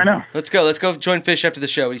doing that right morning. now. Let's go. Let's go join Fish after the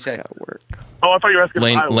show. What do you say? Gotta work. Oh, I thought you were asking.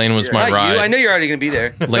 Lane- if I Lane was my Not ride. you. I know you're already going to be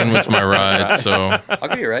there. Lane was my ride, so I'll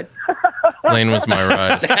give you a ride. Lane was my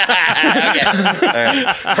ride. Okay.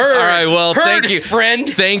 Heard. All right, well, Heard, thank you. friend.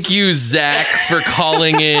 Thank you, Zach, for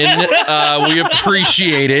calling in. We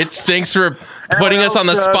appreciate it. Thanks for putting us on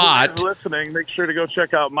the spot. Listening, make sure to go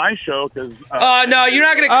check out my show because Oh, no, you're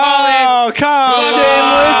not going to call Oh,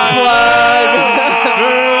 come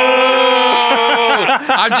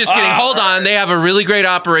I'm just kidding. Hold on. They have a really great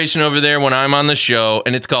operation over there when I'm on the show,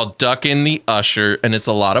 and it's called Duck in the Usher, and it's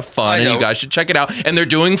a lot of fun, I and know. you guys should check it out. And they're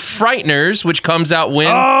doing Frighteners, which comes out when?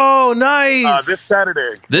 Oh, nice. this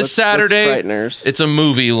Saturday. This Saturday. What's Frighteners? It's a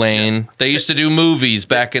movie, Lane. They used to do movies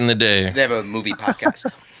back in the day. They have a movie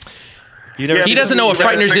podcast. You never He seen doesn't the know what movie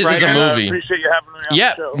Frighteners is as a Frighteners? movie. Appreciate you having me on Yeah,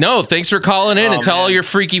 the show. no, thanks for calling in and tell all man. your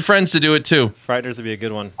freaky friends to do it too. Frighteners would be a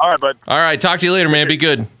good one. All right, bud. All right, talk to you later, man. Be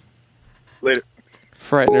good. Later.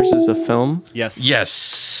 Frighteners is a film. Yes.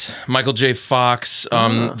 Yes, Michael J. Fox,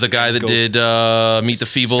 the guy that did Meet the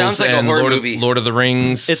Feebles Sounds like a and horror Lord movie. Lord of the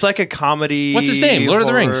Rings. It's like a comedy. What's his name? Lord of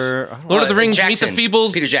the Rings. horror- I don't know. Lord of the Rings. Jackson. Meet the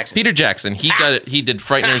Feebles. Peter Jackson. Peter Jackson. He did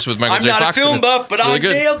Frighteners with Michael I'm J. not Fox. a film and buff, but it's really I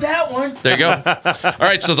good. nailed that one. There you go. All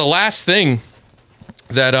right, so the last thing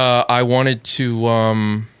that I wanted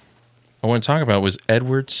to talk about was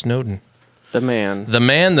Edward Snowden. The man. The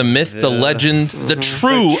man, the myth, the legend, the true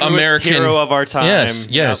Truest American hero of our time.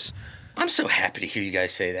 Yes. I'm so happy to hear you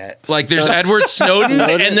guys say that. Like there's Edward Snowden,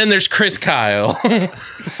 and then there's Chris Kyle.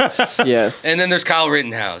 Yes. And then there's Kyle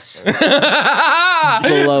Rittenhouse.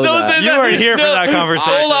 Below Those that. are You weren't here for that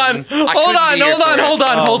conversation. Hold on, couldn't be here for it.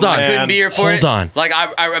 hold on. man. Couldn't be here for Hold it. on. Like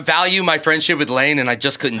I value my friendship with Lane, and I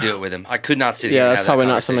just couldn't do it with him. I could not sit here. Yeah, and that's have probably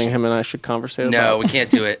that not something conversation. him and I should conversate about. No, we can't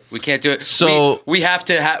do it. We can't do it. So- we have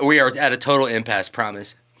to. We are at a total impasse.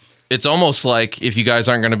 Promise. It's almost like if you guys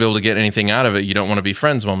aren't going to be able to get anything out of it, you don't want to be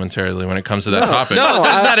friends momentarily when it comes to that topic. No,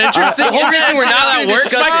 isn't that interesting? the whole reason we're not how that gonna works,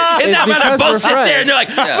 discuss Mike? it Isn't that is why they because both we're sit there and they're like,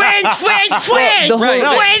 friends.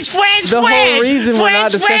 friends, The whole reason we're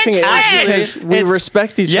not discussing it is because we It's-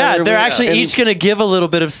 respect each Yeah, other. they're We- actually and- each going to give a little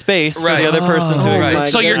bit of space Right. for the other person to Oh, exist. my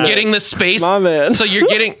So you're God. getting the space. My man. So you're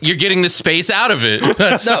getting the space out of it.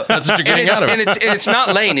 That's what you're getting out of it. And it's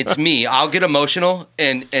not Lane. It's me. I'll get emotional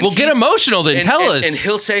and Well, get he's- emotional then. and- Tell and- us. And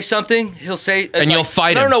he'll say something. He'll say, And you'll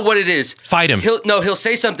fight him. I don't know what it is. Fight him. He'll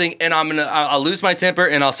say something, and I'll lose my temper,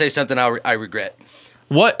 and I'll say something I regret.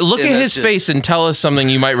 What? Look And at that's his just- face and tell us something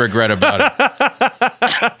you might regret about it.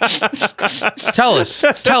 Tell us.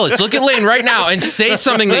 Look at Lane right now and say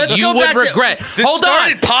something that Let's you go would back to- regret. This Hold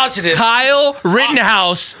started on. positive. Kyle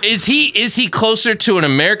Rittenhouse, is he closer to an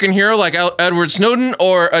American hero like Edward Snowden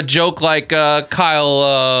or a joke like Chris I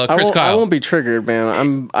Kyle? won't be triggered,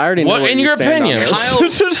 man. I already know What, what in you your stand on opinion?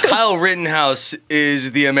 this. Kyle Rittenhouse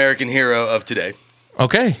is the American hero of today.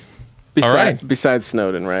 Okay. Besides, All right. besides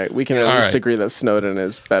Snowden, right? We can at All least right. agree that Snowden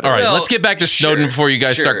is better. All right, Well, let's get back to sure, Snowden before you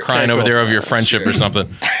guys sure. start crying Okay, over cool. there over your friendship or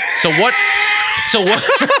something. So what?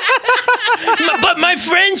 But my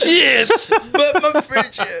friendship. But my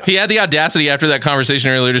friendship. He had the audacity after that conversation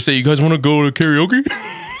earlier to say, "You guys want to go to karaoke?"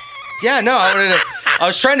 Yeah, no, I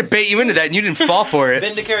was trying to bait you into that, and you didn't fall for it.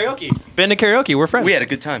 Been to karaoke. We're friends. We had a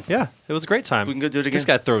good time. Yeah, it was a great time. We can go do it again. This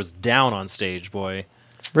guy throws down on stage, boy.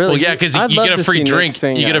 Really? Well, yeah, because you get a free drink.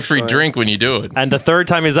 You get a free drink when you do it. And the third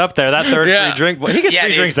time he's up there, that third free drink, well, he gets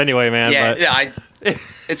free drinks anyway, man. Yeah, but.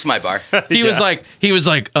 It's my bar. He was like,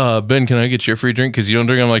 Ben, can I get your free drink? Because you don't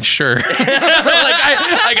drink. I'm like, sure.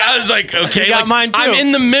 I was like, okay. You got mine too. I'm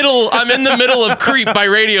in the middle of Creep by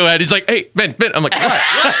Radiohead. He's like, hey, Ben. I'm like, what?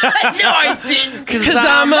 No, I didn't. Because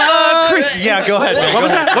I'm a creep. Yeah, go ahead. What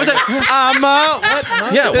was that? I'm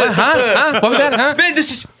what? Yeah, what? Huh? What was that? Huh? Ben,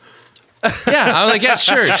 this is. Yeah, I was like, yeah,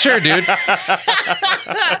 sure, dude.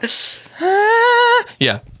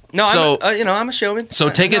 Yeah. No, so, I'm a showman. So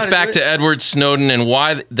take us back to Edward Snowden and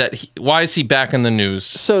why is he back in the news?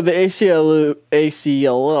 So the ACLU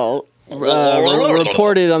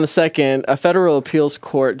reported on the 2nd, a federal appeals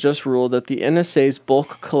court just ruled that the NSA's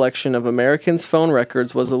bulk collection of Americans' phone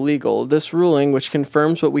records was illegal. This ruling, which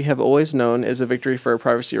confirms what we have always known, is a victory for our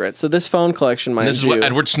privacy rights. So this phone collection, mind you... This is what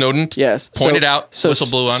Edward Snowden pointed out, whistle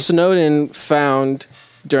blew on? Snowden found...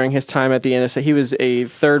 during his time at the NSA, he was a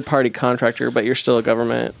third-party contractor, but you're still a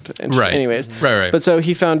government. Right. Anyways. Right. But so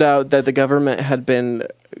he found out that the government had been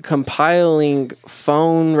compiling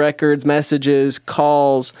phone records, messages,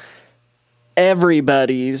 calls,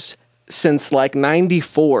 everybody's since like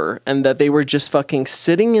 94, and that they were just fucking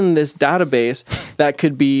sitting in this database that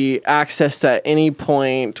could be accessed at any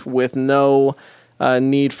point with no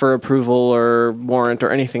need for approval or warrant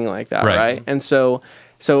or anything like that, right? And so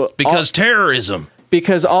because terrorism.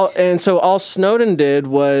 Because all Snowden did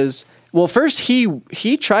was, well, first he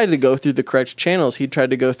tried to go through the correct channels. He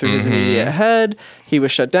tried to go through his immediate head. He was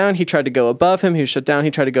shut down. He tried to go above him. He was shut down.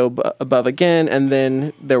 He tried to go above again. And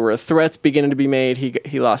then there were threats beginning to be made.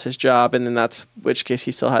 He lost his job. And then that's which case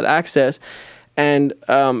he still had access. And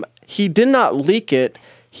he did not leak it.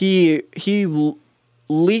 He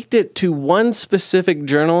leaked it to one specific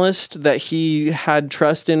journalist that he had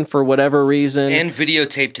trust in for whatever reason, and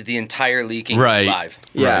videotaped the entire leaking live.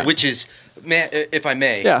 Yeah, which is, man, if I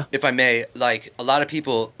may, like a lot of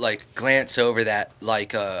people like glance over that,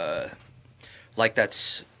 like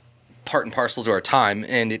that's part and parcel to our time,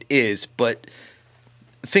 and it is. But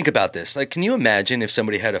think about this: like, can you imagine if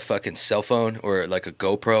somebody had a fucking cell phone or like a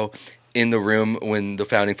GoPro in the room when the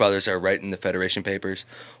founding fathers are writing the Federation Papers,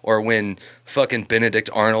 or when fucking Benedict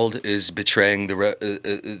Arnold is betraying the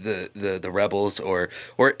rebels, or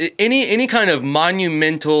any kind of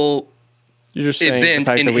monumental event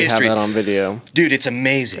in history? We have that on video, dude. It's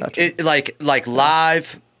amazing. Gotcha. It like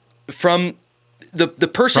live from the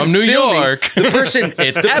person from New filming, York. The person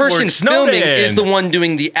filming is the one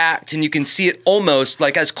doing the act, and you can see it almost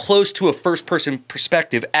like as close to a first person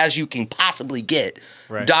perspective as you can possibly get.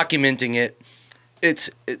 Right. Documenting it, it's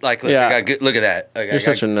like look at that. You're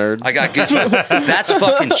such a nerd. I got goosebumps. That's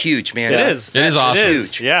fucking huge, man. It is. It is awesome.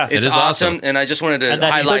 Huge. Yeah, it's awesome. And I just wanted to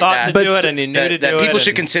highlight that. That people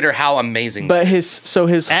should consider how amazing. But his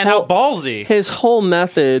how ballsy. His whole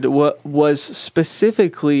method was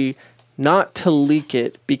specifically not to leak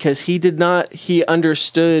it, because he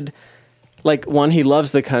understood, like, one, he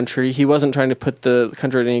loves the country. He wasn't trying to put the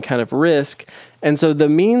country at any kind of risk. And so the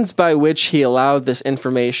means by which he allowed this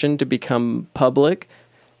information to become public,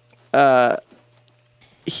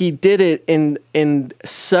 he did it in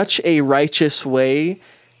such a righteous way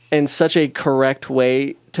and such a correct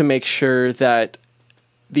way to make sure that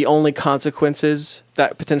the only consequences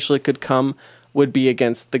that potentially could come would be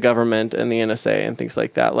against the government and the NSA and things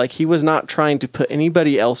like that. Like, he was not trying to put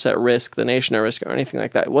anybody else at risk, the nation at risk, or anything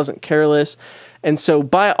like that. It wasn't careless. And so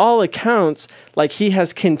by all accounts, like, he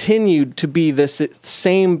has continued to be this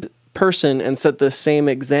same person and set the same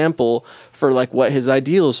example for like what his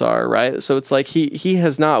ideals are, right? So it's like he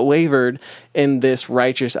has not wavered in this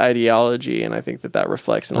righteous ideology, and I think that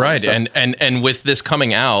reflects in all right. And with this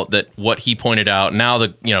coming out, that what he pointed out, now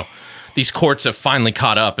these courts have finally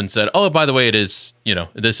caught up and said, oh, by the way, it is,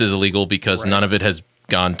 this is illegal because none of it has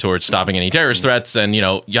gone towards stopping any terrorist threats and,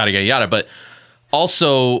 yada, yada, yada. But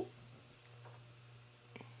also,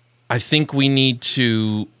 I think we need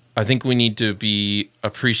to be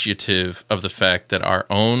appreciative of the fact that our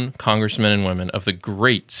own congressmen and women of the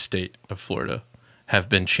great state of Florida have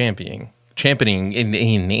been championing to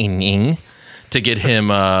get him,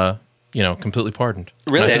 completely pardoned.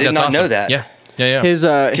 Really? I did not know that. Yeah. I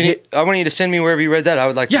want you to send me wherever you read that. I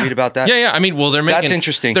would like to read about that. Yeah. I mean, well, that's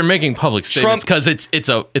interesting. They're making public statements because it's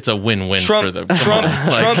a win-win for them.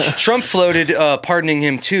 Trump floated pardoning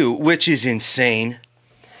him too, which is insane.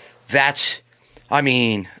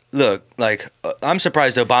 Look, like, I'm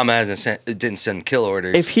surprised Obama didn't send kill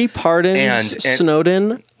orders. If he pardons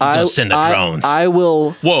Snowden, send the drones. I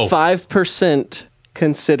will 5%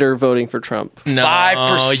 consider voting for Trump? No,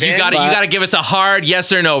 5%? you gotta give us a hard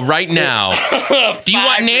yes or no right now. Do you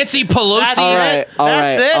want Nancy Pelosi?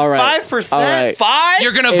 That's it. 5%. All right. 5?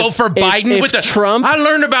 You're gonna vote for Biden if with the Trump? I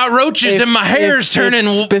learned about roaches and my hair's turning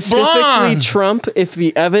specifically blonde. Trump. If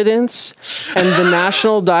the evidence and the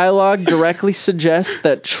national dialogue directly suggests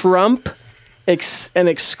that Trump, and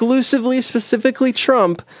exclusively, specifically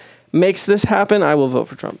Trump, makes this happen, I will vote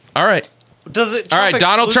for Trump. All right. Does it? All right,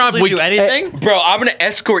 Donald Trump, do anything? Bro, I'm going to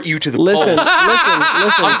escort you to the Listen, polls.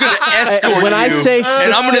 listen. I'm going to escort When you. I say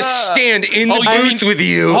and I'm going to stand in the booth with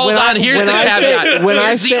you. Hold on. Here's the caveat.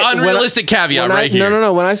 Here's the unrealistic caveat right here.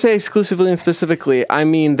 No. When I say exclusively and specifically, I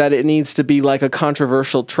mean that it needs to be like a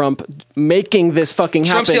controversial Trump making this fucking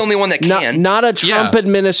happen. Trump's the only one that can. Not a Trump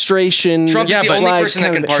administration. Trump's the only person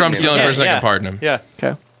that can pardon him. Trump's the only person that can pardon him. Yeah.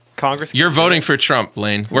 Okay. Congress. You're voting for Trump,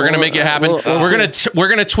 Blaine. We're gonna make it happen. We're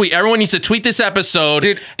gonna tweet. Everyone needs to tweet this episode.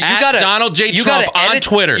 Dude, at Donald J. Trump on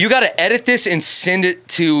Twitter. You got to edit this and send it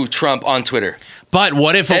to Trump on Twitter. But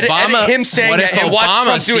what if Obama? Edit him saying that and watch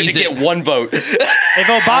Trump do it to get one vote. If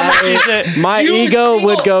Obama sees it, my ego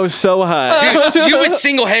would go so high. Dude, you would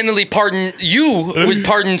single-handedly pardon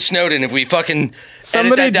Snowden if we fucking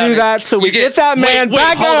somebody edit that down. do that so we get that man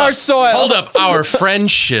back on our soil. Hold up, our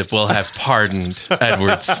friendship will have pardoned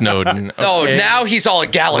Edward Snowden. Oh, now he's all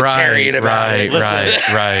egalitarian about it.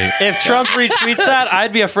 Right. If Trump retweets that,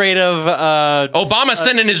 I'd be afraid of Obama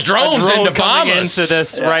sending his drones drone into coming bombers. into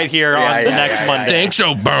this right here on the next Monday. Thanks,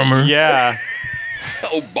 Obama. Yeah.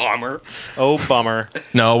 Oh, bomber. Oh, bummer.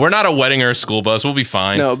 No, we're not a wedding or a school bus. We'll be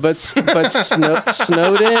fine. No, but Snowden.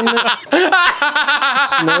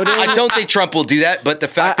 I don't think Trump will do that, but the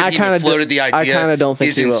fact that he even floated the idea I kind of don't think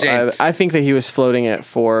is he will. insane. I think that he was floating it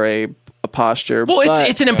for a posture. Well, but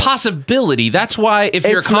it's an impossibility. That's why if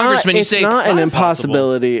you're a congressman, you say it's not an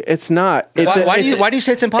impossibility. It's not. Why do you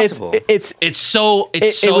say it's impossible? It's so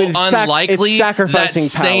unlikely it's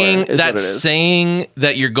sacrificing that saying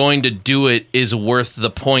that you're going to do it is worth the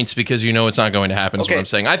points because you know it's not going to happen. Is what I'm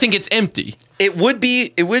saying. I think it's empty. It would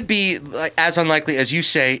be like, as unlikely as you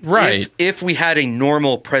say, right? If we had a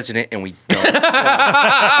normal president and we don't.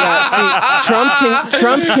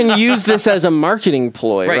 Trump can use this as a marketing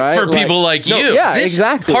ploy, right? For people like you. Yeah,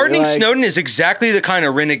 exactly. Pardoning Snowden is exactly the kind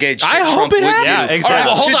of renegade shit I hope Trump it would happens. do. Yeah, exactly. All right,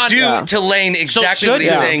 well, hold on. Yeah. To Lane exactly what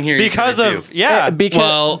he's saying here. Because of,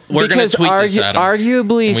 well, we're going to tweet this at him.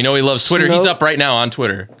 Arguably, and we know he loves Twitter. He's up right now on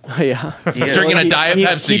Twitter. Yeah. Drinking a Diet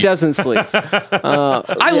Pepsi. He doesn't sleep.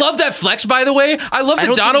 I love that flex, by the way. I love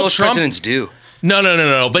that Donald most Trump. Presidents do.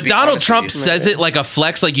 No. But Donald Trump says it like a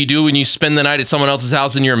flex, like you do when you spend the night at someone else's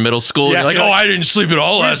house and you're in middle school. And you're like, I didn't sleep at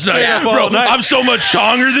all last night. Bro, I'm so much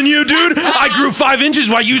stronger than you, dude. I grew 5 inches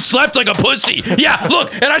while you slept like a pussy. Yeah,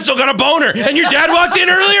 look, and I still got a boner. And your dad walked in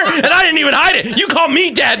earlier and I didn't even hide it. You call me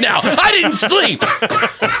dad now. I didn't sleep.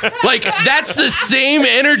 Like, that's the same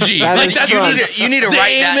energy. That like, is that's Trump. You need to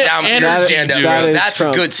write that down for your stand-up, bro. That's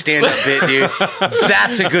Trump. a good stand-up bit, dude.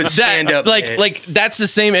 That's a good stand-up bit. Like, that's the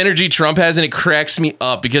same energy Trump has, and it cracks me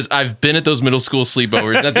up because I've been at those middle school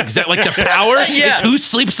sleepovers. That's exactly like the power is who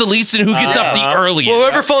sleeps the least and who gets up the earliest. Well,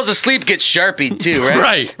 whoever falls asleep gets Sharpied too, right?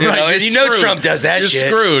 Right. You know, and you know Trump does that You're shit.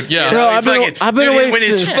 Screwed. Yeah. You know, I've been awake when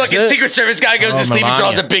his since fucking Secret Service guy goes to sleep and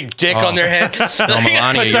draws a big dick on their head.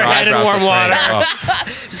 Melania, Puts their head in warm water.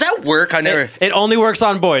 Does that work? I never. It only works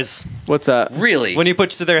on boys. What's that? Really? When you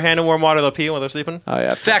put their hand in warm water, they'll pee while they're sleeping. Oh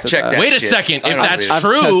yeah. Fact check that. Wait a shit. second. If that's I've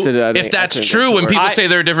true, tested it. if that's true, when people say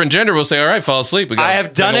they're a different gender, we'll say, "All right, fall asleep." We got I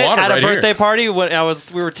have done it water at a right birthday here. party when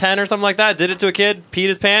we were 10 or something like that. Did it to a kid, peed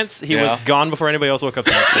his pants. He was gone before anybody else woke up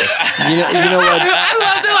the next day. You know what? I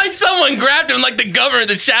love that. Like someone grabbed him, like the government,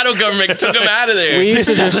 the shadow government, took him out of there. We used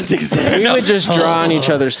to doesn't exist. We would just draw on each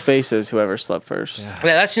other's faces. Whoever slept first. Yeah,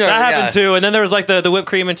 that's that happened too. And then there was like the whipped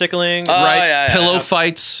cream and tickling. Right? Pillow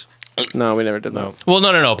fights. No, we never did that. Well,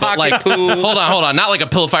 no. But like, hold on. Not like a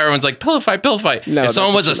pillow fight. Everyone's like, pillow fight. No, if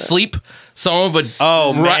someone was asleep, someone would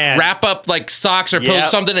wrap up like socks or pillows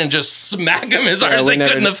something and just smack him as hard as they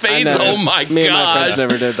could in the face. Oh my Me and my friends gosh.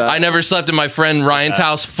 never did that. I never slept in my friend Ryan's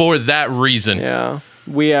house for that reason. Yeah.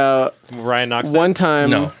 We Ryan knocks one time.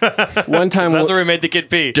 No. One time. That's where we made the kid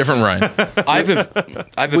pee. Different Ryan. I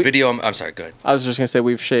have a video. I'm sorry. Go ahead. I was just gonna say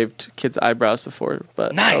we've shaved kids' eyebrows before,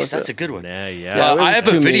 but Nice. That's a good one. Yeah. I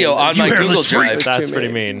have a video on my Google Drive. That's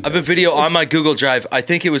pretty mean. I have a video on my Google Drive. I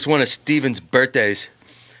think it was one of Steven's birthdays,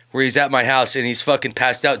 where he's at my house and he's fucking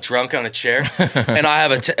passed out drunk on a chair, and I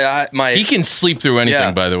have my. He can sleep through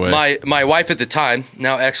anything, by the way. My wife at the time,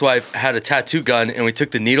 now ex-wife, had a tattoo gun, and we took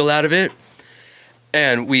the needle out of it.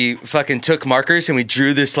 and we fucking took markers and we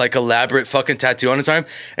drew this like elaborate fucking tattoo on his arm,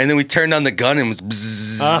 and then we turned on the gun and was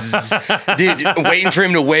bzzz. Dude, waiting for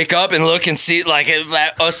him to wake up and look and see like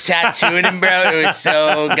us tattooing him, bro. It was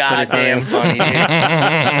so goddamn funny,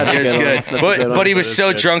 dude. It was good. But he was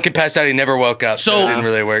so drunk and passed out he never woke up, so it didn't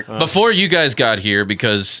really work. Before you guys got here,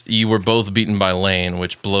 because you were both beaten by Lane,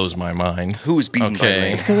 which blows my mind. Who was beaten by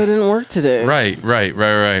Lane? It's because I didn't work today.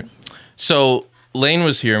 Right. So Lane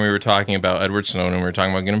was here and we were talking about Edward Snowden. We were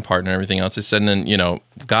talking about getting pardoned and everything else. I said, and then,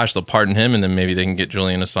 gosh, they'll pardon him and then maybe they can get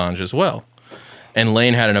Julian Assange as well. And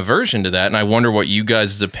Lane had an aversion to that. And I wonder what you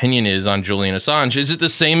guys' opinion is on Julian Assange. Is it the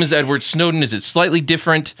same as Edward Snowden? Is it slightly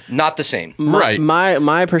different? Not the same. Right.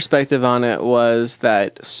 My perspective on it was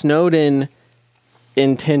that Snowden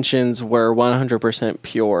intentions were 100%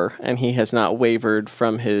 pure and he has not wavered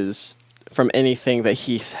from anything that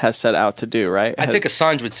he has set out to do, right? I think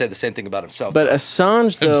Assange would say the same thing about himself. But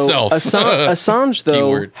Assange, though, Assange,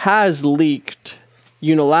 though, has leaked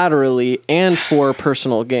unilaterally and for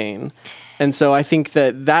personal gain. And so I think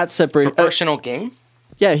that separates... For personal gain?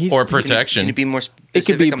 Yeah. Or protection. Can you be more specific? It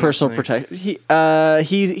could be personal protection.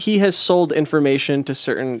 He has sold information to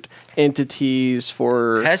certain entities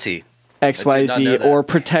for... Has he? XYZ or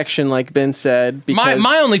protection, like Ben said.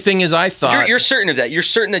 My only thing is, I thought you're certain of that. You're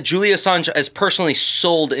certain that Julian Assange has personally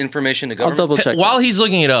sold information to government. I'll double check. While he's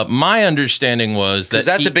looking it up, my understanding was that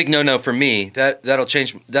that's a big no-no for me. That'll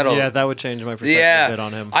change. That would change my perspective a bit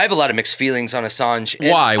on him. I have a lot of mixed feelings on Assange.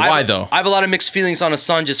 Why though? I have a lot of mixed feelings on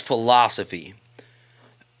Assange's philosophy.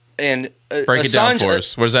 And break it down for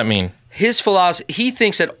us. What does that mean? His philosophy. He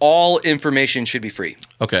thinks that all information should be free.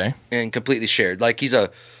 Okay. And completely shared. Like he's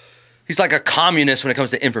like a communist when it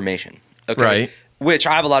comes to information. Okay? Right. Which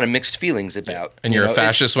I have a lot of mixed feelings about. And you're a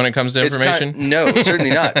fascist when it comes to information? No, certainly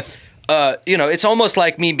not. It's almost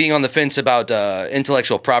like me being on the fence about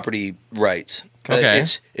intellectual property rights. Okay.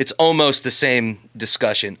 It's almost the same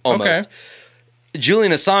discussion. Almost. Okay.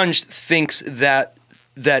 Julian Assange thinks that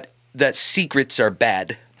secrets are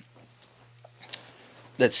bad.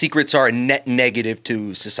 That secrets are a net negative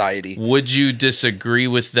to society. Would you disagree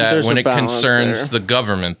with that when it concerns the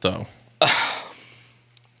government, though?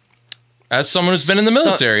 As someone who's been in the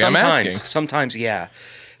military, I'm asking. Sometimes, yeah.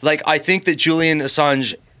 Like, I think that Julian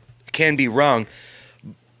Assange can be wrong,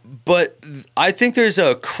 but I think there's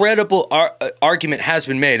a credible argument has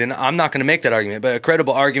been made, and I'm not going to make that argument, but a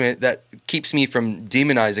credible argument that keeps me from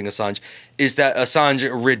demonizing Assange is that Assange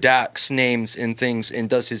redacts names and things and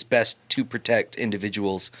does his best to protect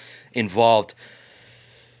individuals involved.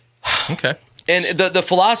 Okay. And the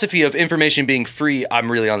philosophy of information being free,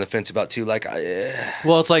 I'm really on the fence about too. Like,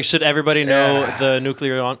 well, it's like, should everybody know the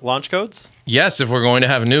nuclear launch codes? Yes, if we're going to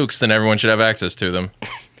have nukes, then everyone should have access to them.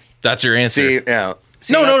 That's your answer. See, yeah.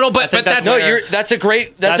 But that's that's a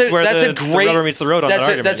great the rubber meets the road on that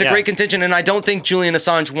argument. That's a great contention, and I don't think Julian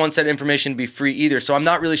Assange wants that information to be free either. So I'm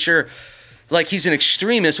not really sure. Like, he's an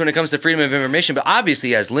extremist when it comes to freedom of information, but obviously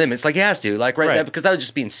he has limits. Like, he has to, right. Because that would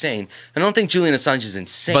just be insane. I don't think Julian Assange is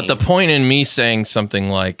insane. But the point in me saying something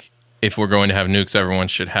like, if we're going to have nukes, everyone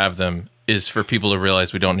should have them, is for people to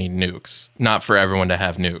realize we don't need nukes, not for everyone to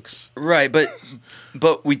have nukes. Right, but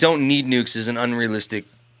we don't need nukes is an unrealistic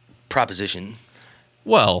proposition.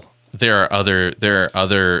 Well, there are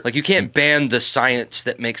other like, you can't ban the science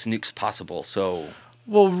that makes nukes possible. So,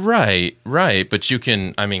 well, right, but you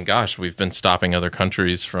can. I mean, gosh, we've been stopping other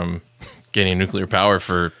countries from getting nuclear power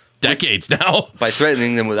for decades now by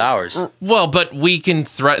threatening them with ours. Well, but we can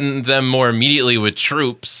threaten them more immediately with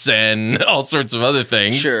troops and all sorts of other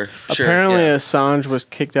things. Sure. Apparently, Assange was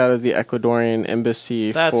kicked out of the Ecuadorian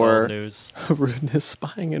embassy for rudeness,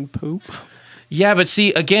 spying, and poop. Yeah, but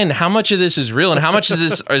see, again, how much of this is real and how much of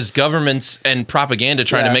this is governments and propaganda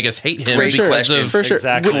trying to make us hate him? Great question. For sure.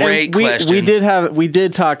 Exactly. Great question. We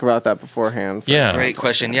did talk about that beforehand. Yeah. Great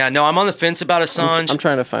question. Yeah, no, I'm on the fence about Assange. I'm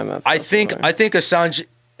trying to find that stuff. I think Assange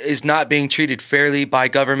is not being treated fairly by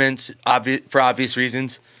governments for obvious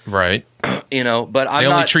reasons. Right. But they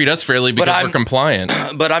only treat us fairly because we're compliant.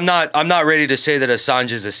 But I'm not ready to say that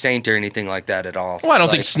Assange is a saint or anything like that at all. Well, I don't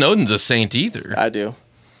think Snowden's a saint either. I do.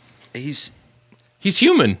 He's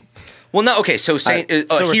human. Well, no, okay, so saint,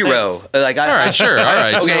 hero. All right, sure, all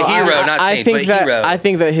right. Okay, so hero, not saint, but hero. I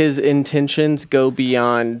think that his intentions go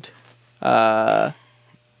beyond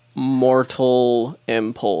mortal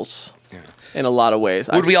impulse in a lot of ways.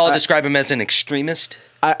 Would we all describe him as an extremist?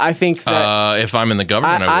 I think that if I'm in the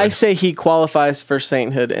government, I would. say he qualifies for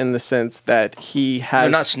sainthood in the sense that he has. No,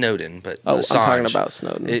 not Snowden, but Assange. I'm talking about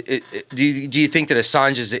Snowden. Do you think that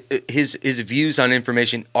Assange's his views on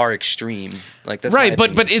information are extreme? Like that's right,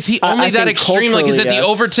 but is he only I that think extreme? Like, is it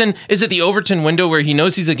culturally, the Overton window where he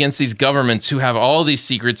knows he's against these governments who have all these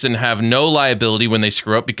secrets and have no liability when they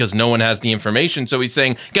screw up because no one has the information? So he's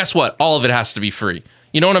saying, guess what? All of it has to be free.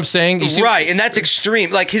 You know what I'm saying? Right, and that's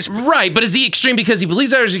extreme. Like right, but is he extreme because he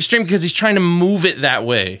believes that, or is he extreme because he's trying to move it that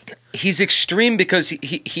way? He's extreme because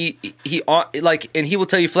he like, and he will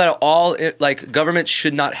tell you flat out, all like governments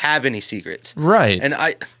should not have any secrets. Right, and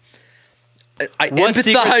I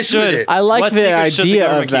empathize with it. I like the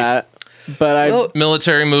idea of that. But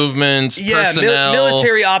military movements, personnel,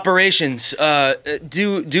 military operations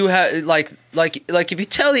do have like if you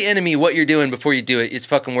tell the enemy what you're doing before you do it, it's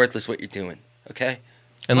fucking worthless what you're doing. Okay.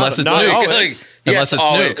 Unless it's nukes. Unless it's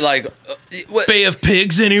nukes. Like, Bay of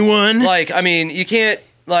Pigs, anyone? Like, I mean, you can't,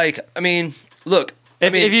 like, I mean, look.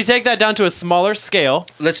 If you take that down to a smaller scale.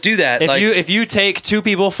 Let's do that. If you take two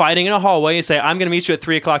people fighting in a hallway and say, I'm going to meet you at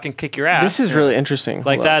 3 o'clock and kick your ass. This is really interesting.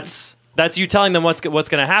 Like, that's you telling them what's going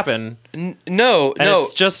to happen. No.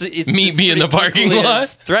 It's just, meet me in the parking lot.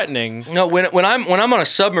 Threatening. No, when I'm on a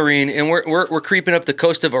submarine and we're creeping up the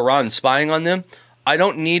coast of Iran spying on them, I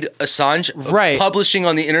don't need Assange publishing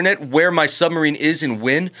on the internet where my submarine is and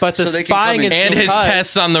when. But the so they spying can is and his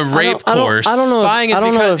tests on the rape course. I don't know. Spying is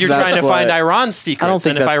because you're trying to find Iran's I don't secrets,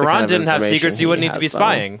 think and if that's the Iran kind of didn't have information secrets, you wouldn't he need to be has, though.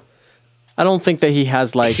 spying. I don't think that he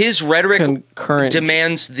has like his rhetoric concurrent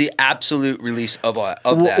demands the absolute release of that.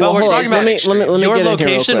 Well, we're talking about your get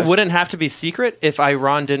location wouldn't have to be secret if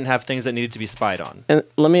Iran didn't have things that needed to be spied on. And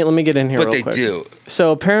let me get in here. But real they quick. do.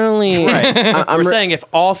 So apparently, we're saying if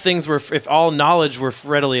all knowledge were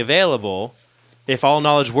readily available, if all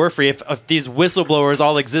knowledge were free, if these whistleblowers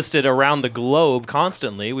all existed around the globe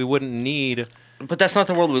constantly, we wouldn't need. But that's not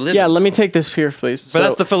the world we live in. Yeah, let me take this here, please. But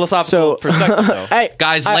that's the philosophical perspective, though. Hey,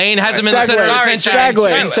 guys, Lane hasn't been the center of attention.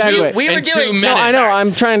 Segue. We were doing 2 minutes. No, I know.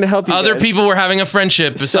 I'm trying to help you. Other guys. people were having a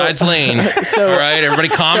friendship besides Lane. All right, everybody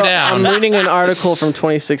calm down. I'm reading an article from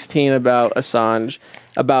 2016 about Assange,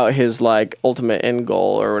 about his like ultimate end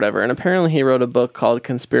goal or whatever. And apparently he wrote a book called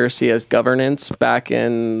Conspiracy as Governance back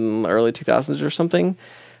in the early 2000s or something,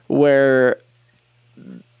 where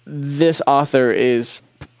this author is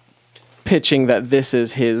pitching that this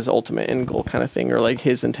is his ultimate end goal kind of thing, or like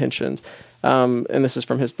his intentions. And this is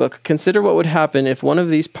from his book. Consider what would happen if one of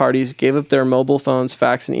these parties gave up their mobile phones,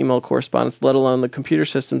 fax, and email correspondence, let alone the computer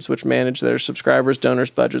systems which manage their subscribers,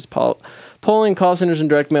 donors, budgets, polling, call centers, and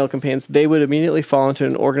direct mail campaigns. They would immediately fall into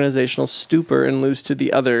an organizational stupor and lose to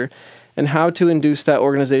the other. And how to induce that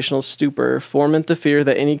organizational stupor? Foment the fear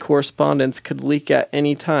that any correspondence could leak at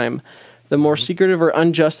any time. The more secretive or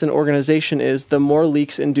unjust an organization is, the more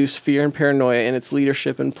leaks induce fear and paranoia in its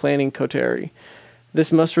leadership and planning coterie.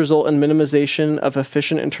 This must result in minimization of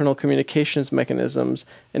efficient internal communications mechanisms,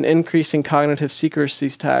 an increase in cognitive secrecy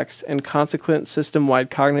tax, and consequent system-wide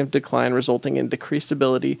cognitive decline resulting in decreased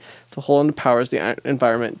ability to hold on to powers the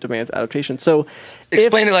environment demands adaptation. So,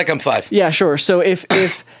 explain it like I'm 5. Yeah, sure. So if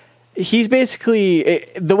he's basically,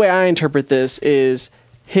 the way I interpret this is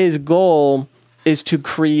his goal is to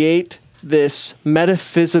create this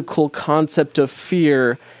metaphysical concept of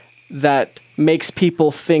fear that makes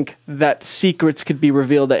people think that secrets could be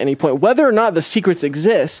revealed at any point, whether or not the secrets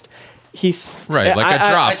exist. He's right,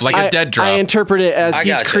 like a dead drop. I interpret it as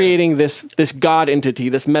he's creating this God entity,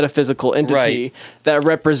 this metaphysical entity that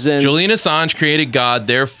represents. Julian Assange created God,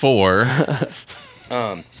 therefore.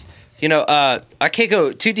 I can't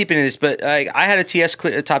go too deep into this, but I had a TS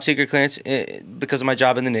top secret clearance because of my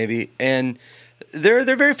job in the Navy, and they're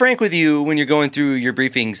very frank with you when you're going through your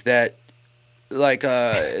briefings that, like,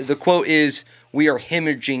 the quote is, "We are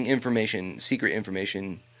hemorrhaging information, secret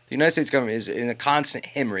information." The United States government is in a constant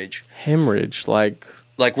hemorrhage. Hemorrhage, like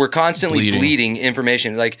we're constantly bleeding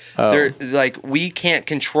information. Like we can't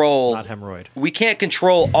control. Not hemorrhoid. We can't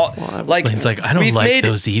control all. It's like I don't like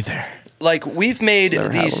those either. Like we've made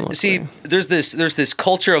these. See, there's this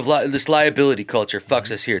culture of this liability culture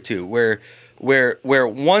fucks us here too, where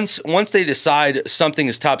once they decide something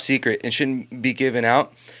is top secret and shouldn't be given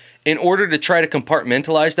out, in order to try to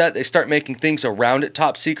compartmentalize that, they start making things around it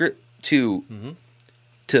top secret to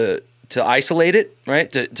isolate it,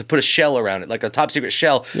 right? To put a shell around it, like a top secret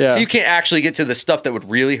shell. Yeah. So you can't actually get to the stuff that would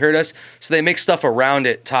really hurt us. So they make stuff around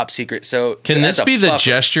it top secret. So can this be the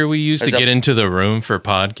gesture we use to get into the room for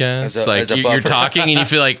podcasts? Like you're talking and you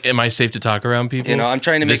feel like, am I safe to talk around people? I'm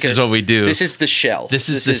trying to make this is what we do. This is the shell. This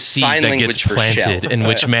is the seed that gets planted in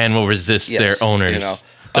which man will resist their owners.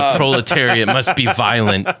 The proletariat must be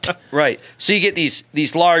violent. Right. So you get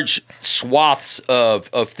these large swaths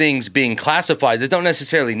of things being classified that don't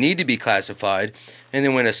necessarily need to be classified. And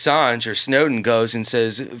then when Assange or Snowden goes and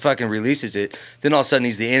says, fucking releases it, then all of a sudden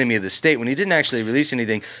he's the enemy of the state when he didn't actually release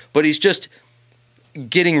anything. But he's just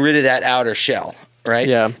getting rid of that outer shell. Right.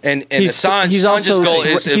 Yeah. And Assange's goal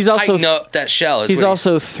is to tighten up that shell. He's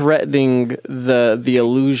also threatening the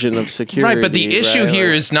illusion of security. Right. But the issue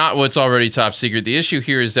here is not what's already top secret. The issue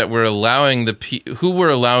here is that we're allowing who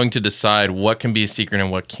we're allowing to decide what can be a secret and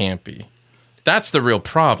what can't be. That's the real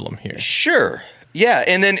problem here. Sure. Yeah,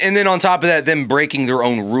 and then on top of that, them breaking their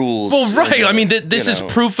own rules. Well, right. I mean, this is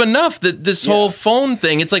proof enough that this whole phone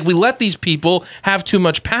thing, it's like we let these people have too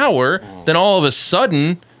much power, then all of a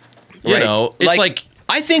sudden, you know, it's like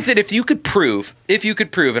I think that if you could prove,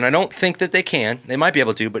 and I don't think that they can, they might be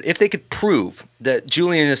able to, but if they could prove that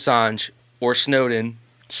Julian Assange or Snowden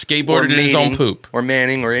skateboarded in his own poop, or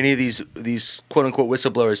Manning or any of these quote unquote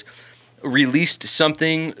whistleblowers released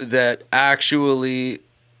something that actually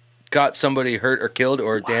got somebody hurt or killed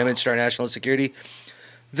or damaged our national security,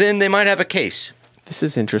 then they might have a case. This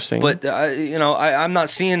is interesting. But, I'm not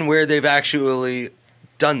seeing where they've actually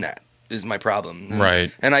done that is my problem.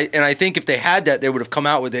 Right. And I think if they had that, they would have come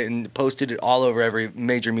out with it and posted it all over every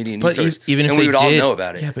major media news source. Even if and we would all know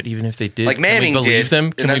about it. Yeah, but even if they did, like Manning can we believe did,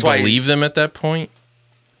 them? Can and we believe them at that point?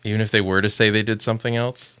 Even if they were to say they did something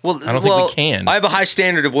else? Well, I don't think we can. I have a high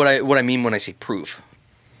standard of what I mean when I say proof.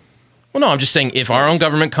 Well, no, I'm just saying if our own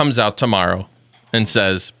government comes out tomorrow and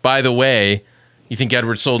says, by the way, you think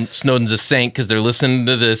Edward Snowden's a saint because they're listening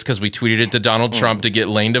to this because we tweeted it to Donald Trump to get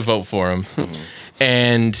Lane to vote for him.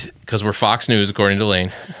 And because we're Fox News, according to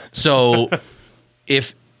Lane. So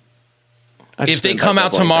if they come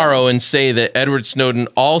out tomorrow and say that Edward Snowden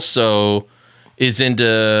also is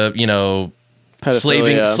into,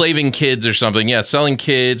 slaving kids or something. Yeah, selling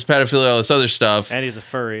kids, pedophilia, all this other stuff. And he's a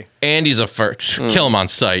furry. Kill him on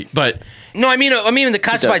sight. But no, I mean the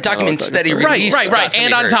classified documents that he released. Right.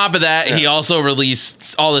 And on top of that, he also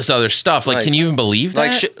released all this other stuff. Like, can you even believe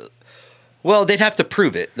that? Well, they'd have to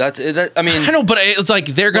prove it. I know, but it's like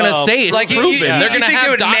they're gonna say it's proven. They're gonna think they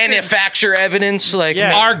would manufacture evidence. Like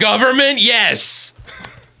our government, yes.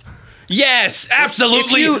 Yes,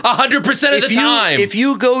 absolutely, 100% of the time. If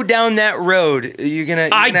you go down that road, you're gonna.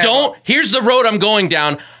 Here's the road I'm going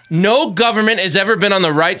down. No government has ever been on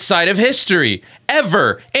the right side of history,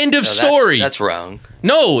 ever. End of story. That's wrong.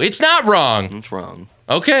 No, it's not wrong. It's wrong.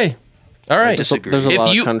 Okay. All right. There's a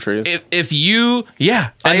lot of countries. If you would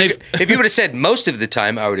have said most of the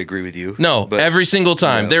time, I would agree with you. No, every single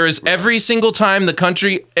time. There is every single time the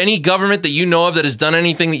country, any government that you know of that has done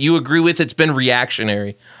anything that you agree with, it's been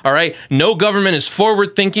reactionary. All right? No government is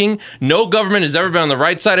forward thinking. No government has ever been on the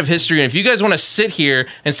right side of history. And if you guys want to sit here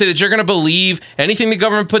and say that you're going to believe anything the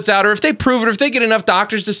government puts out, or if they prove it, or if they get enough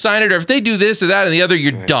doctors to sign it, or if they do this or that and the other,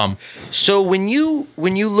 you're dumb. So when you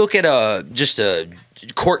look at just a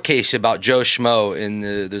court case about Joe Schmo, and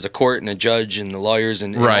there's a court and a judge and the lawyers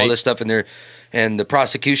and all this stuff, and the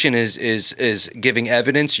prosecution is giving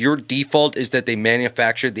evidence, your default is that they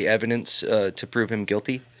manufactured the evidence to prove him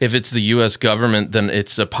guilty? If it's the U.S. government, then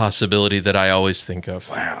it's a possibility that I always think of.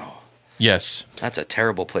 Wow. Yes. That's a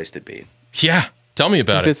terrible place to be. Yeah. Tell me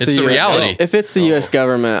about it. It's the reality. If it's the U.S.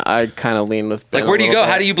 government, I kind of lean with Ben. Like, where do you go?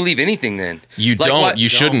 How do you believe anything then? You don't. What? You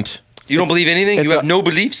shouldn't. You don't believe anything? You have no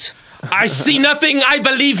beliefs? I see nothing. I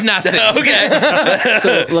believe nothing. Okay.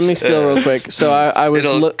 So let me steal real quick. So I was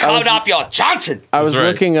off your Johnson. I was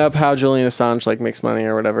looking up how Julian Assange makes money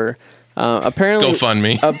or whatever. Apparently,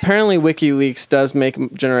 GoFundMe. Apparently, WikiLeaks does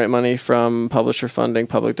generate money from publisher funding,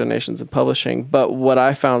 public donations, and publishing. But what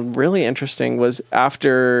I found really interesting was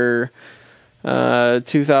after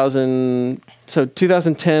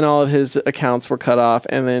 2010, all of his accounts were cut off,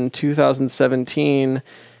 and then 2017.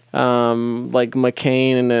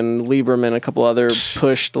 McCain and then Lieberman, a couple other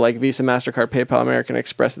pushed Visa, MasterCard, PayPal, American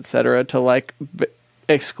Express, etc. to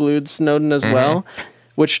exclude Snowden as well,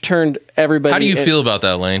 which turned everybody. How do you feel about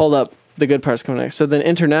that, Lane? Hold up, the good part's coming next. So then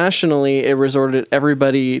internationally, it resorted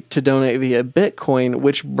everybody to donate via Bitcoin,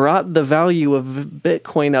 which brought the value of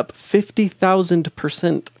Bitcoin up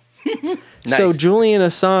 50,000%. Nice. So Julian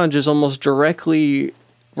Assange is almost directly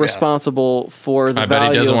responsible for the value of Bitcoin. I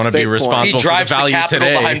bet he doesn't want to be responsible for the value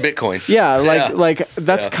today. Behind Bitcoin. Yeah,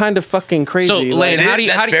 that's kind of fucking crazy. So, Lane,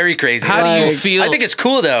 that's very crazy. How do you feel? I think it's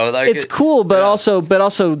cool though. It's cool, but also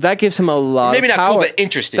that gives him a lot. Maybe of not power. Cool, but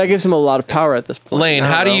interesting. That gives him a lot of power at this point. Lane,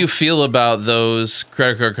 how do you feel about those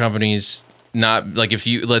credit card companies? Not if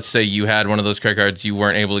you, let's say you had one of those credit cards, you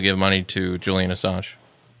weren't able to give money to Julian Assange.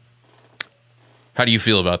 How do you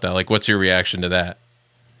feel about that? What's your reaction to that?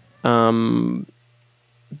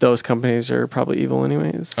 those companies are probably evil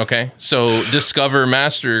anyways. Okay, so Discover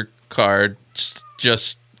MasterCard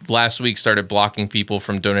just last week started blocking people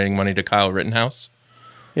from donating money to Kyle Rittenhouse.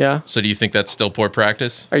 Yeah. So do you think that's still poor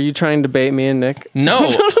practice? Are you trying to bait me and Nick? No,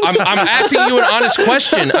 I'm asking you an honest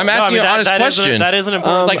question. I'm asking you an honest question. That is an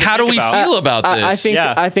important. Like, how do we feel about this?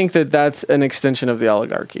 I think that's an extension of the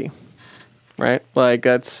oligarchy, right? Like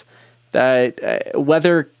that's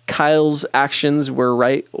whether Kyle's actions were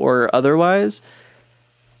right or otherwise,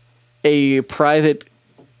 a private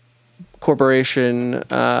corporation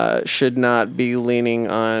should not be leaning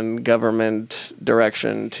on government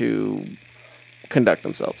direction to conduct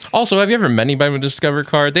themselves. Also, have you ever met anybody with a Discover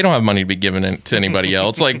card? They don't have money to be given it to anybody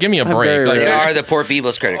else. Like, give me a break. Like, they are the poor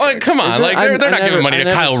people's credit card. Like, come on, like they're not giving money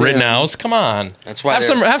to Kyle Rittenhouse. Come on, that's why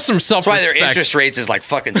have some self-respect. That's why their interest rates is like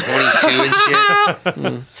fucking 22 and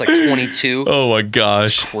shit. It's like 22. Oh my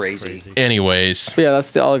gosh, it's crazy. Anyways, but yeah,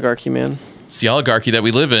 that's the oligarchy, man. It's the oligarchy that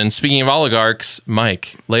we live in. Speaking of oligarchs,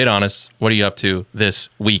 Mike, lay it on us. What are you up to this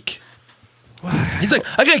week? He's like,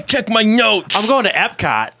 I gotta check my notes. I'm going to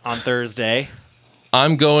Epcot on Thursday.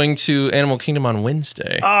 I'm going to Animal Kingdom on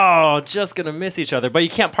Wednesday. Oh, just gonna miss each other. But you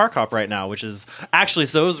can't park hop right now, which is actually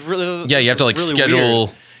so. It was really you have to like really schedule.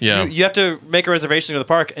 Weird. Yeah, you have to make a reservation to go to the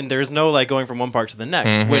park, and there's no like going from one park to the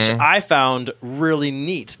next, which I found really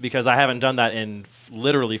neat because I haven't done that in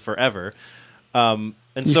literally forever.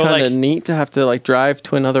 And you so found like it neat to have to like drive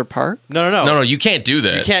to another park. No, you can't do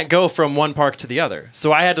that. You can't go from one park to the other.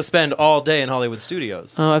 So I had to spend all day in Hollywood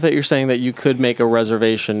Studios. Oh, I thought you were saying that you could make a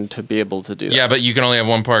reservation to be able to do that. Yeah, but you can only have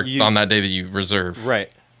one park on that day that you reserve.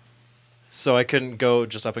 Right. So I couldn't go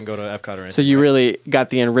just up and go to Epcot or anything. So you really got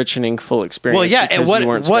the enriching full experience. Well, yeah, and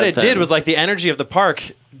what it did thin. was like the energy of the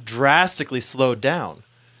park drastically slowed down.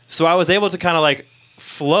 So I was able to kind of like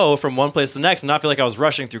flow from one place to the next and not feel like I was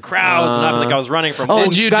rushing through crowds and not feel like I was running from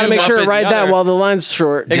Did you gotta make sure to ride that while the line's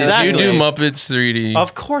short. Exactly. Did you do Muppets 3D?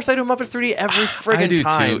 Of course I do Muppets 3D every friggin'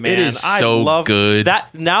 time, too. man. It is so I love good.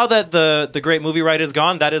 That now that the Great Movie Ride is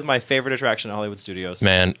gone, that is my favorite attraction at Hollywood Studios.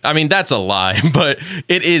 Man, I mean that's a lie, but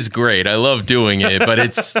it is great. I love doing it, but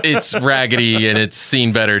it's raggedy and it's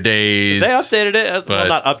seen better days. They updated it. Well,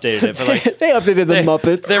 not updated it, but like they updated the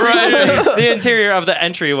Muppets. They're right. The interior of the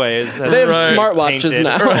entryways. They have smartwatches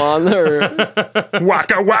now on there.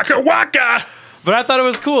 Waka waka waka. But I thought it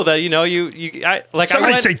was cool that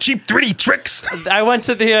Somebody say cheap 3D tricks. I went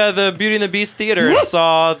to the Beauty and the Beast theater and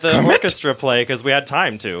saw the orchestra play because we had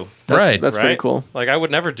time to. That's pretty cool. Like I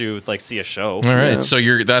would never see a show. All right, so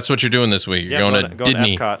that's what you're doing this week. You're going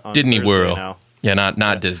to Disney World. Now. Yeah,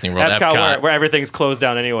 not Disney World. Epcot. Where everything's closed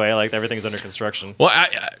down anyway. Like everything's under construction. Well,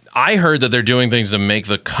 I heard that they're doing things to make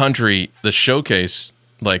the showcase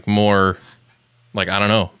like more. Like, I don't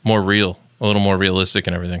know, more real, a little more realistic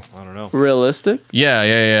and everything. I don't know. Realistic?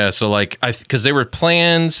 Yeah. So, like, because there were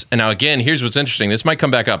plans, and now, again, here's what's interesting. This might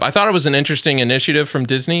come back up. I thought it was an interesting initiative from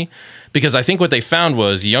Disney, because I think what they found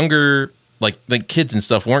was younger, like kids and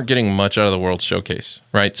stuff weren't getting much out of the World Showcase,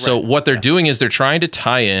 right? So what they're doing is they're trying to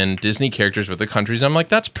tie in Disney characters with the countries. I'm like,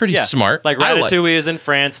 that's pretty smart. Like Ratatouille is in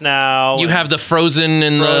France now. You have the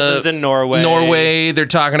Frozen's in Norway. Norway. They're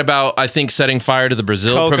talking about, I think, setting fire to the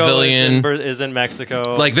Brazil Coco pavilion. is in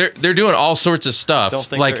Mexico. Like they're doing all sorts of stuff. Don't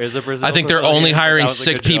think like, there is a Brazil I think they're pavilion. only hiring That was a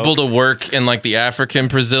sick good people joke. to work in like the African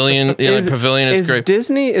pavilion. Pavilion is great.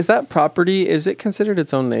 Disney, is that property? Is it considered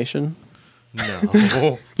its own nation?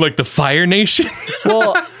 No. Like the Fire Nation?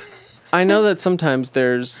 Well, I know that sometimes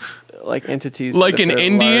there's like entities like an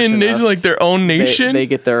Indian nation, like their own nation. They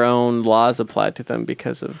get their own laws applied to them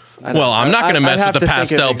because of. I'm not going to mess with the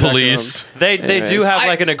pastel police. They do have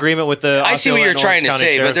like an agreement with the. I see what you're trying to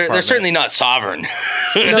say, but they're certainly not sovereign.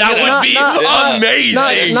 That would be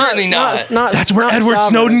amazing. Certainly not. That's where Edward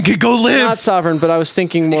Snowden could go live. Not sovereign, but I was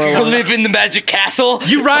thinking more. Go live in the Magic Castle.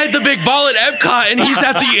 You ride the big ball at Epcot, and he's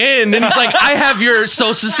at the end, and he's like, "I have your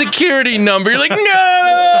social security number." You're like,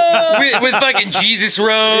 "No!" with fucking Jesus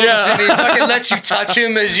robes, and he fucking lets you touch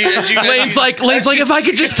him as you. Lane's like, if I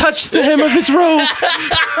could just touch the hem of his robe.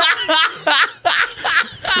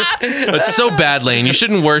 It's so bad, Lane. You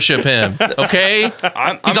shouldn't worship him, okay?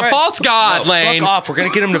 He's a false god, Lane. Fuck off. We're going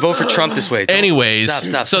to get him to vote for Trump this way.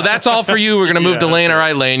 Anyways, so that's all for you. We're going to move to Lane. All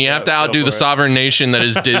right, Lane, you have to outdo the sovereign nation that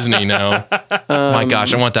is Disney now. My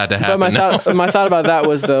gosh, I want that to happen. But my thought about that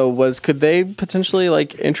was could they potentially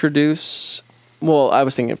like introduce... Well, I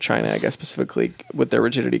was thinking of China, I guess, specifically with their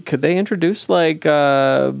rigidity. Could they introduce like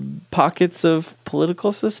pockets of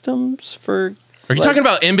political systems for... Are you talking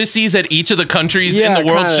about embassies at each of the countries in the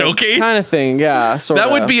World Showcase? Kind of thing, yeah. Sorta.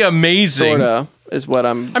 That would be amazing. Sorta. is what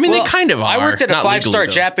I'm. I mean, they kind of are. I worked at a Not 5-star legally,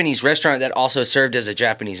 though. Japanese restaurant that also served as a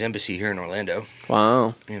Japanese embassy here in Orlando.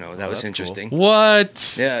 Wow. You know, that was interesting.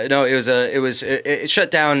 What? Yeah, no, it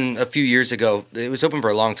shut down a few years ago. It was open for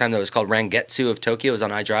a long time though. It was called Rangetsu of Tokyo. It was on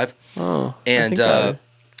iDrive. Oh. And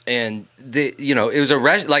it was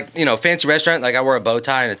a fancy restaurant. Like I wore a bow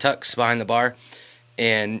tie and a tux behind the bar,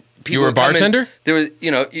 and people You were a would come in. bartender? There was,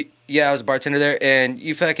 yeah, I was a bartender there, and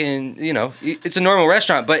you fucking, it's a normal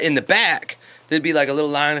restaurant, but in the back there'd be like a little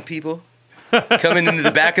line of people coming into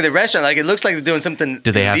the back of the restaurant. Like it looks like they're doing something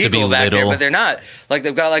Do they have to be illegal back there, little? but they're not. Like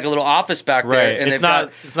they've got like a little office back there, and It's they've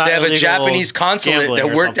not they have a illegal Japanese consulate gambling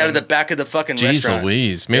that or worked out of something. the back of the fucking Jeez restaurant.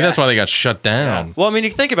 Louise. Maybe that's why they got shut down. Well, I mean, you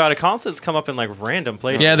think about it, consulates come up in like random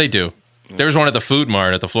places. Yeah, they do. There was one at the Food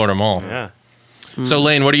Mart at the Florida Mall. Yeah. So,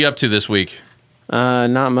 Lane, what are you up to this week?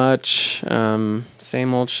 Not much.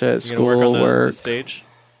 Same old shit. You gonna work on School, work. the stage?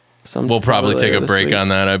 We'll probably take later a this break week. on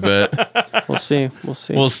that, I bet. We'll see.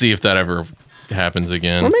 We'll see if that ever happens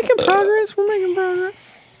again. We're making progress. We're making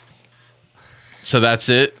progress. So that's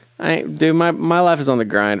it? Dude, my life is on the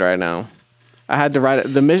grind right now. I had to write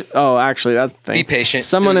it. Actually, that's the thing. Be patient.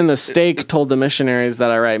 Someone in the stake told the missionaries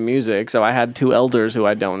that I write music, so I had 2 elders who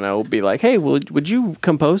I don't know be like, "Hey, would you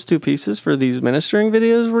compose 2 pieces for these ministering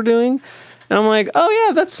videos we're doing?" And I'm like, "Oh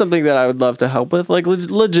yeah, that's something that I would love to help with, like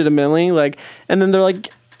legitimately." Like, and then they're like,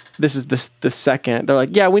 "This is the second." They're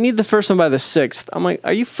like, "Yeah, we need the first one by the 6th." I'm like,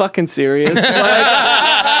 "Are you fucking serious?"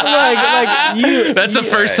 like you. That's the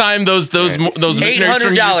first time those missionaries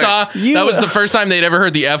from Utah. That was the first time they'd ever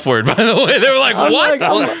heard the F word. By the way, they were like, "What?"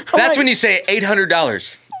 That's when you say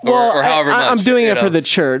 $800. Well, or however much. I'm doing it you for know? the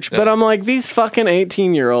church, but I'm like, these fucking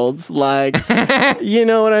 18-year-olds, like, you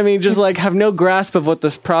know what I mean? Just like have no grasp of what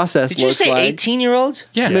this process Did you looks say like. 18-year-olds?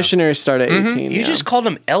 Yeah. Missionaries start at 18. You yeah. just called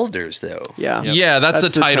them elders, though. Yeah. Yeah, that's,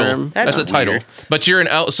 That's a the title. term. That's a That's title. weird. But you're an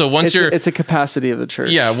elder. So once you're It's a capacity of the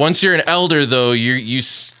church. once you're an elder, though, you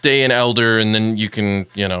stay an elder, and then you can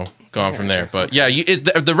go on from there. But yeah,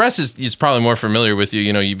 the rest is probably more familiar with you.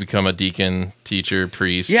 You become a deacon, teacher,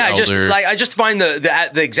 priest. Yeah, elder. I just find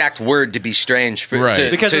the exact word to be strange for Right.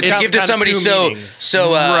 Because to it's got give to kind of somebody 2 so meanings.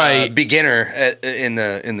 right. beginner in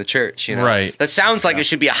the church. Right. That sounds like it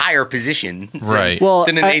should be a higher position. Right. Well,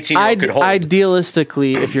 than an 18-year-old could hold.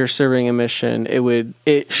 Idealistically, if you're serving a mission,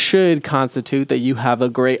 it should constitute that you have a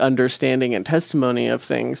great understanding and testimony of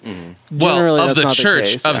things. well, Generally, of that's the not church,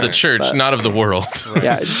 case, of the yeah, church, but- not of the world.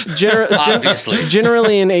 Yeah, Obviously.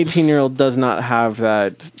 generally, an 18-year-old does not have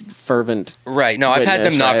that fervent. Right. No, I've had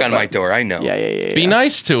them witness, knock right? on my door. I know. Yeah. Be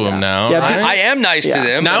nice to him now. Yeah, right? I am nice Yeah. to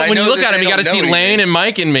them. Now, but I when you know look that at him, they you got to don't see know Lane anything. and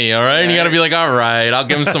Mike and me. All right, and you got to be like, all right, I'll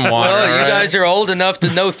give him some water. Well, all you right? guys are old enough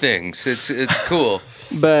to know things. It's cool.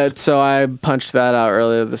 But so I punched that out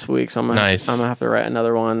earlier this week, so I'm Nice. gonna have to write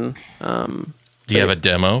another one. Do you have a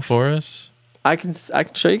demo for us? I can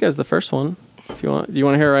show you guys the first one if you want. Do you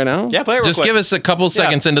want to hear it right now? Yeah, play it real Just quick. give us a couple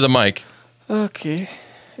seconds into the mic. Okay.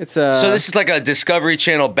 It's So this is like a Discovery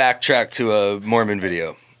Channel backtrack to a Mormon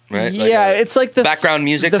video, right? it's like the background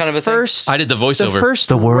music the kind of a thing? first, I did the The voiceover. first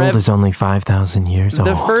The world is only 5,000 years old.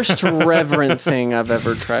 the first reverent thing I've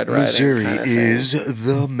ever tried writing. Missouri kind of thing. is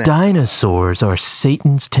the map. Dinosaurs are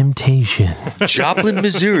Satan's temptation. Joplin,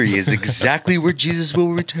 Missouri is exactly where Jesus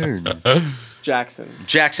will return. It's Jackson.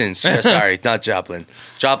 Jackson, sorry, not Joplin.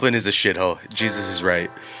 Joplin is a shithole. Jesus is right.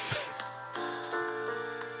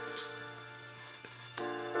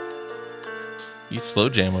 You slow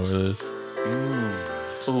jam over this.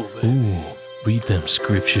 Ooh, read them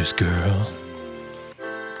scriptures, girl.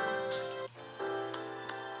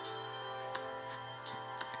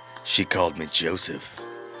 She called me Joseph.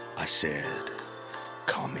 I said,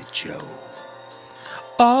 call me Joe.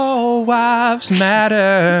 All wives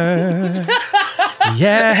matter.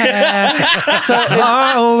 Yeah.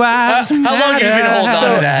 All wives matter. How long have you been holding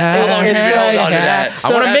on to that? How long have you been holding on to that?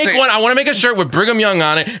 I want to That's make a- one. I want to make a shirt with Brigham Young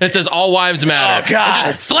on it that says "All wives matter." Oh, God.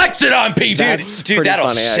 And just flex it on people. That's Dude, pretty that'll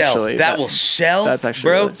funny, sell. actually. That will sell, That's actually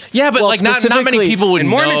bro. really- Yeah, but Well, like not many specifically- people would And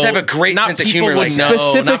Mormons know. have a great Not sense of people humor would like know. that.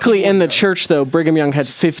 Specifically in the church, though, Brigham Young had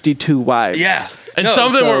 52 wives. Yeah. And No, some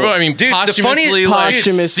of them so- were, I mean, Dude, the posthumously, funniest- like,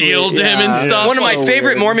 Posthumously, sealed him yeah. and stuff. One of my So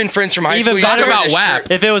favorite weird. Mormon friends from high Even school. Talk used to wear about this WAP.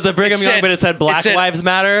 shirt. If it was a Brigham It Young, said- but it said Black it said- Lives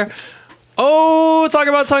Matter. Oh, talk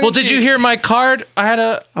about tongue. Well, in did you cheek. hear my card? I had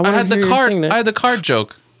wanna the hear your card. thing, Nick. I had the card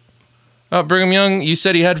joke. Brigham Young, you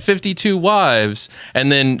said he had 52 wives,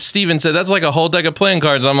 and then Steven said that's like a whole deck of playing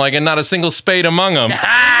cards. I'm like, and not a single spade among them.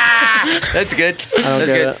 That's good.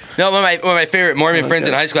 That's get good. it. No, one of my favorite Mormon friends get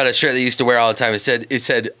in it. high school had a shirt they used to wear all the time. It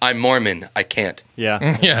said, "I'm Mormon. I can't."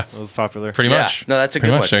 Yeah. Yeah. It was popular. Pretty much. No, that's a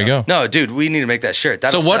Pretty good much. one. There you go. No, dude, we need to make that shirt.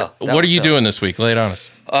 That'll So what sell. what That'll are you sell. doing this week? Lay it on us.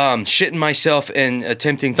 Shitting myself and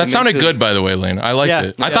attempting to That make sounded to- good, by the way, Lane. I liked Yeah,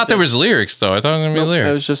 it. I yeah, thought it there did. was lyrics, though. I thought it was going to be It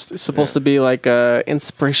lyrics. was just supposed to be like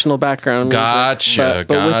inspirational background music. Gotcha,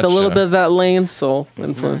 But with a little gotcha. bit of that Lane soul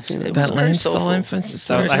influence. You know. That Lane soulful. Soul emphasis.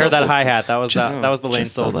 I heard that hi-hat. That was that was the Lane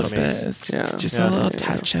Just a Soul little to me. bit. It's Yeah. just Yeah. a little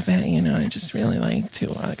touch of it, you know. I just really like to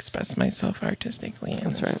express myself artistically, and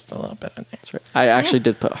That's right. just a little bit of it. That's right. I actually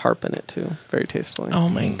did put harp in it too, very tastefully. Oh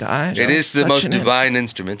my gosh! It is the Such most an- divine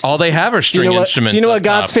instrument. All they have are do you string know what? instruments. Do you know up what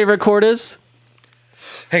God's top. favorite chord is?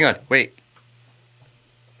 Hang on, wait.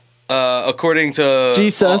 According to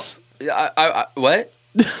Jesus. What?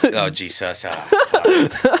 Oh, Jesus. Fuck.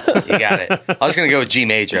 You got it. I was gonna go with G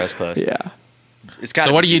major. I was close. Yeah. It's got.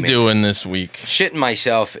 So what are you doing this week? Shitting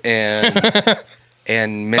myself and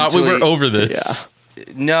and Thought mentally. we were over this.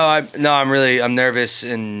 No, I'm nervous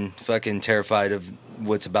and fucking terrified of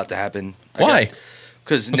what's about to happen. Why?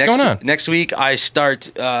 Because What's going on? next week I start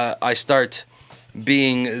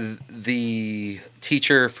being the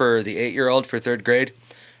teacher for the 8-year-old for 3rd grade.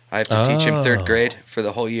 I have to teach him 3rd grade for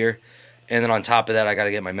the whole year, and then on top of that, I got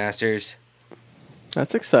to get my master's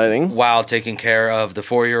That's exciting. while taking care of the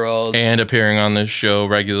 4-year-old. And appearing on this show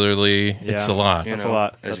regularly. It's a lot. That's a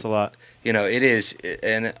lot. That's a lot. You know, it is,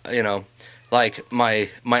 and you know, like my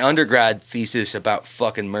undergrad thesis about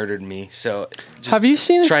fucking murdered me. So just Have you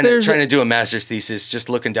seen if trying there's to do a master's thesis? Just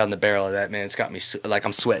looking down the barrel of that, man, it's got me like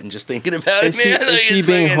I'm sweating just thinking about Is it, he, man. Like, is he it's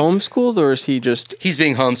being fucking- homeschooled or is he just? He's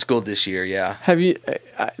being homeschooled this year. Yeah. Have you?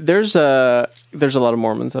 There's a lot of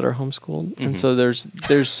Mormons that are homeschooled, and so there's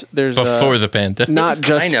Before the pandemic. not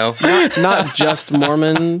just I know. not just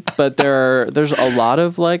Mormon, but there's a lot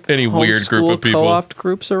of like Any weird group homeschool of people. co-opt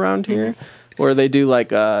groups around here where they do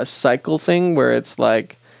like a cycle thing where it's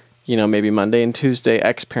like, you know, maybe Monday and Tuesday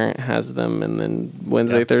X parent has them, and then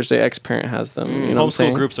Wednesday, Thursday X parent has them. You know what I'm Homeschool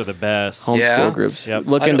saying? groups are the best. Homeschool Yeah. groups. Yep.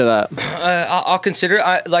 Look I into that. I'll consider it.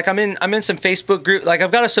 I'm in some Facebook group. Like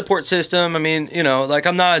I've got a support system. I mean, you know, like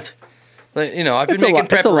I'm not. Like, you know, I've been It's a making lot-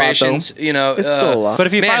 it's a lot, preparations. though. You know, It's still a lot. But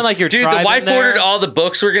if you Man, find like your dude, the tribe wife in there, ordered all the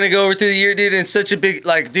books we're gonna go over through the year, dude. And it's such a big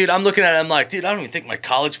like, dude. I'm looking at it. I'm like, dude, I don't even think my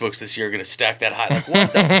college books this year are gonna stack that high. Like,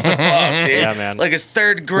 what the fuck, dude? Yeah, man. Like it's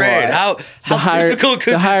 3rd grade. Well, How difficult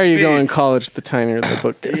could the higher this you be? go in college, the tinier the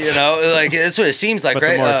book is. You know, like that's what it seems like, but right?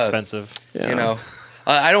 they're more expensive. Yeah. You know,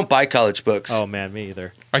 I don't buy college books. Oh man, me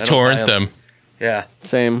either. I don't torrent buy them. Yeah.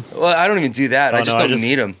 Same. Well, I don't even do that. Oh, I just no, I don't just-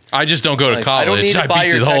 need them. I just don't go to Like, college. I don't need to buy beat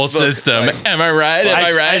your the whole textbook. system. Like- Am I right? Am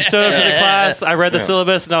I right? I showed up to the class. I read the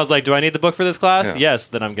syllabus and I was like, "Do I need the book for this class?" Yes.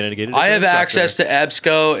 Then I'm gonna get it. I have access to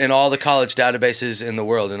EBSCO and all the college databases in the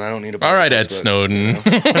world, and I don't need to buy All a right, Ed textbook, Snowden.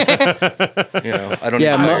 You know, I don't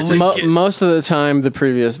Yeah, need to buy a textbook. most of the time the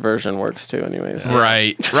previous version works too. Anyways.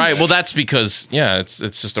 Right. Well, that's because it's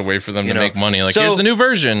just a way for them You to know, make money. Like so- here's the new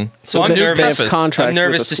version. So I'm They- they nervous. have contracts I'm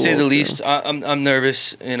with nervous the to say the schools, least. too. I'm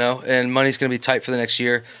nervous, you know, and money's going to be tight for the next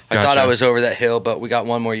year. I Gotcha. thought I was over that hill, but we got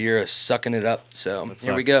one more year of sucking it up. So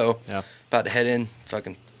here we sucks. go. Yeah. About to head in,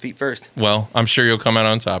 fucking feet first. Well, I'm sure you'll come out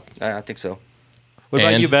on top. I think so. What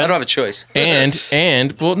about And- you, I Ben? don't have a choice.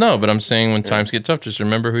 And well, no, but I'm saying when times get tough, just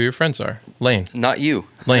remember who your friends are. Lane. Not you.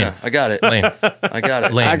 Lane. Yeah, I got it. Lane. I got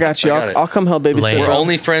it. Lane. I got you. I got it. I'll come help babysit. Lane. We're bro.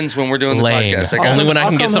 only friends when we're doing the Lane. podcast. I got Only it. when I I'll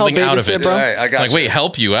can get come something help out of babysit, it. bro. All right, I got Like, you. wait,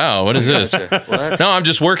 help you out? What is this? What? No, I'm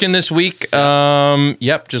just working this week.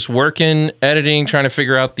 Yep, just working, editing, trying to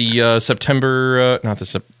figure out the September,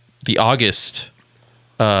 the August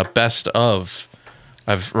best of.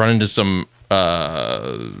 I've run into some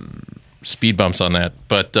speed bumps on that,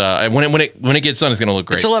 but when it gets done, it's gonna look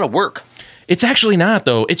great. It's a lot of work. It's actually not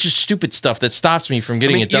though. It's just stupid stuff that stops me from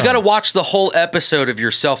getting I mean, it done. you got to watch the whole episode of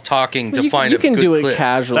yourself talking to find you a can good do it clip.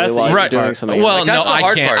 casually That's the while easy you're right. doing something. Well, else. That's no, the I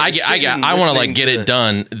hard can't. part, I is want to listening like get to it the-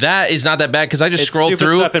 done. That is not that bad because I just It's scroll stupid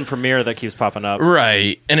through. stuff in Premiere that keeps popping up.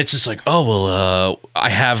 Right. And it's just like, oh, well, I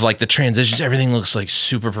have like the transitions. Everything looks like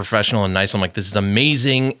super professional and nice. I'm like, this is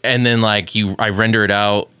amazing. And then like I render it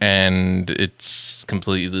out and it's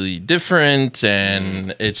completely different.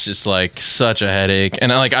 And it's just like such a headache.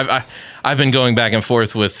 And I've been going back and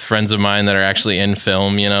forth with friends of mine that are actually in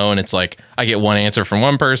film, you know, and it's like I get one answer from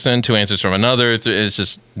one person, two answers from another. It's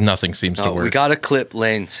just nothing seems to No, work. we got to clip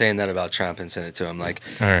Lane saying that about Trump and send it to him. Like,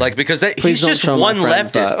 All right. like because Please he's don't just show my one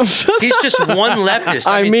friends leftist. that. He's just one leftist.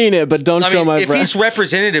 I mean it, but don't I show mean, my if friends. he's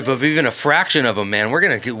representative of even a fraction of them, man, we're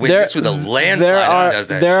gonna win this with a landslide. If he does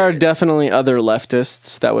that there are shit. definitely other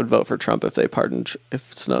leftists that would vote for Trump if they pardoned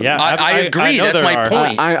if Snowden. Yeah, I agree. I know That's there my are.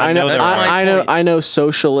 point. I know. That's my point. I know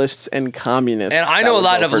socialists and communists, And I that know a would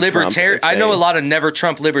lot vote of for Trump libertarian. if I know they- a lot of never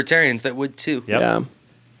Trump libertarians that would too. Yep. Yeah.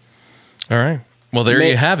 All right. Well, there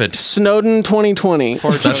you have it. Snowden 2020.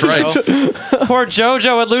 That's right. Poor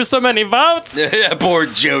JoJo would lose so many votes. Yeah, poor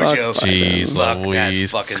JoJo. Jeez Fuck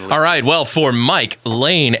Louise. that fucking All right, well, for Mike,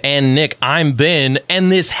 Lane, and Nick, I'm Ben,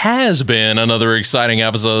 and this has been another exciting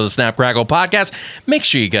episode of the Snap Crackle Podcast. Make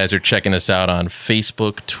sure you guys are checking us out on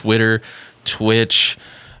Facebook, Twitter, Twitch.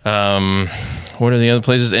 What are the other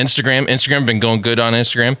places? Instagram been going good on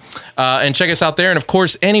Instagram. And check us out there. And of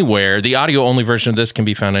course, anywhere. The audio only version of this can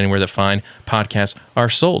be found anywhere that fine podcasts are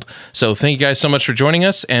sold. So thank you guys so much for joining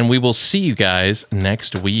us, and we will see you guys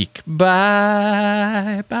next week.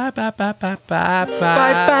 Bye. Bye, bye, bye, bye, bye, bye. Bye,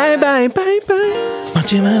 bye, bye, bye, bye.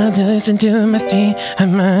 What you wanna do is do my thing.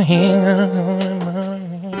 I'm a hang